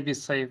then maybe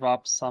save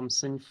up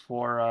something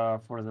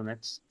for the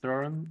next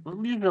turn.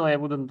 Well, usually I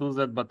wouldn't do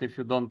that, but if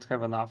you don't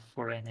have enough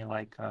for any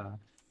like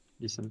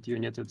decent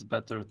unit, it's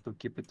better to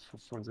keep it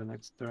for the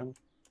next turn.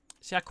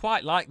 See, I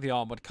quite like the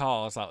armoured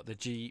cars, like the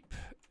Jeep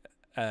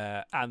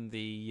and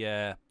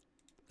the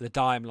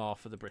Daimler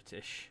for the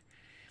British.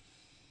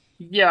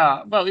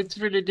 Yeah, well, it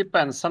really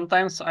depends.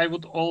 Sometimes I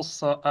would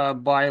also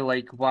buy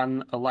like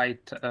one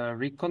light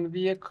recon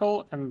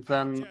vehicle and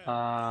then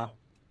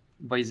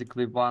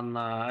basically one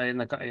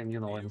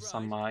and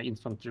some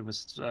infantry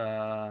with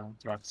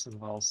trucks as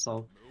well.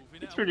 So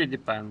it really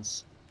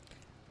depends.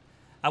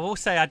 I will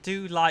say I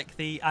do like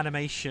the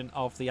animation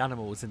of the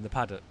animals in the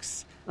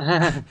paddocks.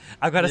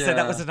 I've got to say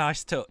that was a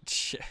nice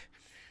touch.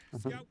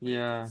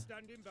 Yeah.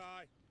 Standing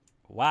by.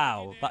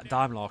 Wow, that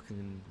Daimler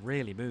can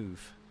really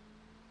move.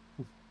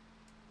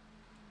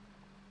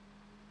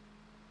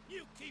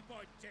 You keep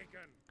on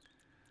digging.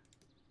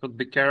 But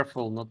be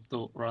careful not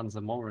to run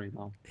them over, you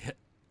know.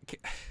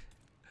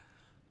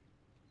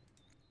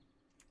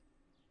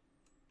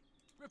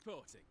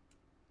 Reporting.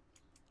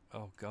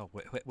 Oh god,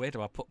 where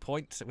do I put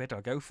points? Where do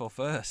I go for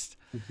first?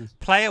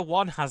 Player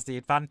 1 has the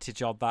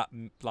advantage on that,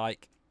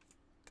 like,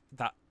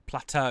 that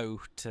plateau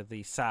to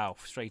the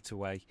south straight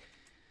away.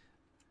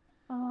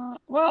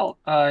 Well,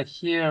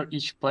 here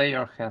each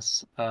player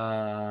has,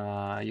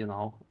 has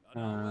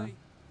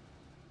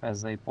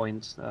a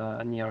point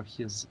near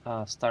his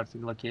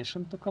starting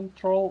location to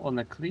control on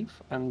a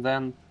cliff, and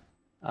then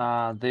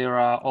there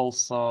are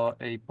also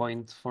a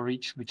point for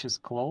each which is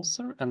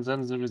closer, and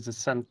then there is a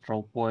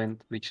central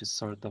point which is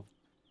sort of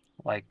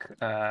like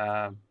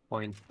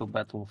point to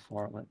battle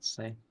for, let's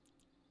say.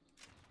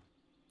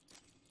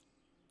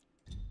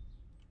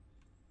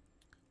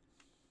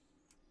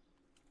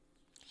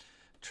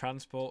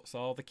 Transports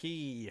are the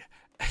key.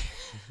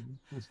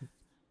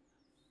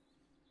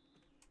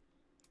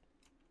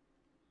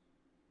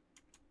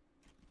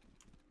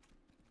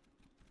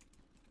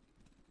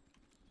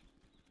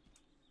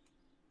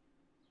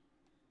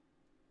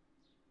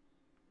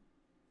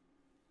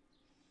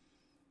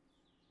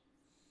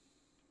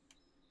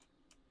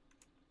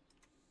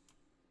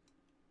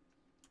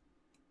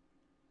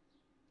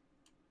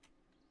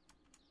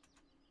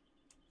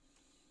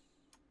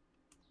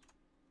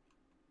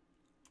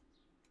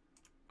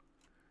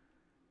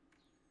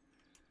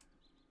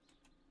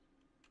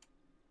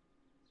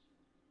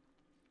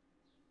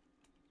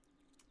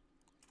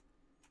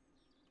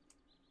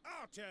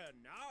 Our turn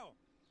now.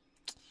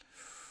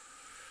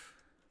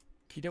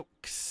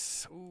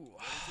 Okey-dokes. Ooh.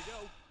 Ready to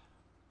go.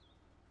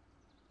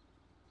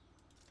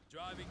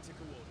 Driving to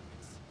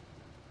coordinates.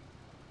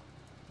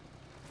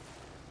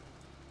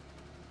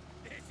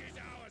 This is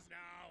ours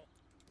now.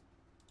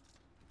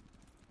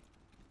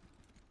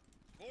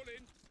 Fall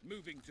in.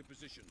 Moving to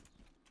position.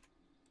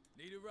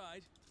 Need a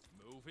ride?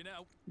 Moving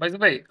out. By the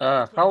way,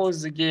 how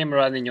is the game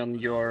running on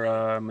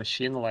your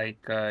machine? Like,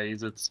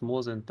 is it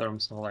smooth in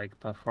terms of like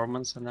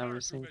performance and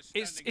everything?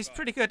 It's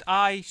pretty good.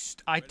 I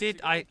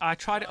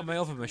tried it on my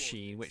other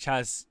machine, which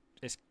has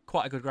it's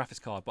quite a good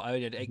graphics card, but I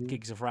only had 8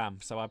 gigs of RAM,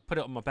 so I put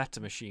it on my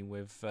better machine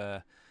with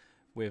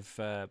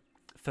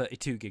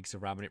 32 gigs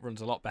of RAM, and it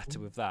runs a lot better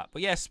with that.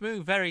 But yeah,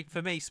 smooth,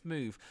 for me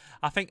smooth.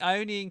 I think I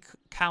only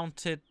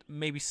encountered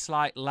maybe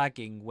slight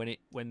lagging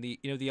when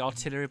the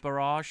artillery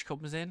barrage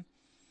comes in.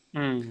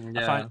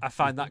 Yeah. I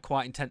find that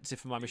quite intensive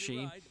for my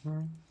machine.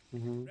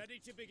 Ready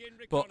to begin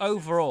But reconnaissance.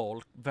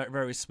 overall, very,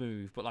 very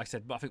smooth. But like I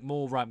said, I think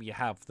more RAM you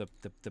have, the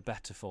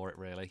better for it,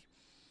 really.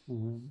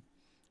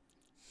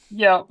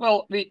 Yeah,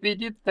 well, we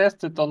did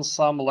test it on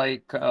some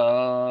like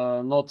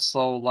not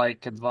so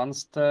like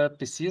advanced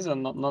PCs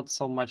and not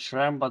so much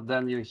RAM, but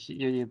then you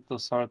need to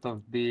sort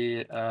of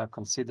be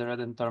considerate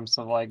in terms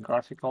of like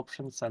graphic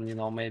options and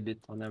maybe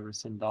tone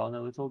everything down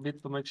a little bit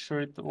to make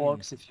sure it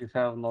works if you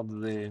have not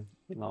the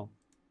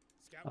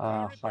Scout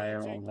car higher or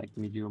reporting. like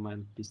medium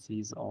end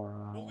PCs or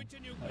Moving to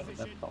new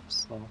position.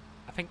 laptops. So.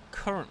 I think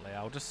currently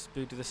I'll just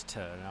do this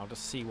turn and I'll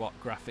just see what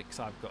graphics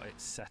I've got it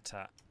set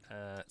at.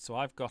 So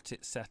I've got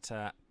it set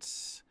at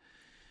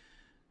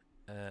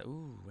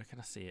where can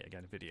I see it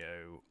again?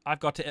 Video. I've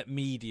got it at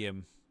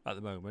medium at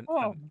the moment,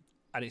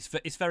 and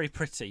it's very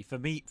pretty for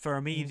me. For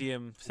a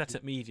medium set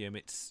at medium,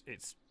 it's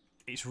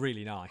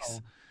really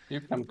nice. You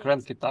can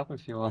crank it up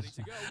if you want.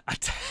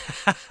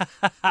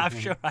 I'm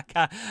sure I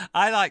can.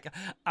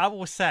 I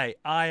will say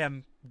I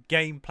am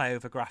gameplay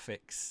over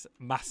graphics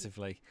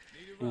massively.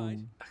 Need a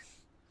ride?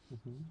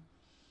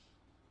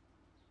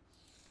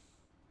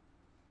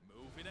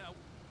 Moving out.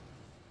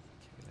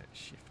 Okay, let's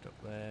shift up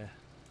there.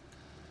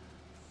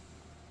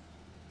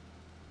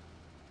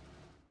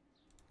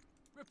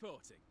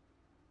 Reporting.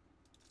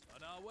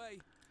 On our way.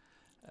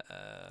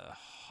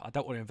 I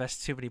don't want to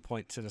invest too many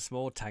points in a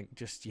small tank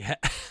just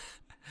yet.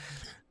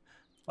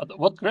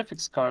 What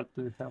graphics card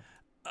do you have?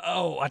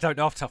 Oh, I don't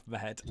know off the top of my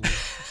head.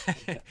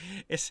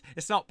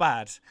 It's not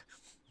bad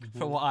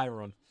for what I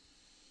run.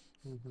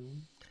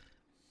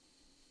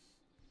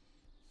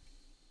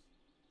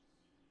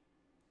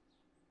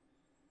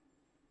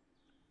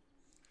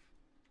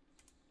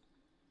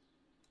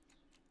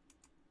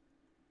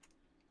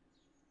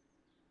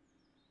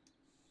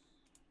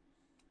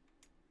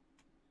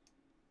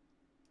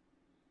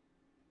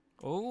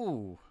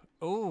 Oh,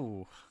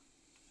 oh,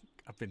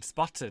 I've been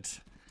spotted.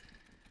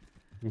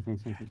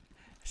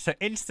 So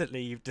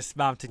instantly you've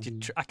dismounted your.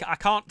 I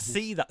can't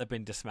see that they've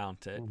been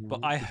dismounted, but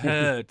I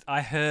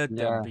heard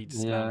them be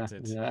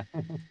dismounted. Yeah.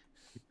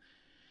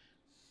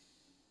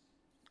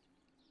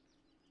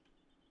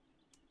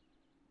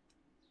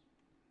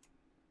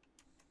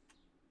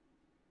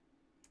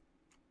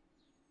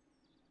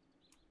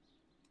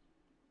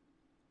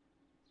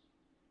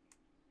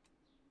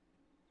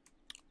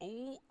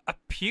 Oh, a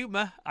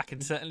puma! I can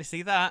certainly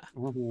see that.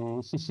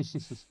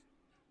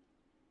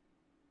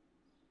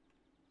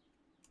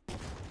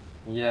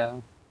 Yeah.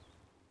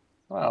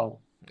 Well.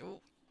 Ooh,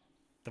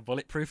 the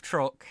bulletproof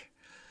truck.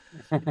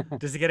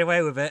 Does he get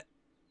away with it?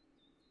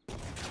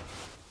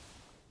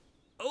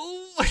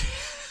 Oh,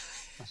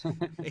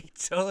 he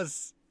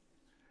does.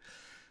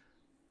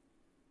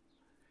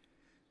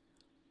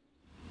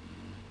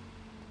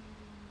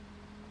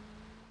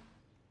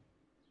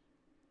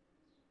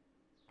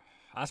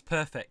 That's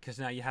perfect, because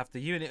now you have the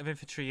unit of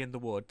infantry in the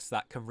woods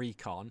that can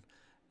recon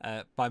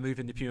by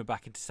moving the puma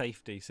back into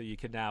safety, so you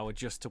can now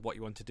adjust to what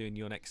you want to do in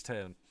your next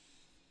turn.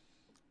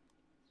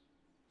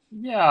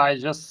 Yeah, I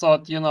just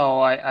thought,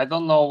 I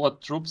don't know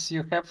what troops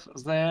you have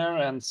there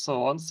and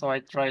so on, so I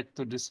tried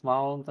to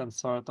dismount and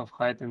sort of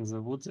hide in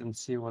the woods and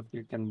see what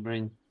you can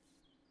bring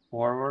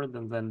forward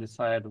and then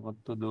decide what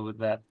to do with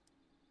that.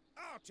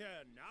 Our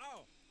turn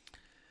now.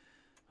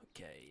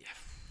 Okay.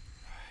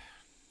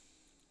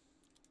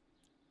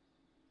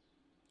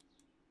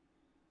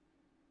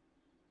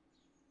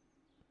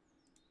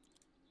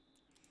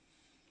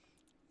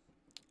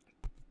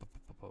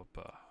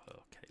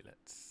 Okay,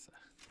 let's.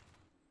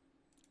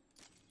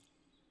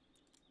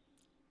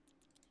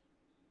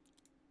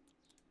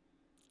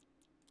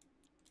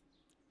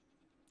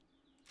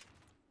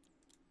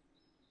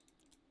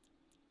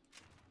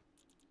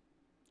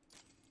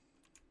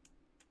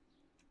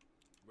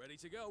 Ready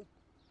to go.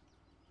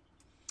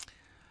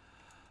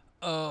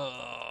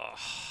 Oh,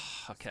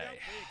 okay. Scout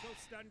vehicle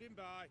standing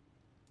by.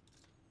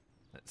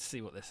 Let's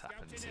see what this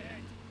happens Scouting here.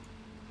 ahead.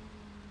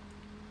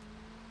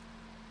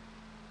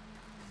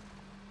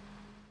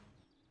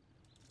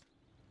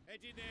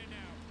 Heading there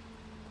now.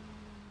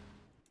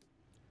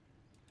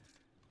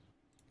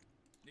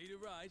 Need a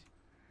ride?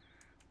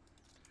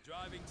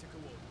 Driving to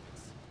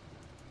coordinates.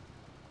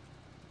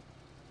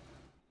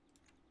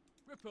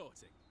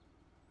 Reporting.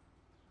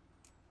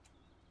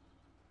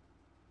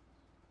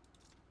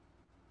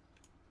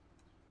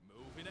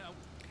 Moving out.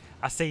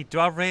 I see. Do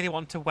I really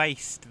want to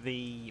waste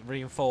the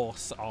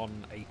reinforce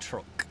on a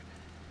truck?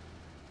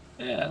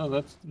 Yeah,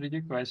 that's a really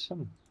good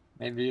question.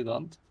 Maybe you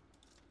don't.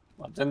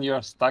 But then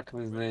you're stuck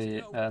with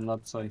the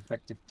not so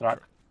effective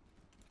truck.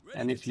 Ready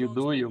And to if you do,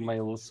 transport you the may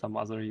lose infantry. some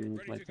other unit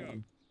Ready to later go.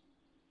 on.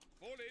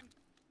 Fall in.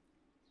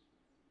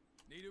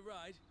 Need a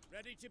ride?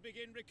 Ready to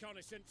begin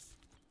reconnaissance.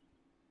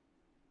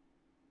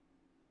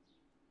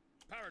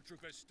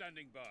 Paratroopers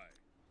standing by.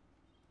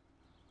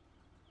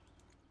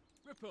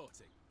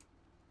 Reporting.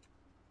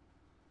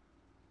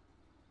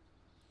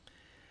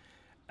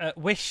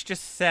 Wish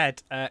just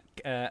said,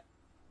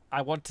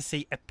 I want to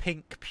see a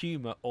pink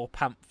puma or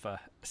panther,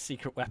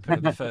 secret weapon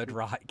of the Third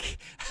Reich.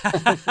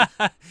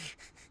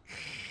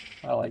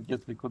 Well, I guess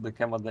we could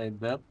accommodate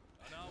that.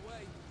 On our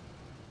way.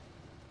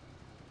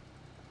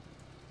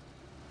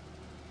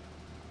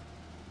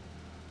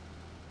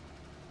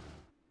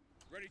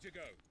 Ready to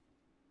go.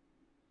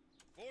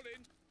 Fall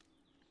in.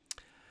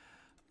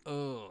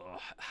 Oh,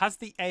 has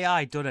the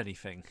AI done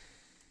anything?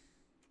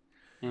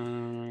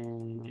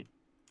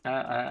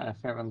 I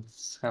haven't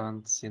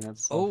seen it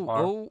so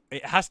far. Oh,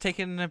 it has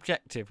taken an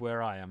objective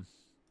where I am.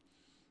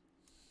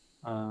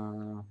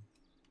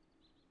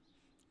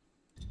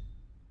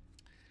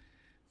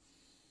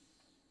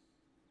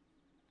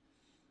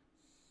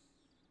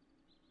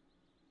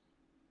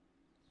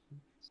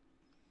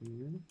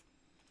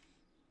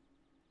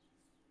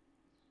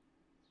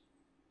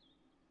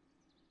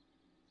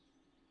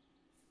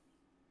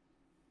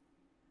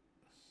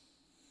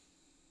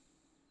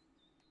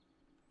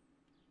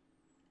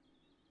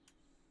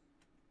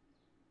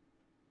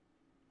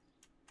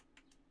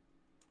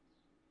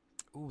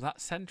 Oh,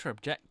 that centre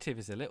objective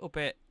is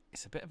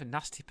it's a bit of a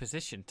nasty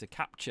position to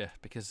capture,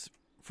 because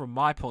from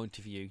my point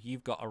of view,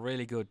 you've got a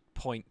really good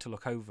point to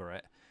look over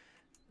it,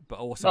 but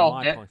also Well,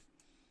 my point.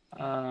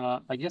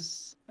 I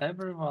guess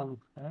everyone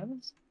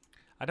has.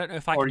 I don't know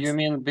if I Or can. you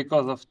mean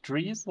because of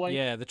trees, like?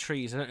 Yeah, the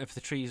trees. I don't know if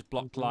the trees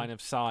block line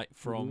of sight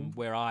from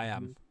where I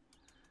am,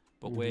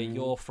 but where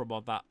you're from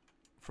on that,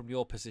 from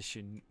your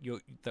position,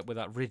 where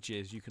that ridge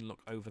is, you can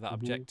look over that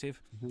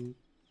objective.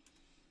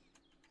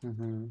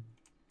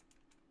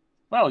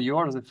 Well, you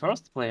are the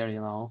first player,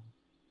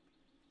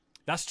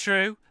 That's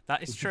true.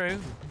 That is true.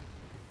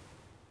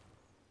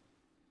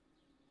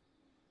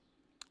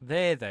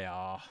 There they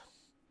are.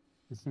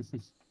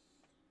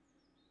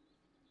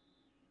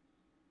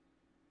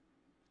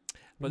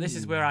 But this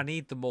is where I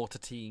need the mortar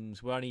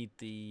teams, where I need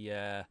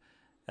the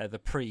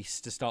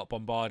priests to start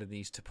bombarding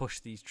these to push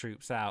these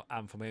troops out,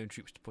 and for my own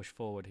troops to push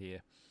forward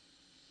here.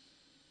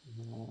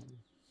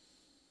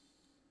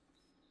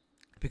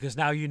 Because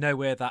now you know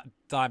where that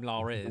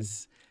Daimler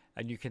is,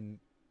 and you can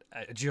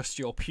adjust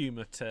your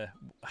Puma to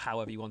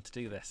however you want to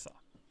do this.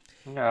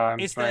 Yeah, I'm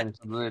trying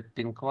to do a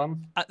pink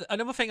one.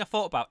 Another thing I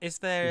thought about, is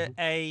there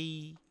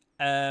a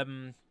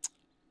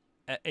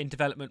in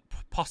development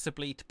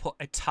possibly to put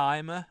a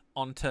timer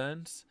on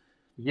turns?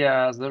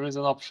 Yeah, there is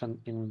an option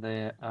in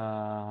the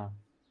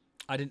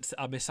I must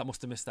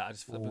have missed that. I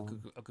just thought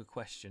a good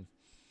question.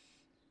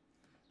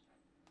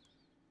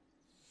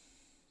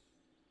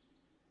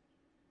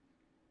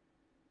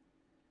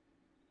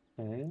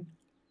 Okay.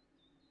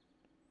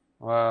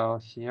 Well,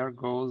 here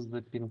goes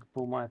the pink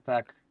Puma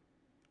attack.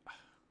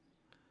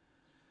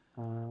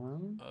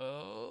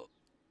 Oh,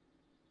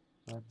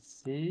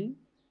 Let's see.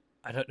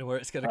 I don't know where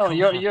it's going to Oh, come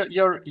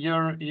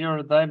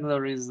your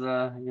Daimler is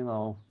you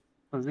know,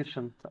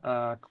 positioned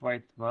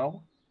quite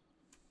well.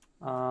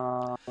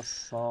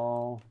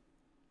 So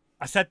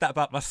I said that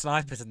about my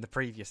snipers in the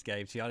previous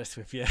game, to be honest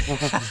with you.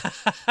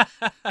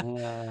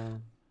 yeah.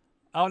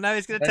 Oh no,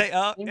 he's going to take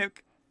up.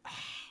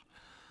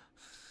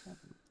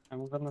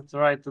 I'm gonna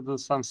try to do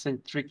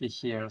something tricky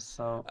here,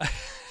 so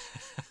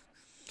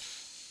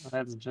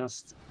let's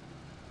just.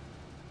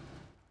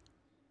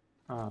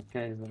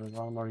 Okay, there is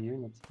one more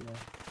unit here.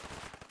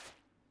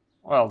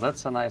 Well,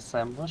 that's a nice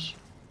ambush.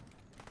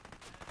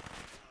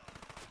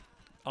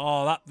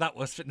 Oh, that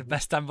was the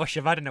best ambush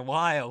I've had in a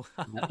while.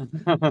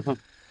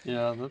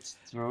 Yeah, that's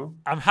true.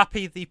 I'm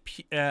happy the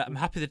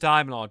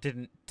Daimler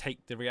didn't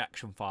take the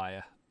reaction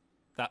fire.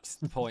 That's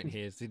the point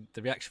here.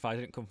 The reaction fire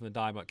didn't come from the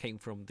Daimler; it came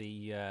from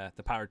the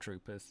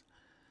paratroopers.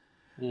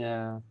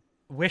 Yeah.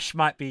 Wish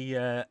might be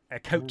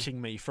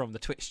coaching me from the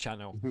Twitch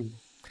channel.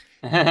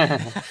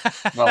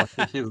 Well,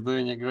 he's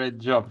doing a great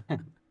job.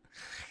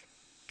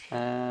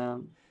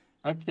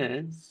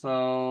 Okay,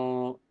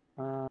 so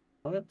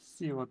let's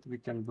see what we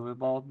can do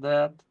about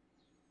that.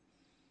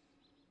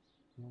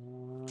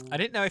 I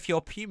didn't know if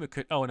your Puma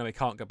could. Oh no, he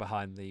can't go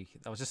behind the.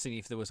 I was just seeing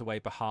if there was a way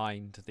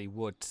behind the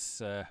woods,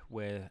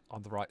 where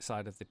on the right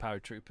side of the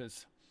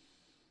paratroopers.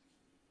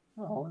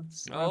 Oh,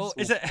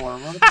 is it?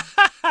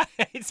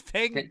 It's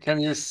pink. Can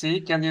you see?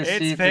 Can you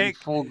see it pink.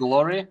 in full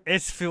glory?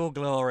 It's full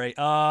glory.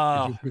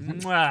 Oh,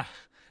 mwah.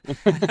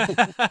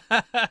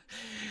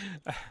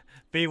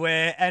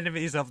 Beware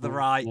enemies of the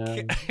Reich.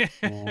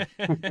 Yeah.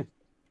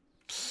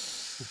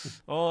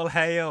 All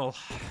hail.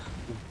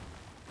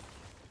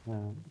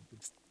 Yeah.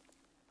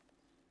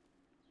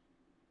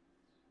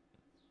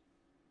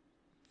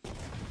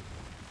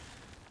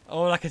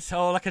 All I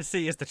can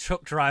see is the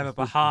truck driver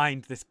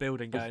behind this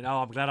building going,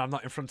 "Oh, I'm glad I'm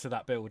not in front of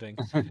that building."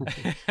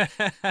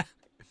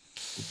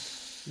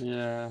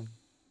 Yeah.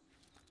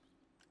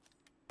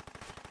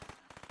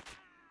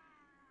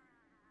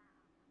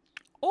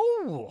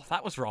 Oh,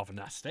 that was rather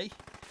nasty.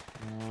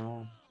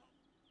 Oh,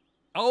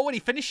 and he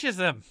finishes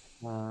them.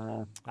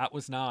 That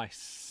was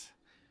nice.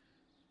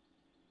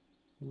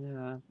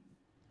 Yeah.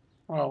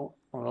 Well,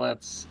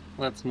 let's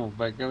move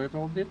back a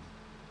little bit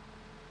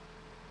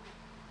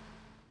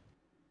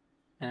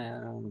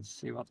and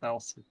see what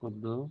else we could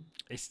do.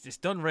 It's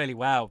done really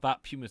well.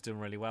 That Puma's done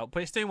really well,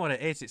 but it's doing what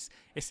it is.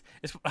 It's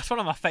that's one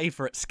of my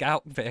favourite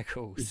scout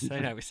vehicles. You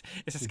know,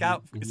 it's a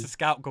scout. It's a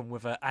scout gun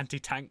with an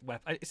anti-tank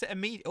weapon. Is it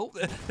immediate? Oh,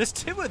 there's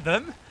two of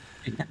them.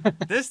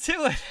 There's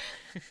two.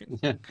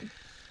 Yeah.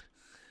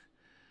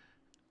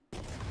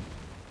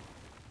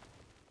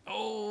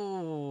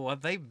 Oh,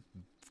 they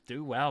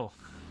do well.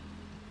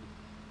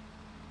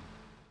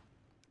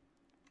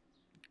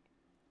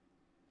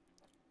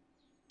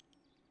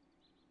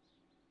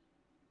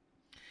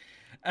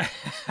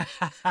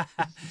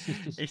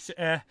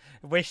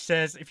 Wish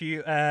says if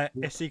you a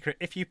secret,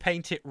 if you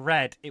paint it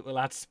red, it will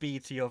add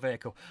speed to your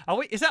vehicle. Oh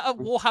wait, is that a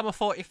Warhammer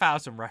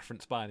 40,000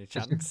 reference by any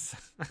chance?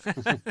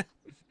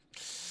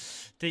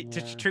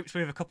 Did troops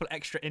move a couple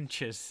extra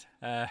inches?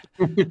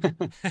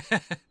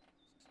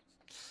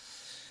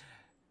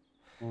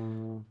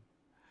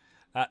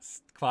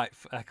 That's quite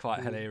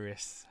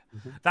hilarious.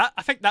 That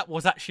I think that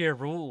was actually a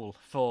rule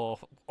for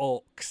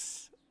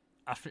orcs.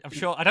 I'm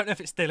sure. I don't know if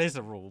it still is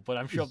a rule, but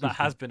I'm sure that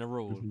has been a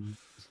rule.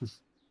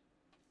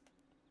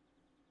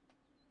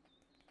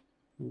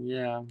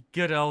 Yeah.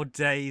 Good old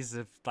days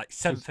of like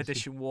 7th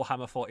edition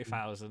Warhammer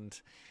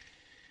 40,000.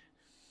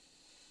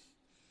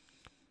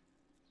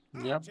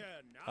 Yep.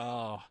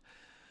 Oh,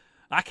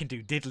 I can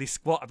do diddly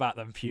squat about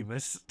them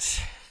Pumas.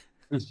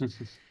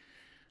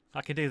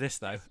 I can do this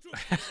though.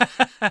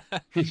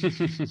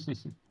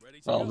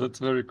 Well, that's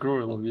very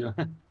cruel of you.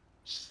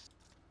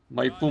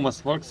 My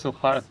Pumas work so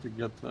hard to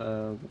get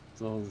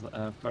those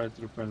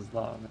paratroopers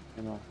down.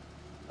 You know,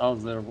 all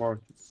their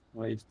work is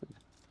wasted.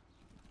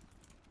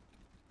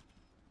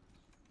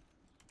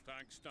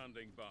 Tank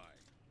standing by.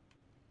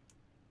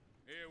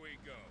 Here we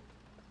go.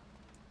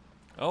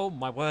 Oh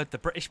my word! The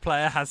British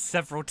player has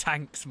several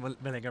tanks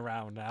milling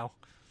around now.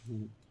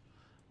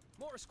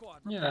 Mortar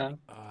squad. Yeah,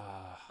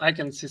 I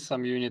can see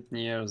some unit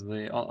near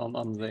the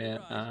on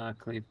the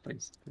cliff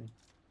basically.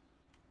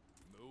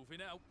 Moving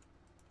out.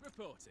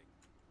 Reporting.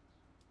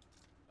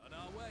 On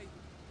our way.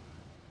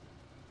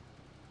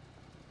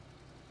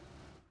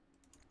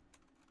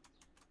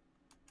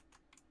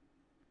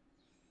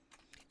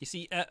 You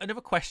see,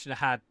 another question I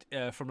had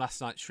from last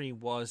night's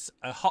stream was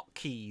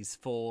hotkeys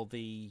for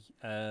the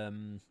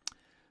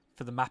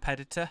map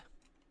editor.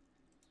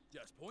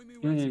 Just point me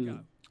where to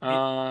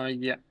go.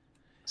 Yeah.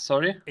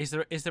 Sorry. Is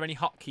there any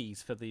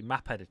hotkeys for the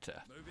map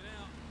editor? Moving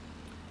out.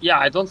 Yeah,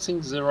 I don't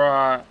think there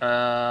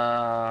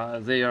are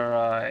they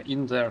are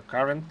in there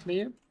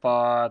currently,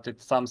 but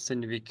it's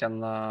something we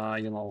can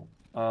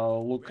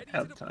look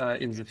at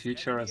in the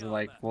future as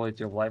like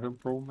quality of life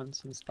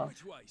improvements and stuff.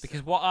 Which way, sir?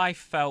 Because what I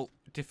felt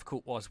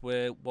difficult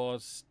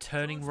was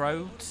turning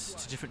roads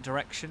to different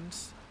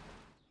directions.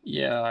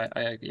 Yeah,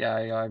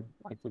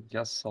 I could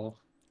guess so.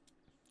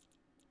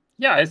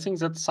 Yeah, I think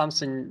that's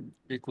something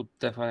we could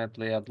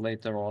definitely add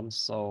later on.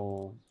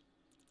 So,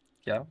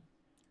 yeah,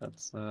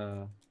 that's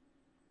a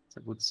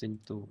good thing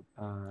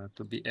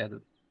to be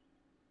added.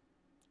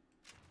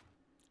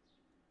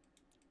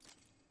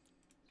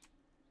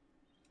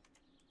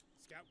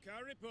 Scout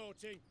car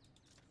reporting.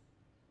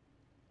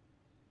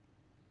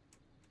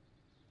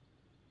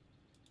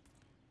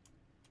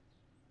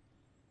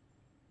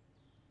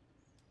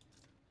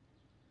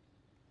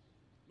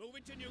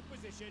 Moving to new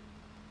position.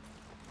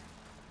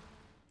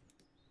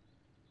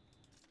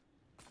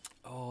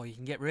 Oh, you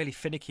can get really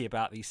finicky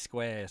about these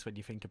squares when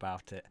you think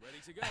about it.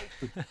 Ready to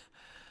go.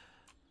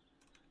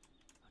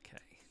 Okay,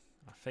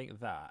 I think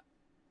that.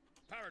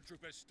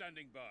 Paratroopers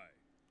standing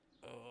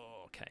by.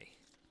 Oh, okay,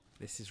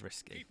 this is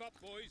risky. Keep up,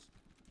 boys.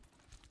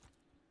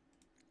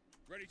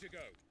 Ready to go.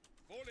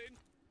 Fall in.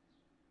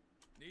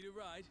 Need a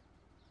ride.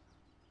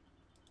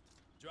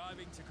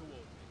 Driving to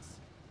coordinates.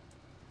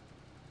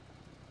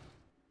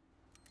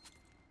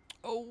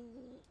 Oh,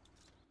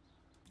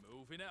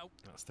 Moving out.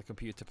 that's the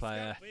computer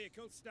player. Scout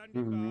vehicle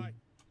standing by.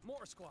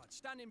 Mortar squad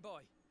standing by.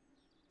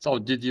 So,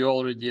 did you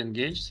already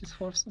engage these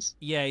forces?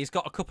 Yeah, he's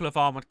got a couple of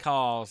armored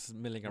cars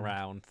milling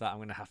around that I'm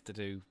going to have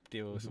to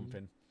deal with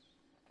something.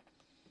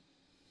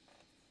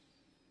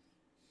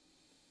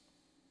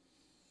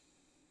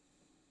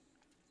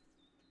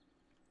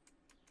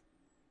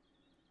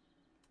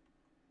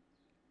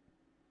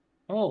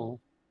 Oh,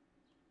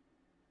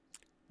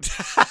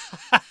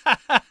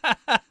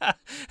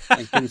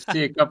 I can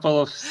see a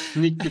couple of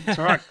sneaky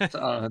trucks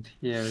out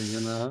here,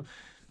 you know.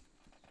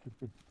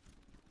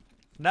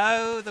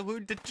 No, the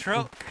wounded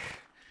truck.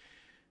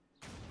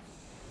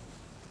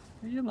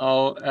 You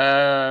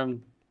know,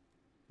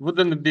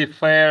 wouldn't it be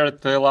fair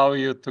to allow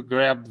you to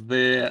grab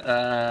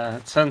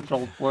the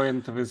central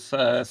point with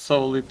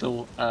so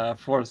little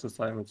forces,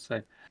 I would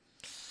say.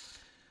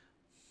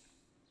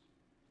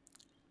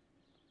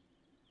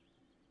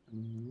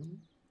 Mhm.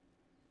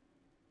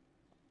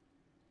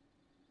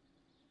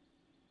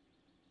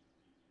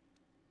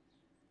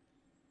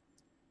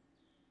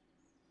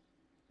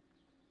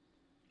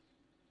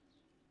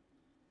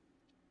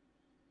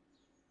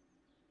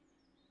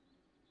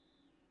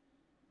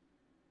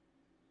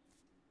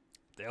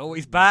 They're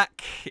always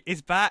back.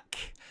 He's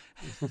back.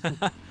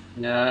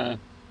 Yeah.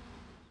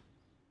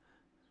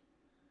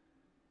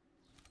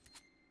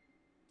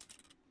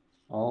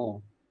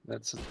 Oh,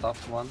 that's a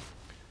tough one.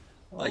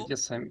 I Oh.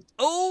 guess I'm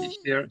Oh,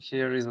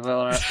 here is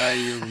where I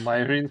use my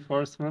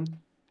reinforcement,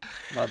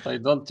 but I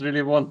don't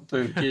really want to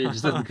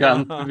engage that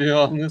gun, to be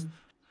honest.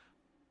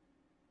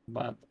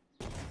 But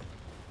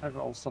I've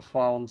also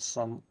found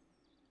some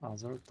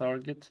other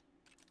target.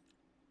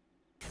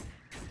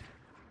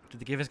 did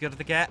the givers go to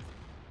the get?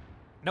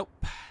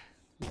 Nope.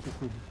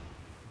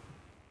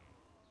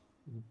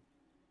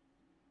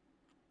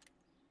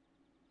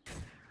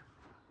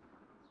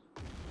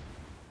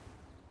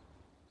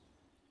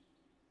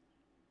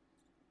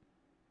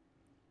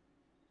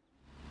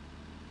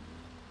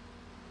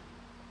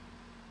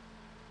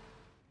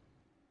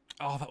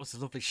 Oh, that was a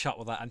lovely shot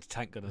with that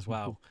anti-tank gun as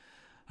well.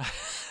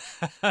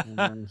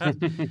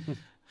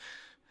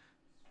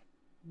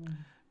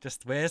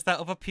 Just where's that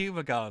other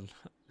Puma gone?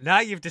 Now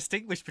you've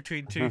distinguished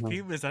between two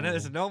Pumas. I know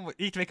there's a normal.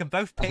 You need to make them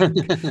both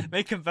pink.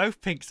 Make them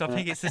both pink, so I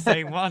think it's the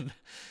same one.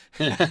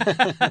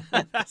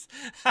 that's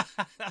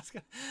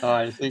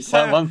I think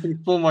So- one thing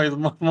Puma is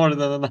more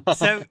than enough.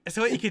 so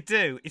what you could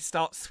do is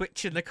start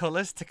switching the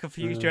colours to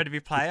confuse your enemy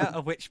player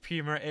of which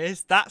Puma it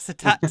is. That's a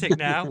tactic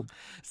now.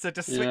 So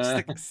just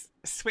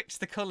switch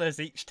the colours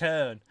each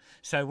turn.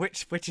 So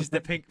which is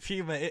the pink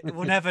Puma? It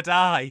will never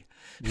die.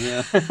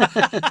 Yeah.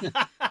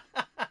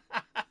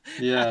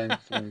 Yeah,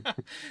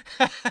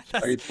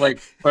 it's like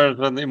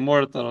Persian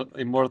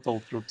immortal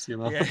troops, you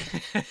know. Yeah.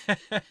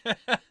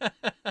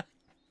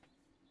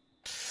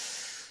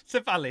 It's a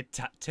valid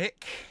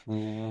tactic.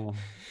 Yeah.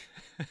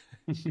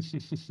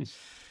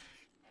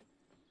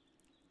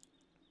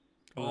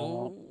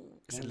 Oh,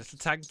 it's a little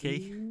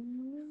tanky.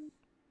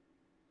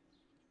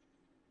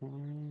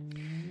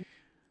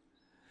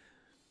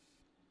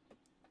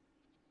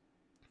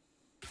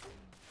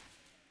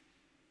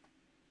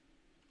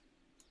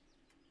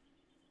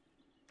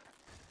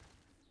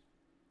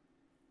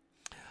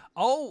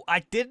 Oh, I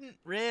didn't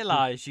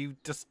realise you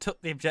just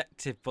took the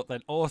objective, but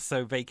then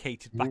also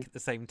vacated back at the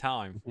same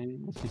time.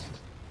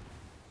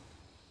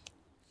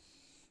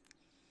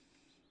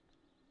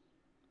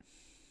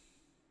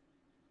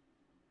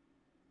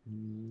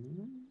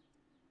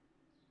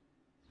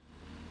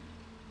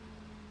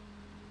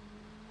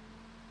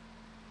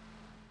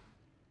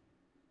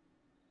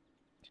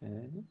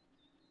 Okay.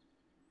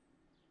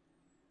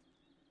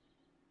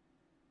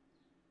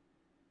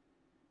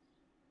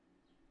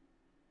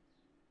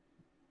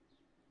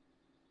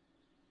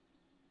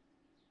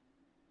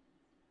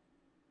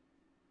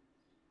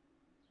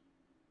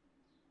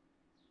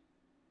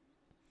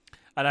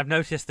 And I've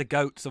noticed the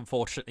goats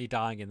unfortunately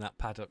dying in that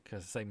paddock at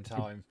the same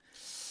time.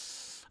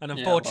 An Yeah,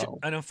 unfortunate, well.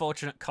 an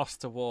unfortunate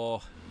cost to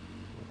war.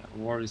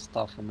 War is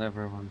tough on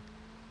everyone.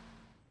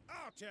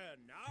 Our turn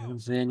now. And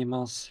the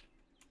animals.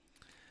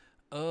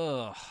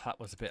 Ugh, that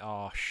was a bit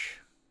harsh.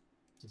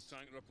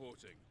 Tank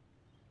reporting.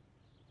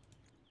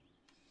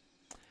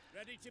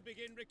 Ready to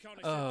begin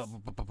reconnaissance.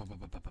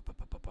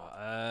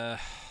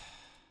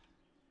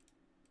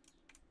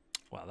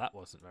 Well, that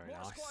wasn't very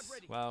More squad nice.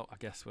 ready. Well, I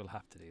guess we'll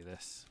have to do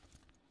this.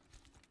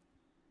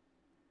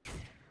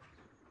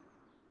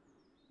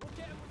 We'll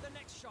get him with the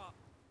next shot.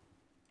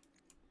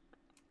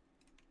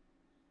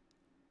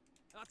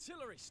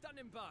 Artillery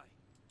standing by.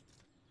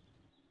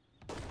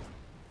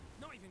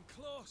 Not even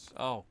close.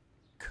 Oh,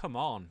 come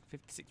on.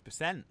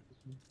 56%.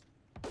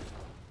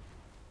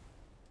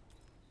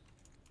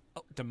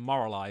 Oh,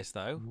 demoralised,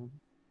 though.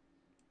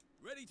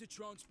 Ready to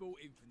transport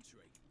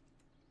infantry.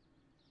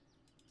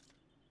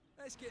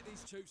 Let's get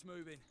these troops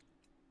moving.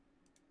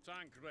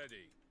 Tank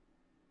ready.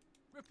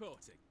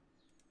 Reporting.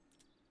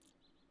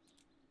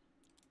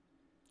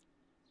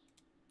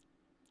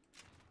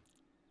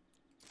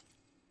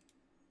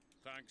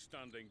 Tank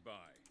standing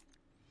by.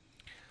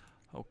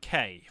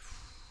 Okay.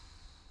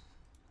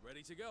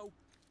 Ready to go.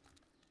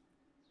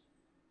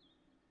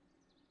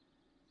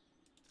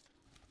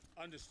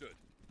 Understood.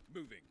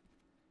 Moving.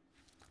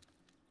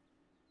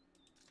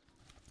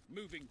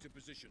 Moving to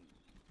position.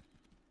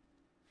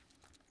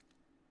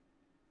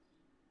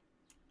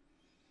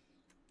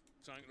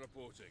 Tank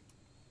reporting.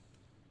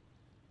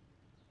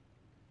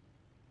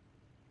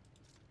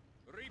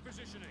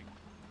 Repositioning.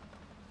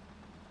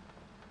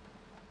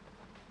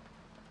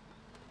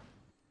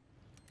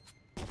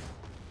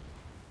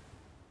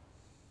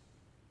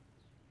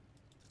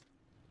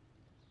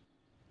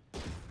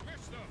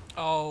 Missed them.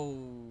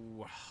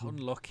 Oh,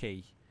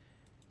 unlucky.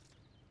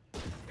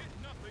 Hit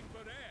nothing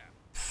but air.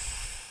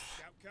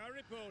 Scout car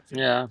reporting.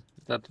 Yeah,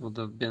 that would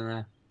have been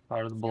a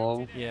hard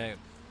blow. Yeah.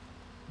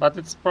 But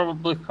it's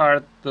probably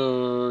hard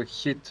to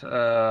hit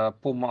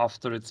Puma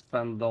after its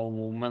pendle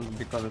movement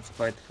because it's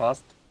quite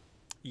fast.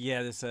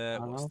 Yeah, there's a...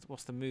 Uh-huh.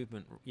 What's the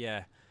movement?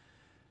 Yeah.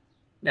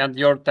 And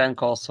your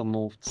tank also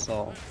moved,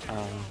 so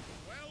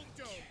Well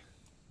done.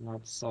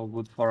 not so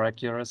good for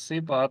accuracy,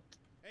 but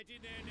Head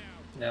in there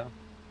now. yeah,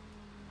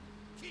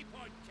 Keep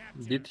on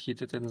capture. did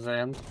hit it in the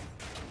end.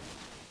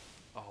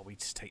 Oh, we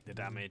just take the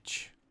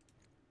damage.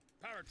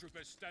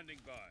 Paratroopers standing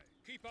by.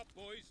 Keep up,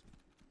 boys.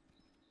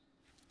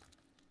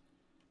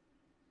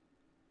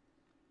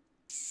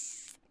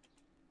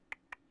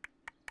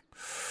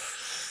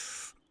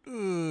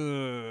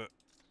 Ugh.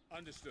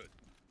 Understood.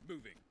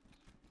 Moving.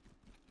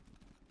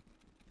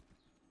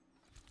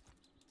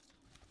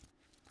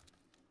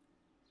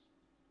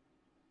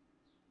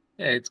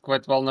 Yeah, it's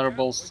quite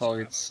vulnerable, so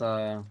it's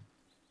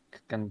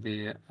can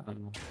be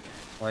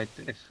quite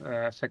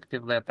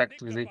effectively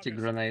attacked with 80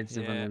 grenades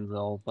even Yeah. in the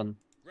open.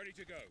 Ready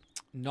to go.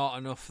 Not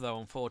enough, though,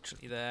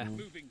 unfortunately, there.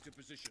 Moving to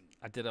position.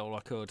 I did all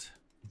I could.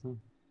 We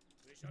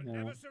shall Yeah.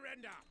 never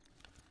surrender.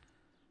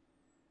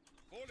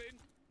 Fall in.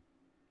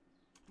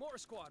 Mortar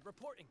squad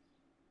reporting.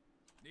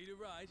 Need a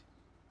ride?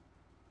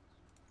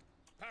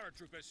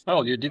 Paratroopers.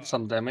 Well, you standing did by.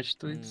 some damage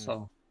to it,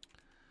 so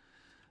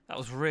That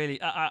was really...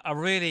 I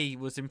really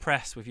was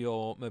impressed with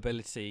your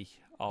mobility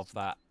of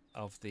that,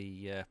 of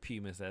the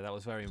Pumas there. That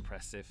was very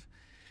impressive.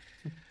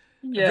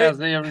 yeah,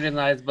 they are really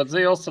nice, but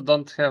they also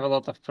don't have a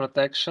lot of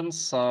protection.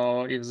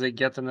 So if they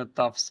get in a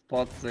tough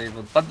spot, they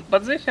would.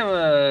 But they have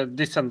a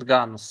decent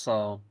gun,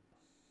 so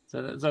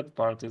that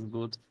part is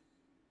good.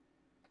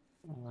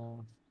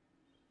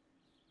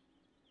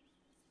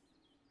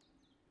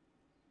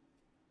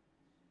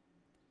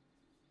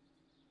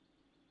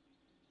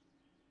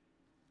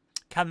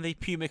 Can the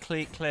Puma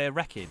clear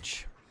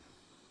wreckage?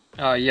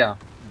 Yeah.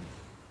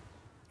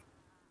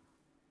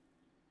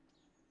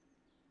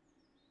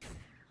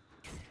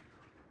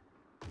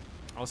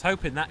 I was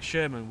hoping that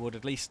Sherman would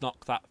at least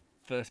knock that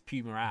first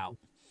Puma out.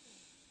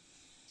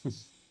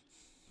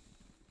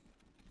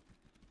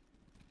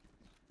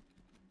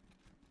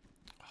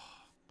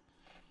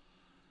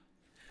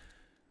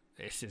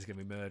 This is going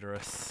to be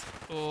murderous.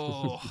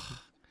 Oh.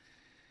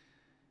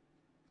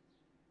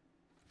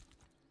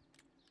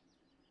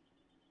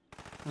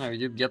 No, we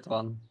did get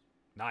one.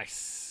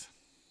 Nice.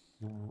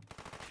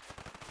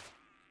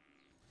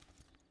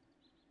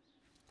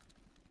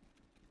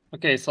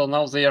 Okay, so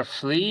now they are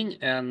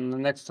fleeing, and the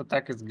next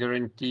attack is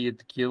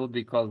guaranteed kill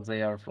because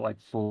they are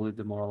like fully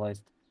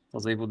demoralized, so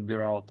they would be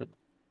routed.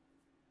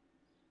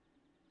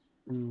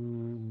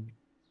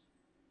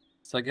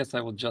 So I guess I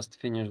would just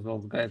finish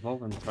those guys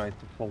off and try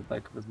to fall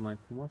back with my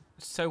Puma.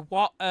 So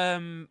what?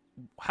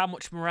 How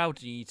much morale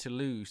do you need to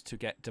lose to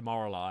get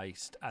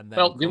demoralized and then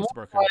Well, close the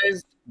broken?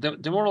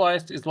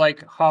 demoralized is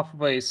like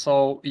halfway,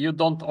 so you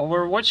don't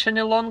overwatch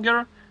any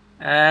longer,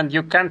 and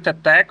you can't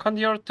attack on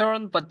your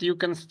turn, but you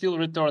can still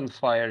return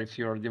fire if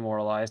you're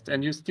demoralized,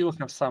 and you still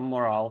have some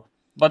morale.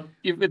 But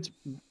if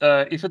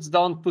it's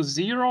down to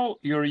 0,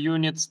 your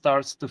unit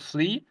starts to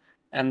flee,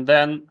 and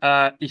then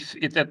if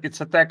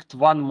it's attacked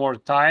one more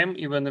time,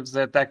 even if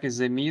the attack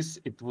is a miss,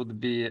 it would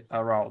be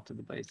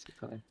routed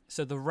basically.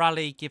 So the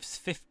rally gives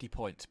 50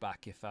 points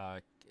back. If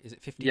is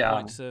it 50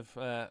 points of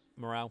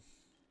morale?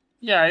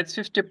 Yeah, it's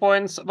 50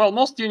 points. Well,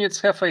 most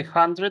units have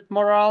 100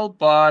 morale,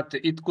 but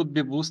it could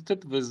be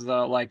boosted with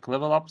like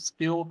level up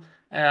skill,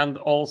 and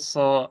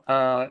also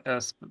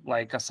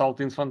like assault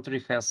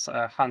infantry has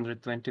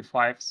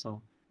 125.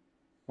 So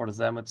for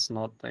them, it's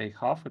not a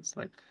half; it's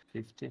like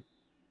 50.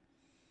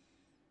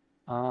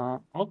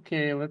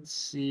 Okay, let's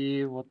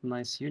see what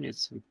nice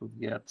units we could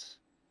get.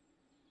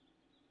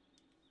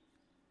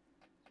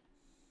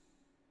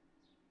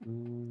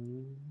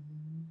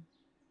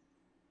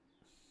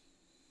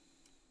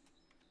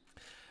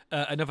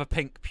 Another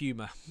pink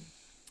Puma.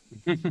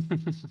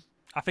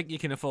 I think you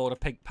can afford a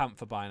pink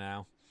Panther by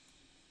now.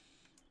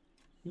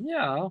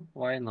 Yeah,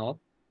 why not?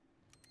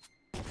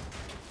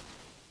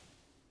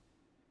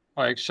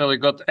 I actually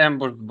got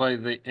ambushed by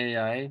the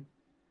AI.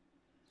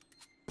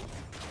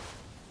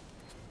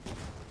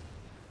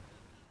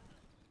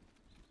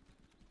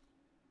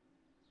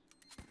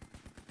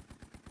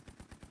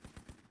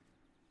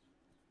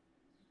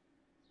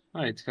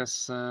 Oh, it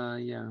has,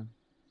 yeah,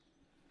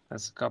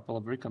 has a couple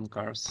of recon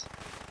cars.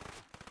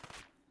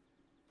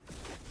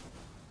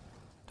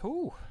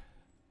 Ooh.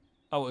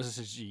 Oh, it was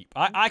a Jeep.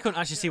 I couldn't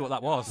actually see what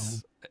that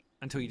was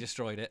until you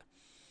destroyed it.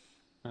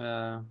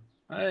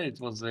 It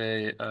was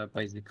a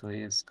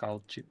basically a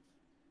scout chip.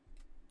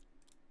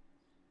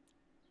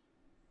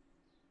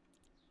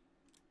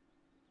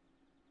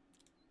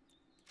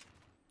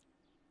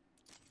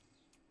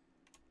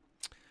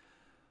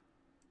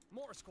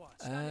 Mortar squad,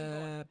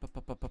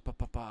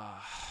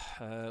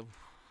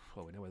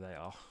 well, we know where they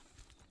are.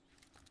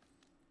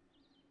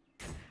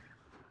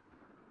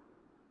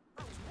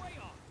 I was way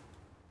off.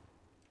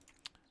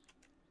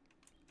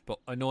 But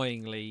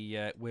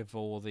annoyingly, with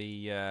all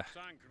the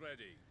Tank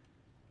ready.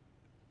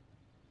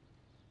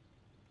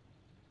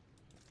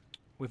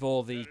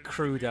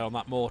 crew there on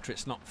that mortar,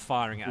 it's not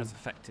firing it as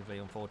effectively,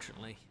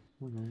 unfortunately.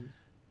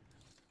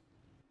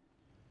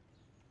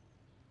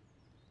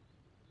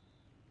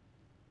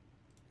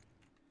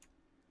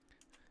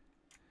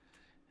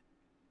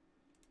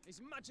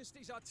 His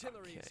Majesty's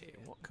artillery is Okay,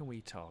 here. what can we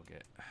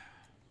target?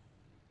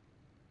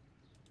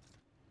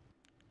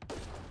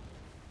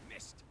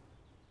 Missed.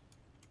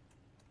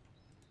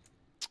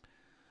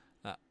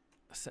 That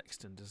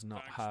Sexton does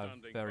not Tank have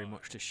standing very by.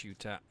 much to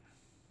shoot at.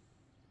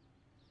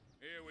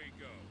 Here we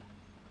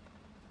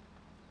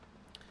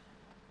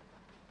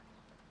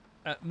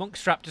go.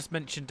 Monkstrap just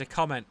mentioned a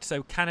comment.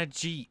 So can a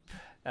Jeep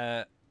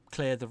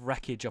clear the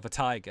wreckage of a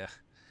Tiger?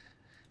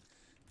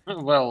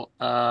 Well,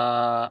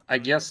 I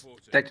guess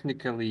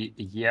technically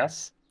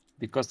yes,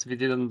 because we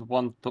didn't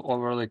want to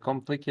overly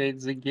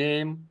complicate the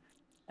game.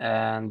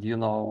 And,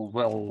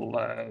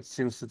 well,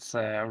 since it's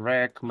a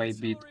wreck,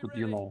 maybe it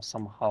could,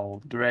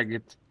 somehow drag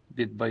it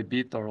bit by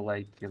bit, or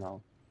like,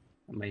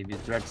 maybe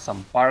drag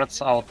some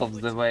parts out of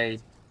the way.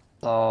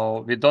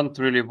 So we don't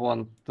really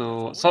want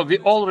to. So we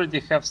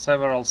already have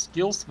several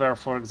skills where,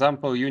 for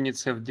example,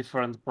 units have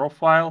different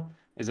profile,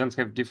 they don't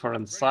have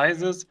different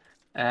sizes,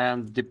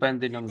 and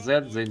depending on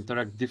that, they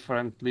interact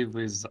differently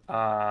with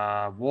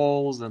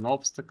walls and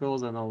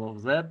obstacles and all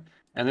of that.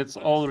 And it's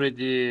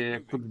already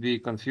could be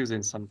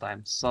confusing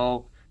sometimes.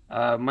 So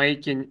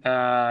making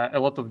a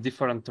lot of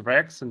different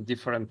racks and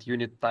different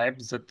unit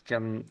types that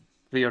can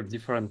clear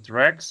different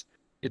racks,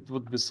 it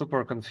would be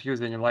super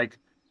confusing. Like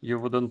you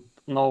wouldn't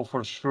know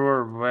for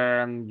sure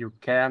when you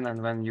can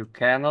and when you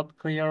cannot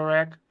clear a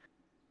rack.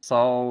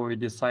 So we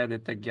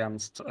decided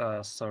against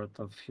sort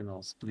of,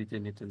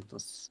 splitting it into,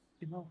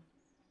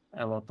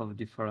 a lot of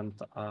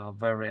different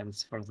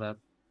variants for that.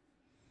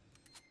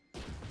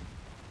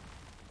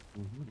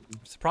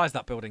 I'm surprised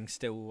that building's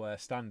still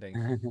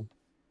standing.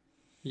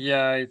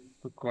 Yeah, it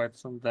took quite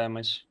some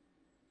damage.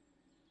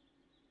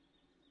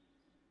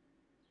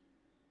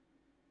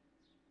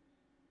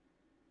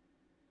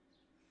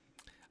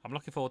 I'm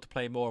looking forward to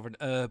playing more of an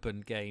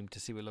urban game to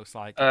see what it looks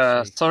like.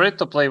 Sorry,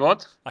 to play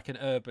what? Like an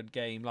urban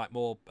game, like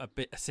more a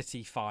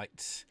city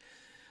fight.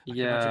 I can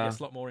Yeah. imagine it gets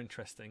a lot more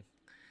interesting.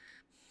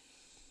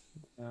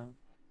 Yeah.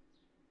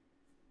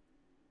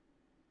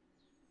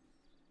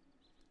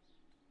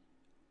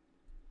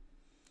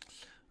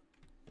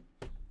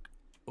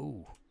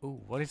 Ooh,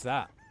 ooh, what is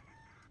that?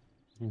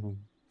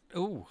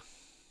 Ooh.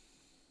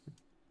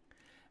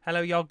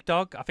 Hello, Yog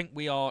Dog. I think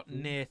we are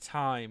near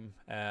time,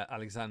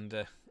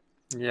 Alexander.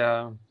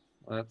 Yeah,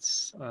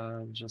 let's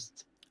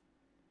just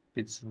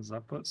speed things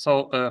up.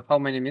 So, how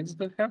many minutes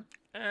do we have?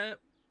 Got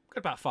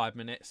about 5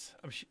 minutes.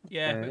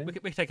 Yeah, Okay. we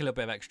can take a little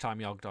bit of extra time,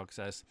 Yog Dog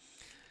says.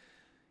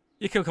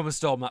 You can come and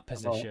storm that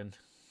position.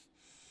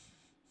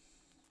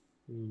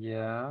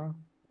 Yeah,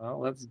 well,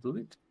 let's do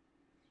it.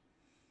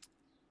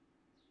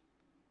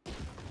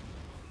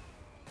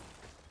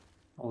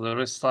 Oh, there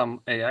is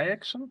some AI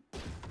action.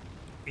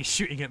 He's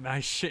shooting at my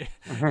shit.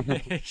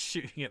 He's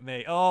shooting at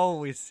me.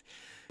 Oh, he's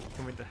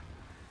coming to...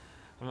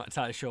 I'm not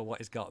entirely sure what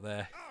he's got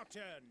there. Our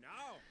turn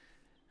now.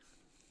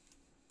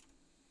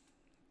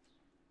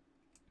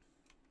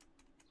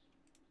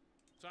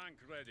 Tank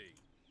ready.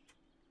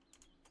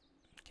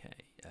 Okay.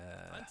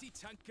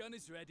 Anti-tank gun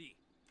is ready.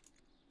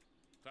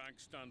 Tank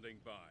standing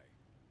by.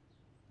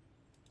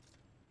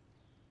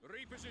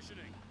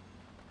 Repositioning.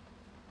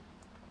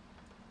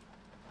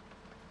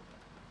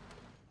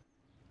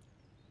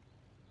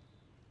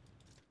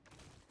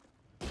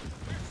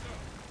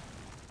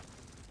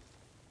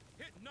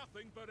 Hit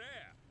nothing but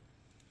air.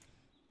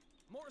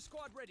 Mortar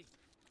squad ready.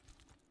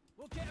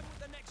 We'll get him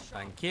with the next shot.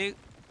 Thank you.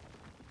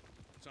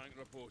 Tank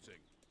reporting.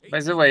 By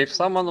the way, if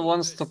someone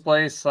wants to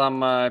play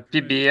some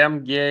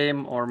PBM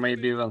game or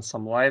maybe even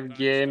some live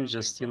game,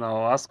 just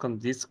ask on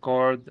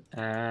Discord,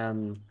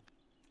 and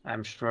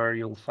I'm sure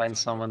you'll find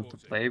someone to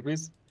play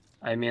with.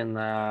 I mean,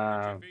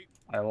 I'll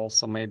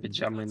also maybe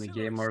jump in a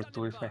game or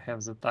two if I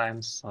have the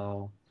time.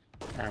 So,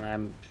 and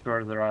I'm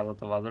sure there are a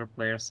lot of other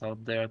players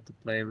out there to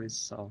play with.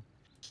 So,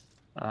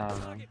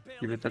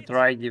 give it a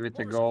try, give it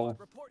a go.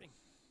 Reporting.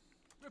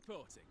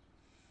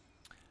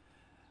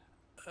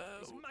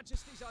 His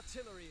Majesty's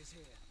artillery is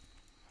here.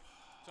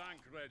 Tank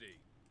ready.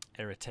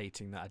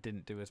 Irritating that I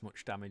didn't do as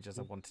much damage as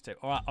I wanted to.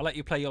 All right, I'll let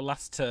you play your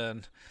last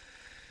turn.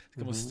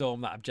 Come and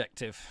storm that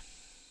objective.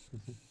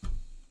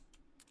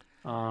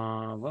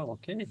 Well,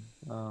 okay.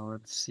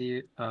 Let's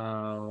see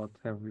what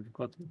have we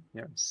got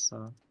here.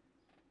 So,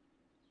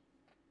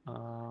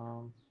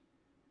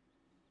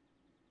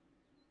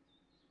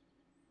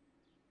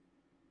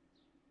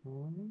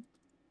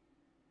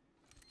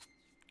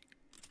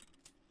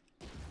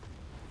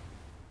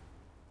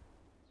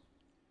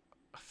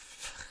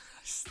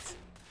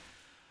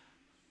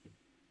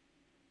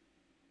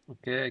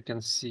 okay, I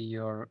can see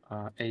your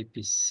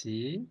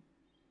APC.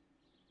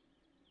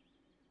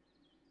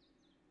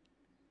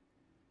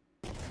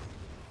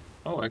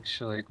 Oh,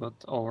 actually, I got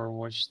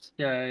overwatched.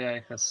 Yeah,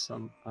 I have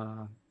some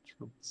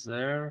troops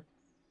there.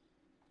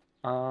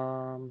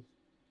 So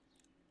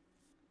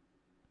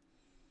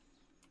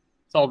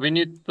we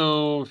need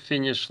to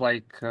finish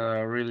like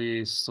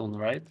really soon,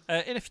 right?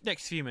 In the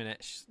next few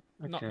minutes.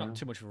 Okay. Not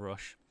too much of a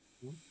rush.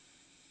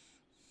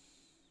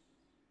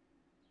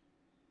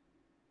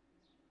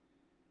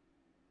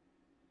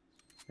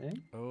 Okay.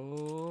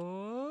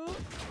 Oh.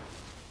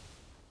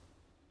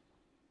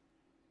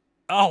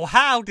 Oh,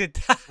 how did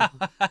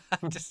that?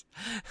 Just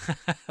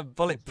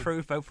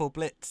bulletproof Opal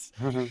Blitz.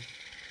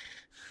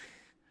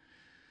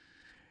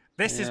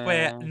 This is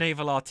where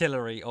naval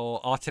artillery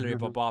or artillery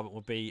bombardment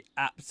would be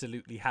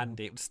absolutely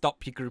handy. It would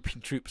stop you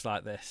grouping troops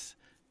like this.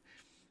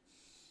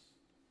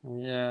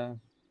 Yeah.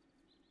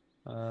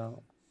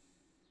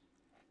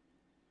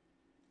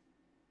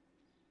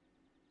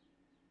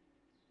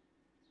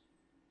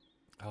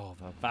 Oh,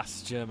 the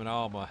vast German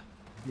armour.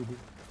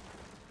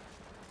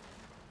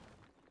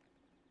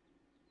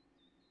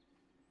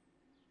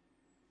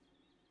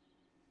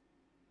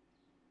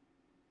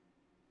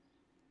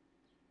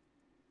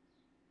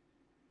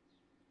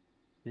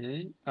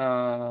 Okay.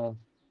 Yeah,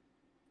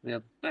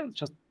 let's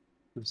just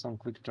do some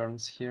quick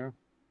turns here.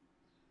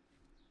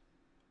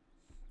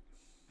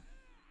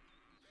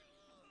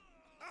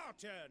 Our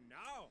turn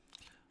now.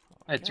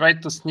 I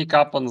tried to sneak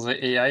up on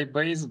the AI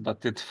base,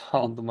 but it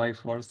found my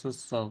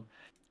forces, so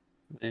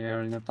they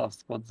are in a tough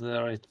spot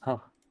there right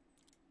now.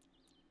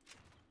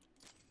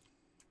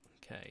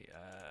 Okay,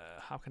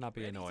 how can I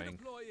be Ready to annoying?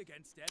 deploy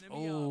against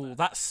enemy Oh, armor.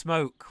 that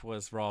smoke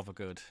was rather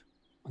good.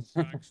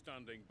 Tank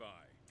standing by.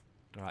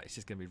 Right, this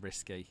is going to be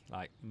risky,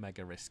 like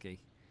mega risky.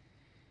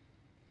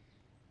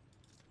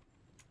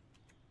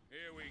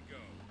 Here we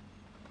go.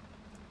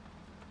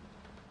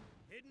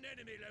 Hidden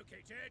enemy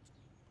located.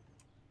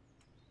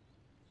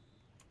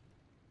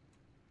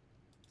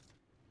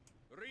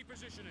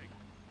 Repositioning.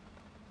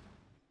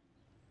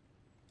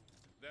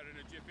 They're in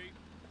a jiffy.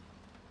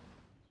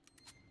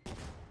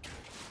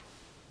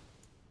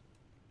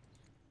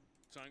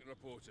 Tank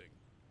reporting.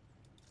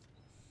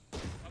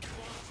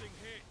 Advancing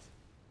hit.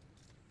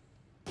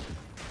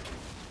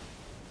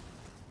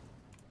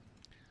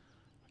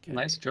 Okay.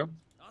 Nice job.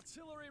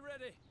 Artillery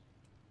ready.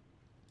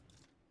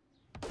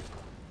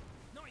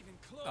 Not even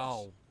close.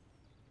 Oh,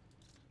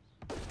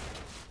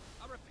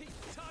 I repeat,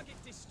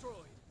 target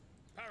destroyed.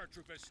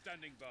 Paratroopers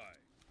standing by.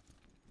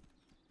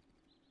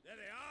 There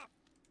they are.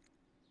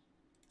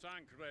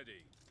 Tank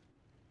ready.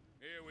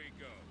 Here we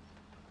go.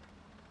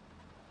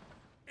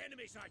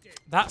 Enemy sighted.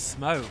 That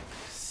smoke,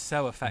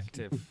 so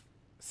effective.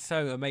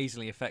 So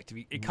amazingly effective.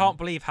 You can't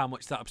believe how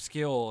much that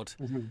obscured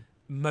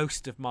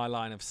most of my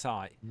line of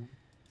sight.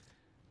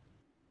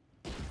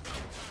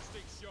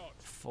 Fantastic shot.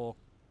 For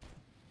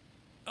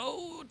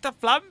oh, the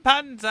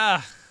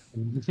Flampanzer!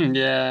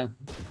 Yeah,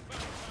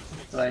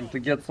 Fantastic trying shot. to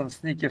get some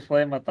sneaky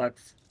flame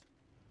attacks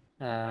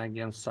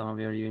against some of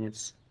your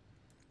units.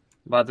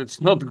 But it's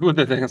not good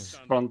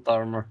against front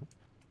armor.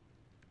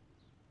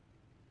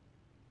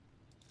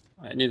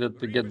 I needed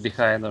to get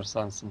behind or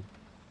something.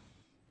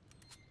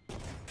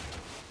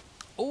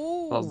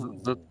 Because Oh,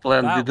 that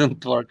plan that,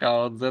 didn't work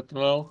out that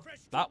well. Fresh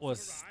that troops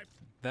was arrived.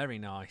 very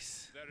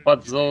nice. They're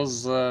But in your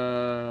those,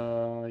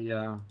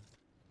 yeah,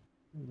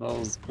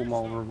 those Puma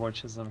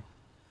overwatches are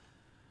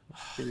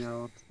working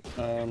out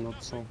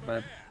not so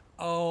bad.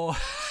 Oh,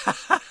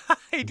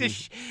 he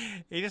just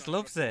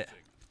loves it.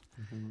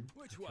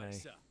 Which way, Okay.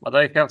 sir? But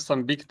I have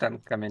some big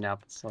tank coming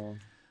up, so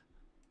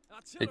I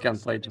Artillery can play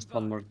standing just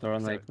one by. more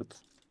turn. I So, could.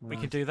 We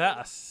can do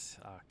that.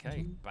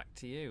 Okay, back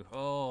to you.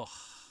 Oh,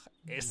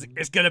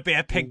 it's gonna be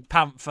a Pink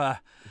Panther.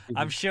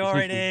 I'm sure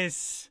it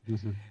is.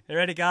 You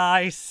ready,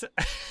 guys?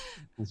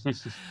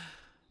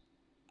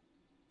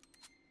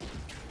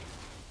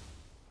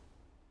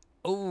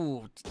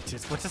 Oh,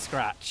 just put a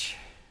scratch.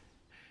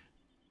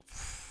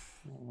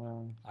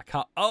 I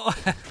can't. Oh,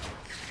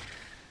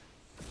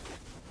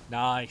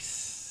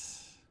 nice.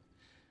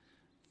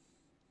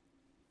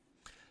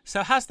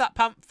 So has that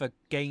Panther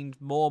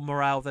gained more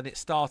morale than it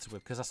started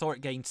with? Because I saw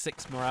it gained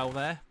 6 morale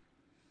there.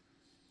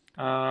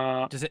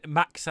 Does it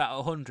max at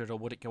 100, or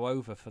would it go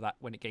over for that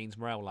when it gains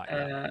morale like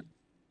that?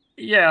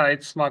 Yeah,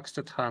 it's maxed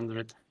at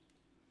 100.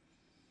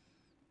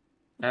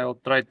 I will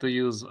try to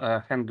use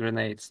hand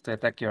grenades to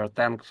attack your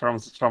tank from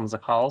the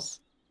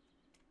house.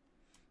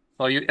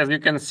 So as you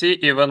can see,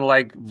 even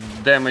like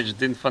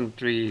damaged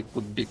infantry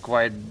could be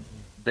quite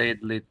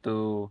deadly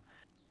to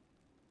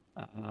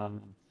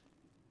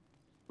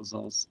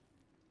those.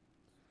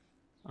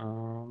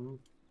 Well,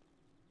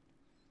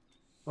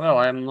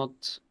 I'm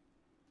not.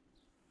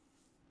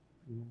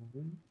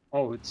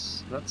 Oh,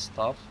 that's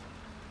tough.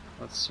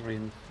 Let's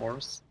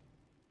reinforce.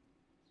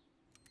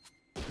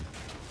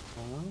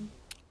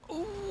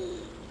 Ooh,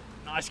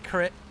 nice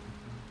crit.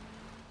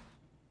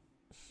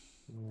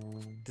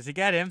 Does he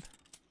get him?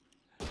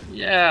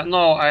 Yeah,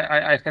 no,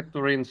 I had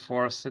to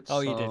reinforce it.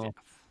 Oh, you did so, it.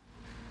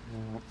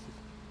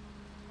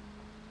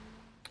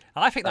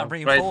 I think that I'll try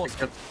to reinforced.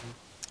 get-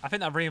 I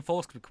think that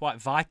reinforced could be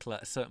quite vital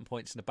at certain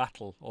points in the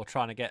battle, or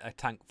trying to get a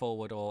tank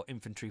forward or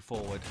infantry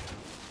forward.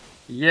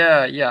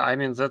 Yeah, I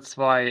mean that's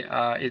why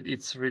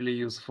it's really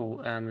useful,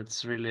 and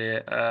it's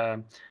really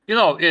to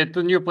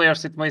new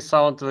players it may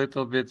sound a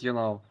little bit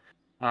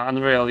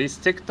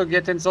unrealistic to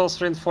get in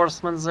those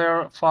reinforcements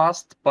there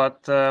fast,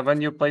 but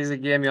when you play the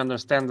game you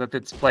understand that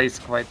it's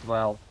placed quite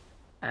well,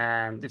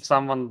 and if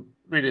someone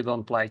really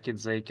don't like it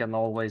they can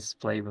always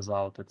play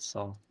without it,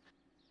 so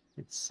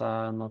it's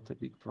not a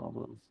big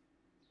problem.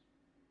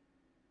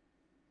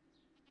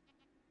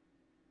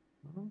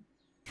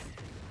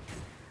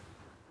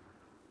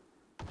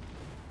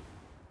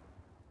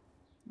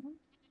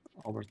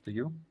 Over to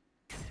you.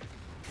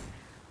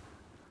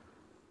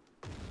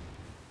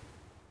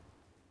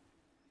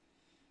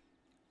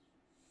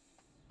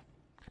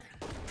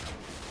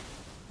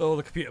 Oh,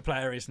 the computer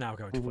player is now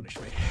going to punish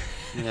me.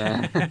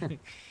 Yeah.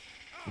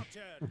 Our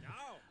turn now.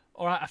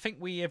 All right, I think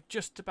we have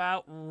just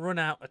about run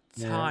out of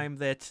time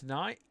there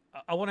tonight.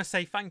 I want to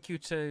say thank you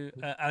to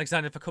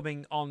Alexander for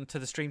coming on to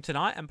the stream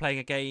tonight and playing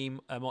a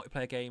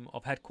multiplayer game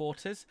of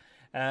Headquarters.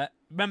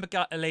 Remember,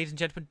 ladies and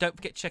gentlemen, don't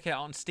forget to check it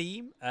out on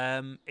Steam.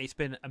 It's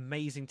been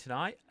amazing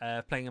tonight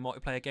playing a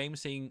multiplayer game,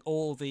 seeing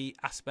all the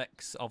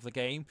aspects of the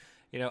game,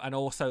 and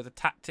also the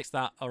tactics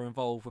that are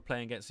involved with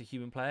playing against a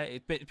human player.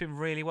 It's been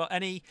really well.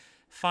 Any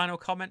final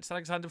comments,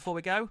 Alexander, before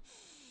we go?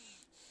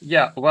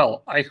 Yeah,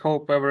 well, I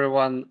hope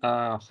everyone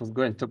who's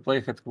going to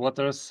play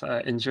Headquarters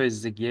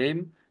enjoys the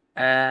game.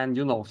 And,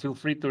 feel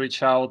free to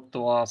reach out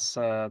to us,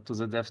 to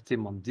the dev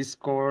team on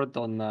Discord,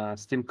 on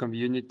Steam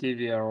community.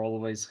 We are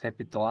always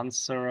happy to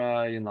answer,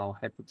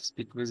 happy to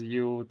speak with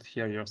you, to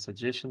hear your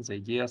suggestions,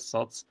 ideas,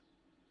 thoughts,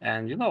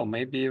 and,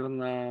 maybe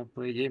even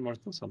play a game or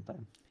two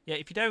sometime. Yeah,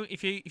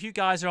 if you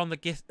guys are on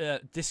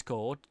the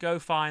Discord, go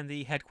find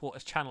the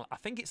Headquarters channel. I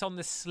think it's on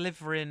the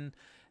Slytherin.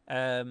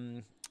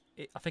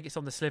 I think it's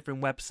on the Slytherin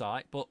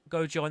website, but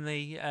go join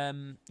the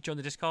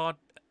Discord.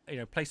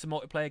 Play some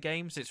multiplayer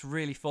games. It's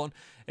really fun.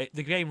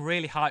 The game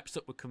really hypes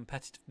up with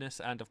competitiveness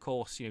and, of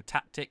course,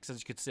 tactics, as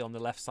you can see on the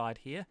left side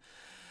here.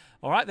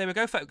 All right, there we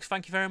go, folks.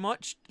 Thank you very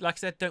much. Like I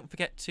said, don't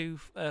forget to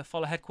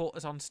follow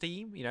Headquarters on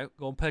Steam.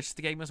 Go and purchase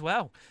the game as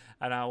well.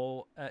 And I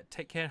will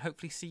take care and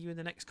hopefully see you in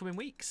the next coming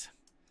weeks.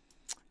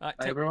 All right,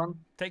 Bye, everyone.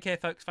 Take care,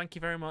 folks. Thank you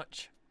very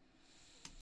much.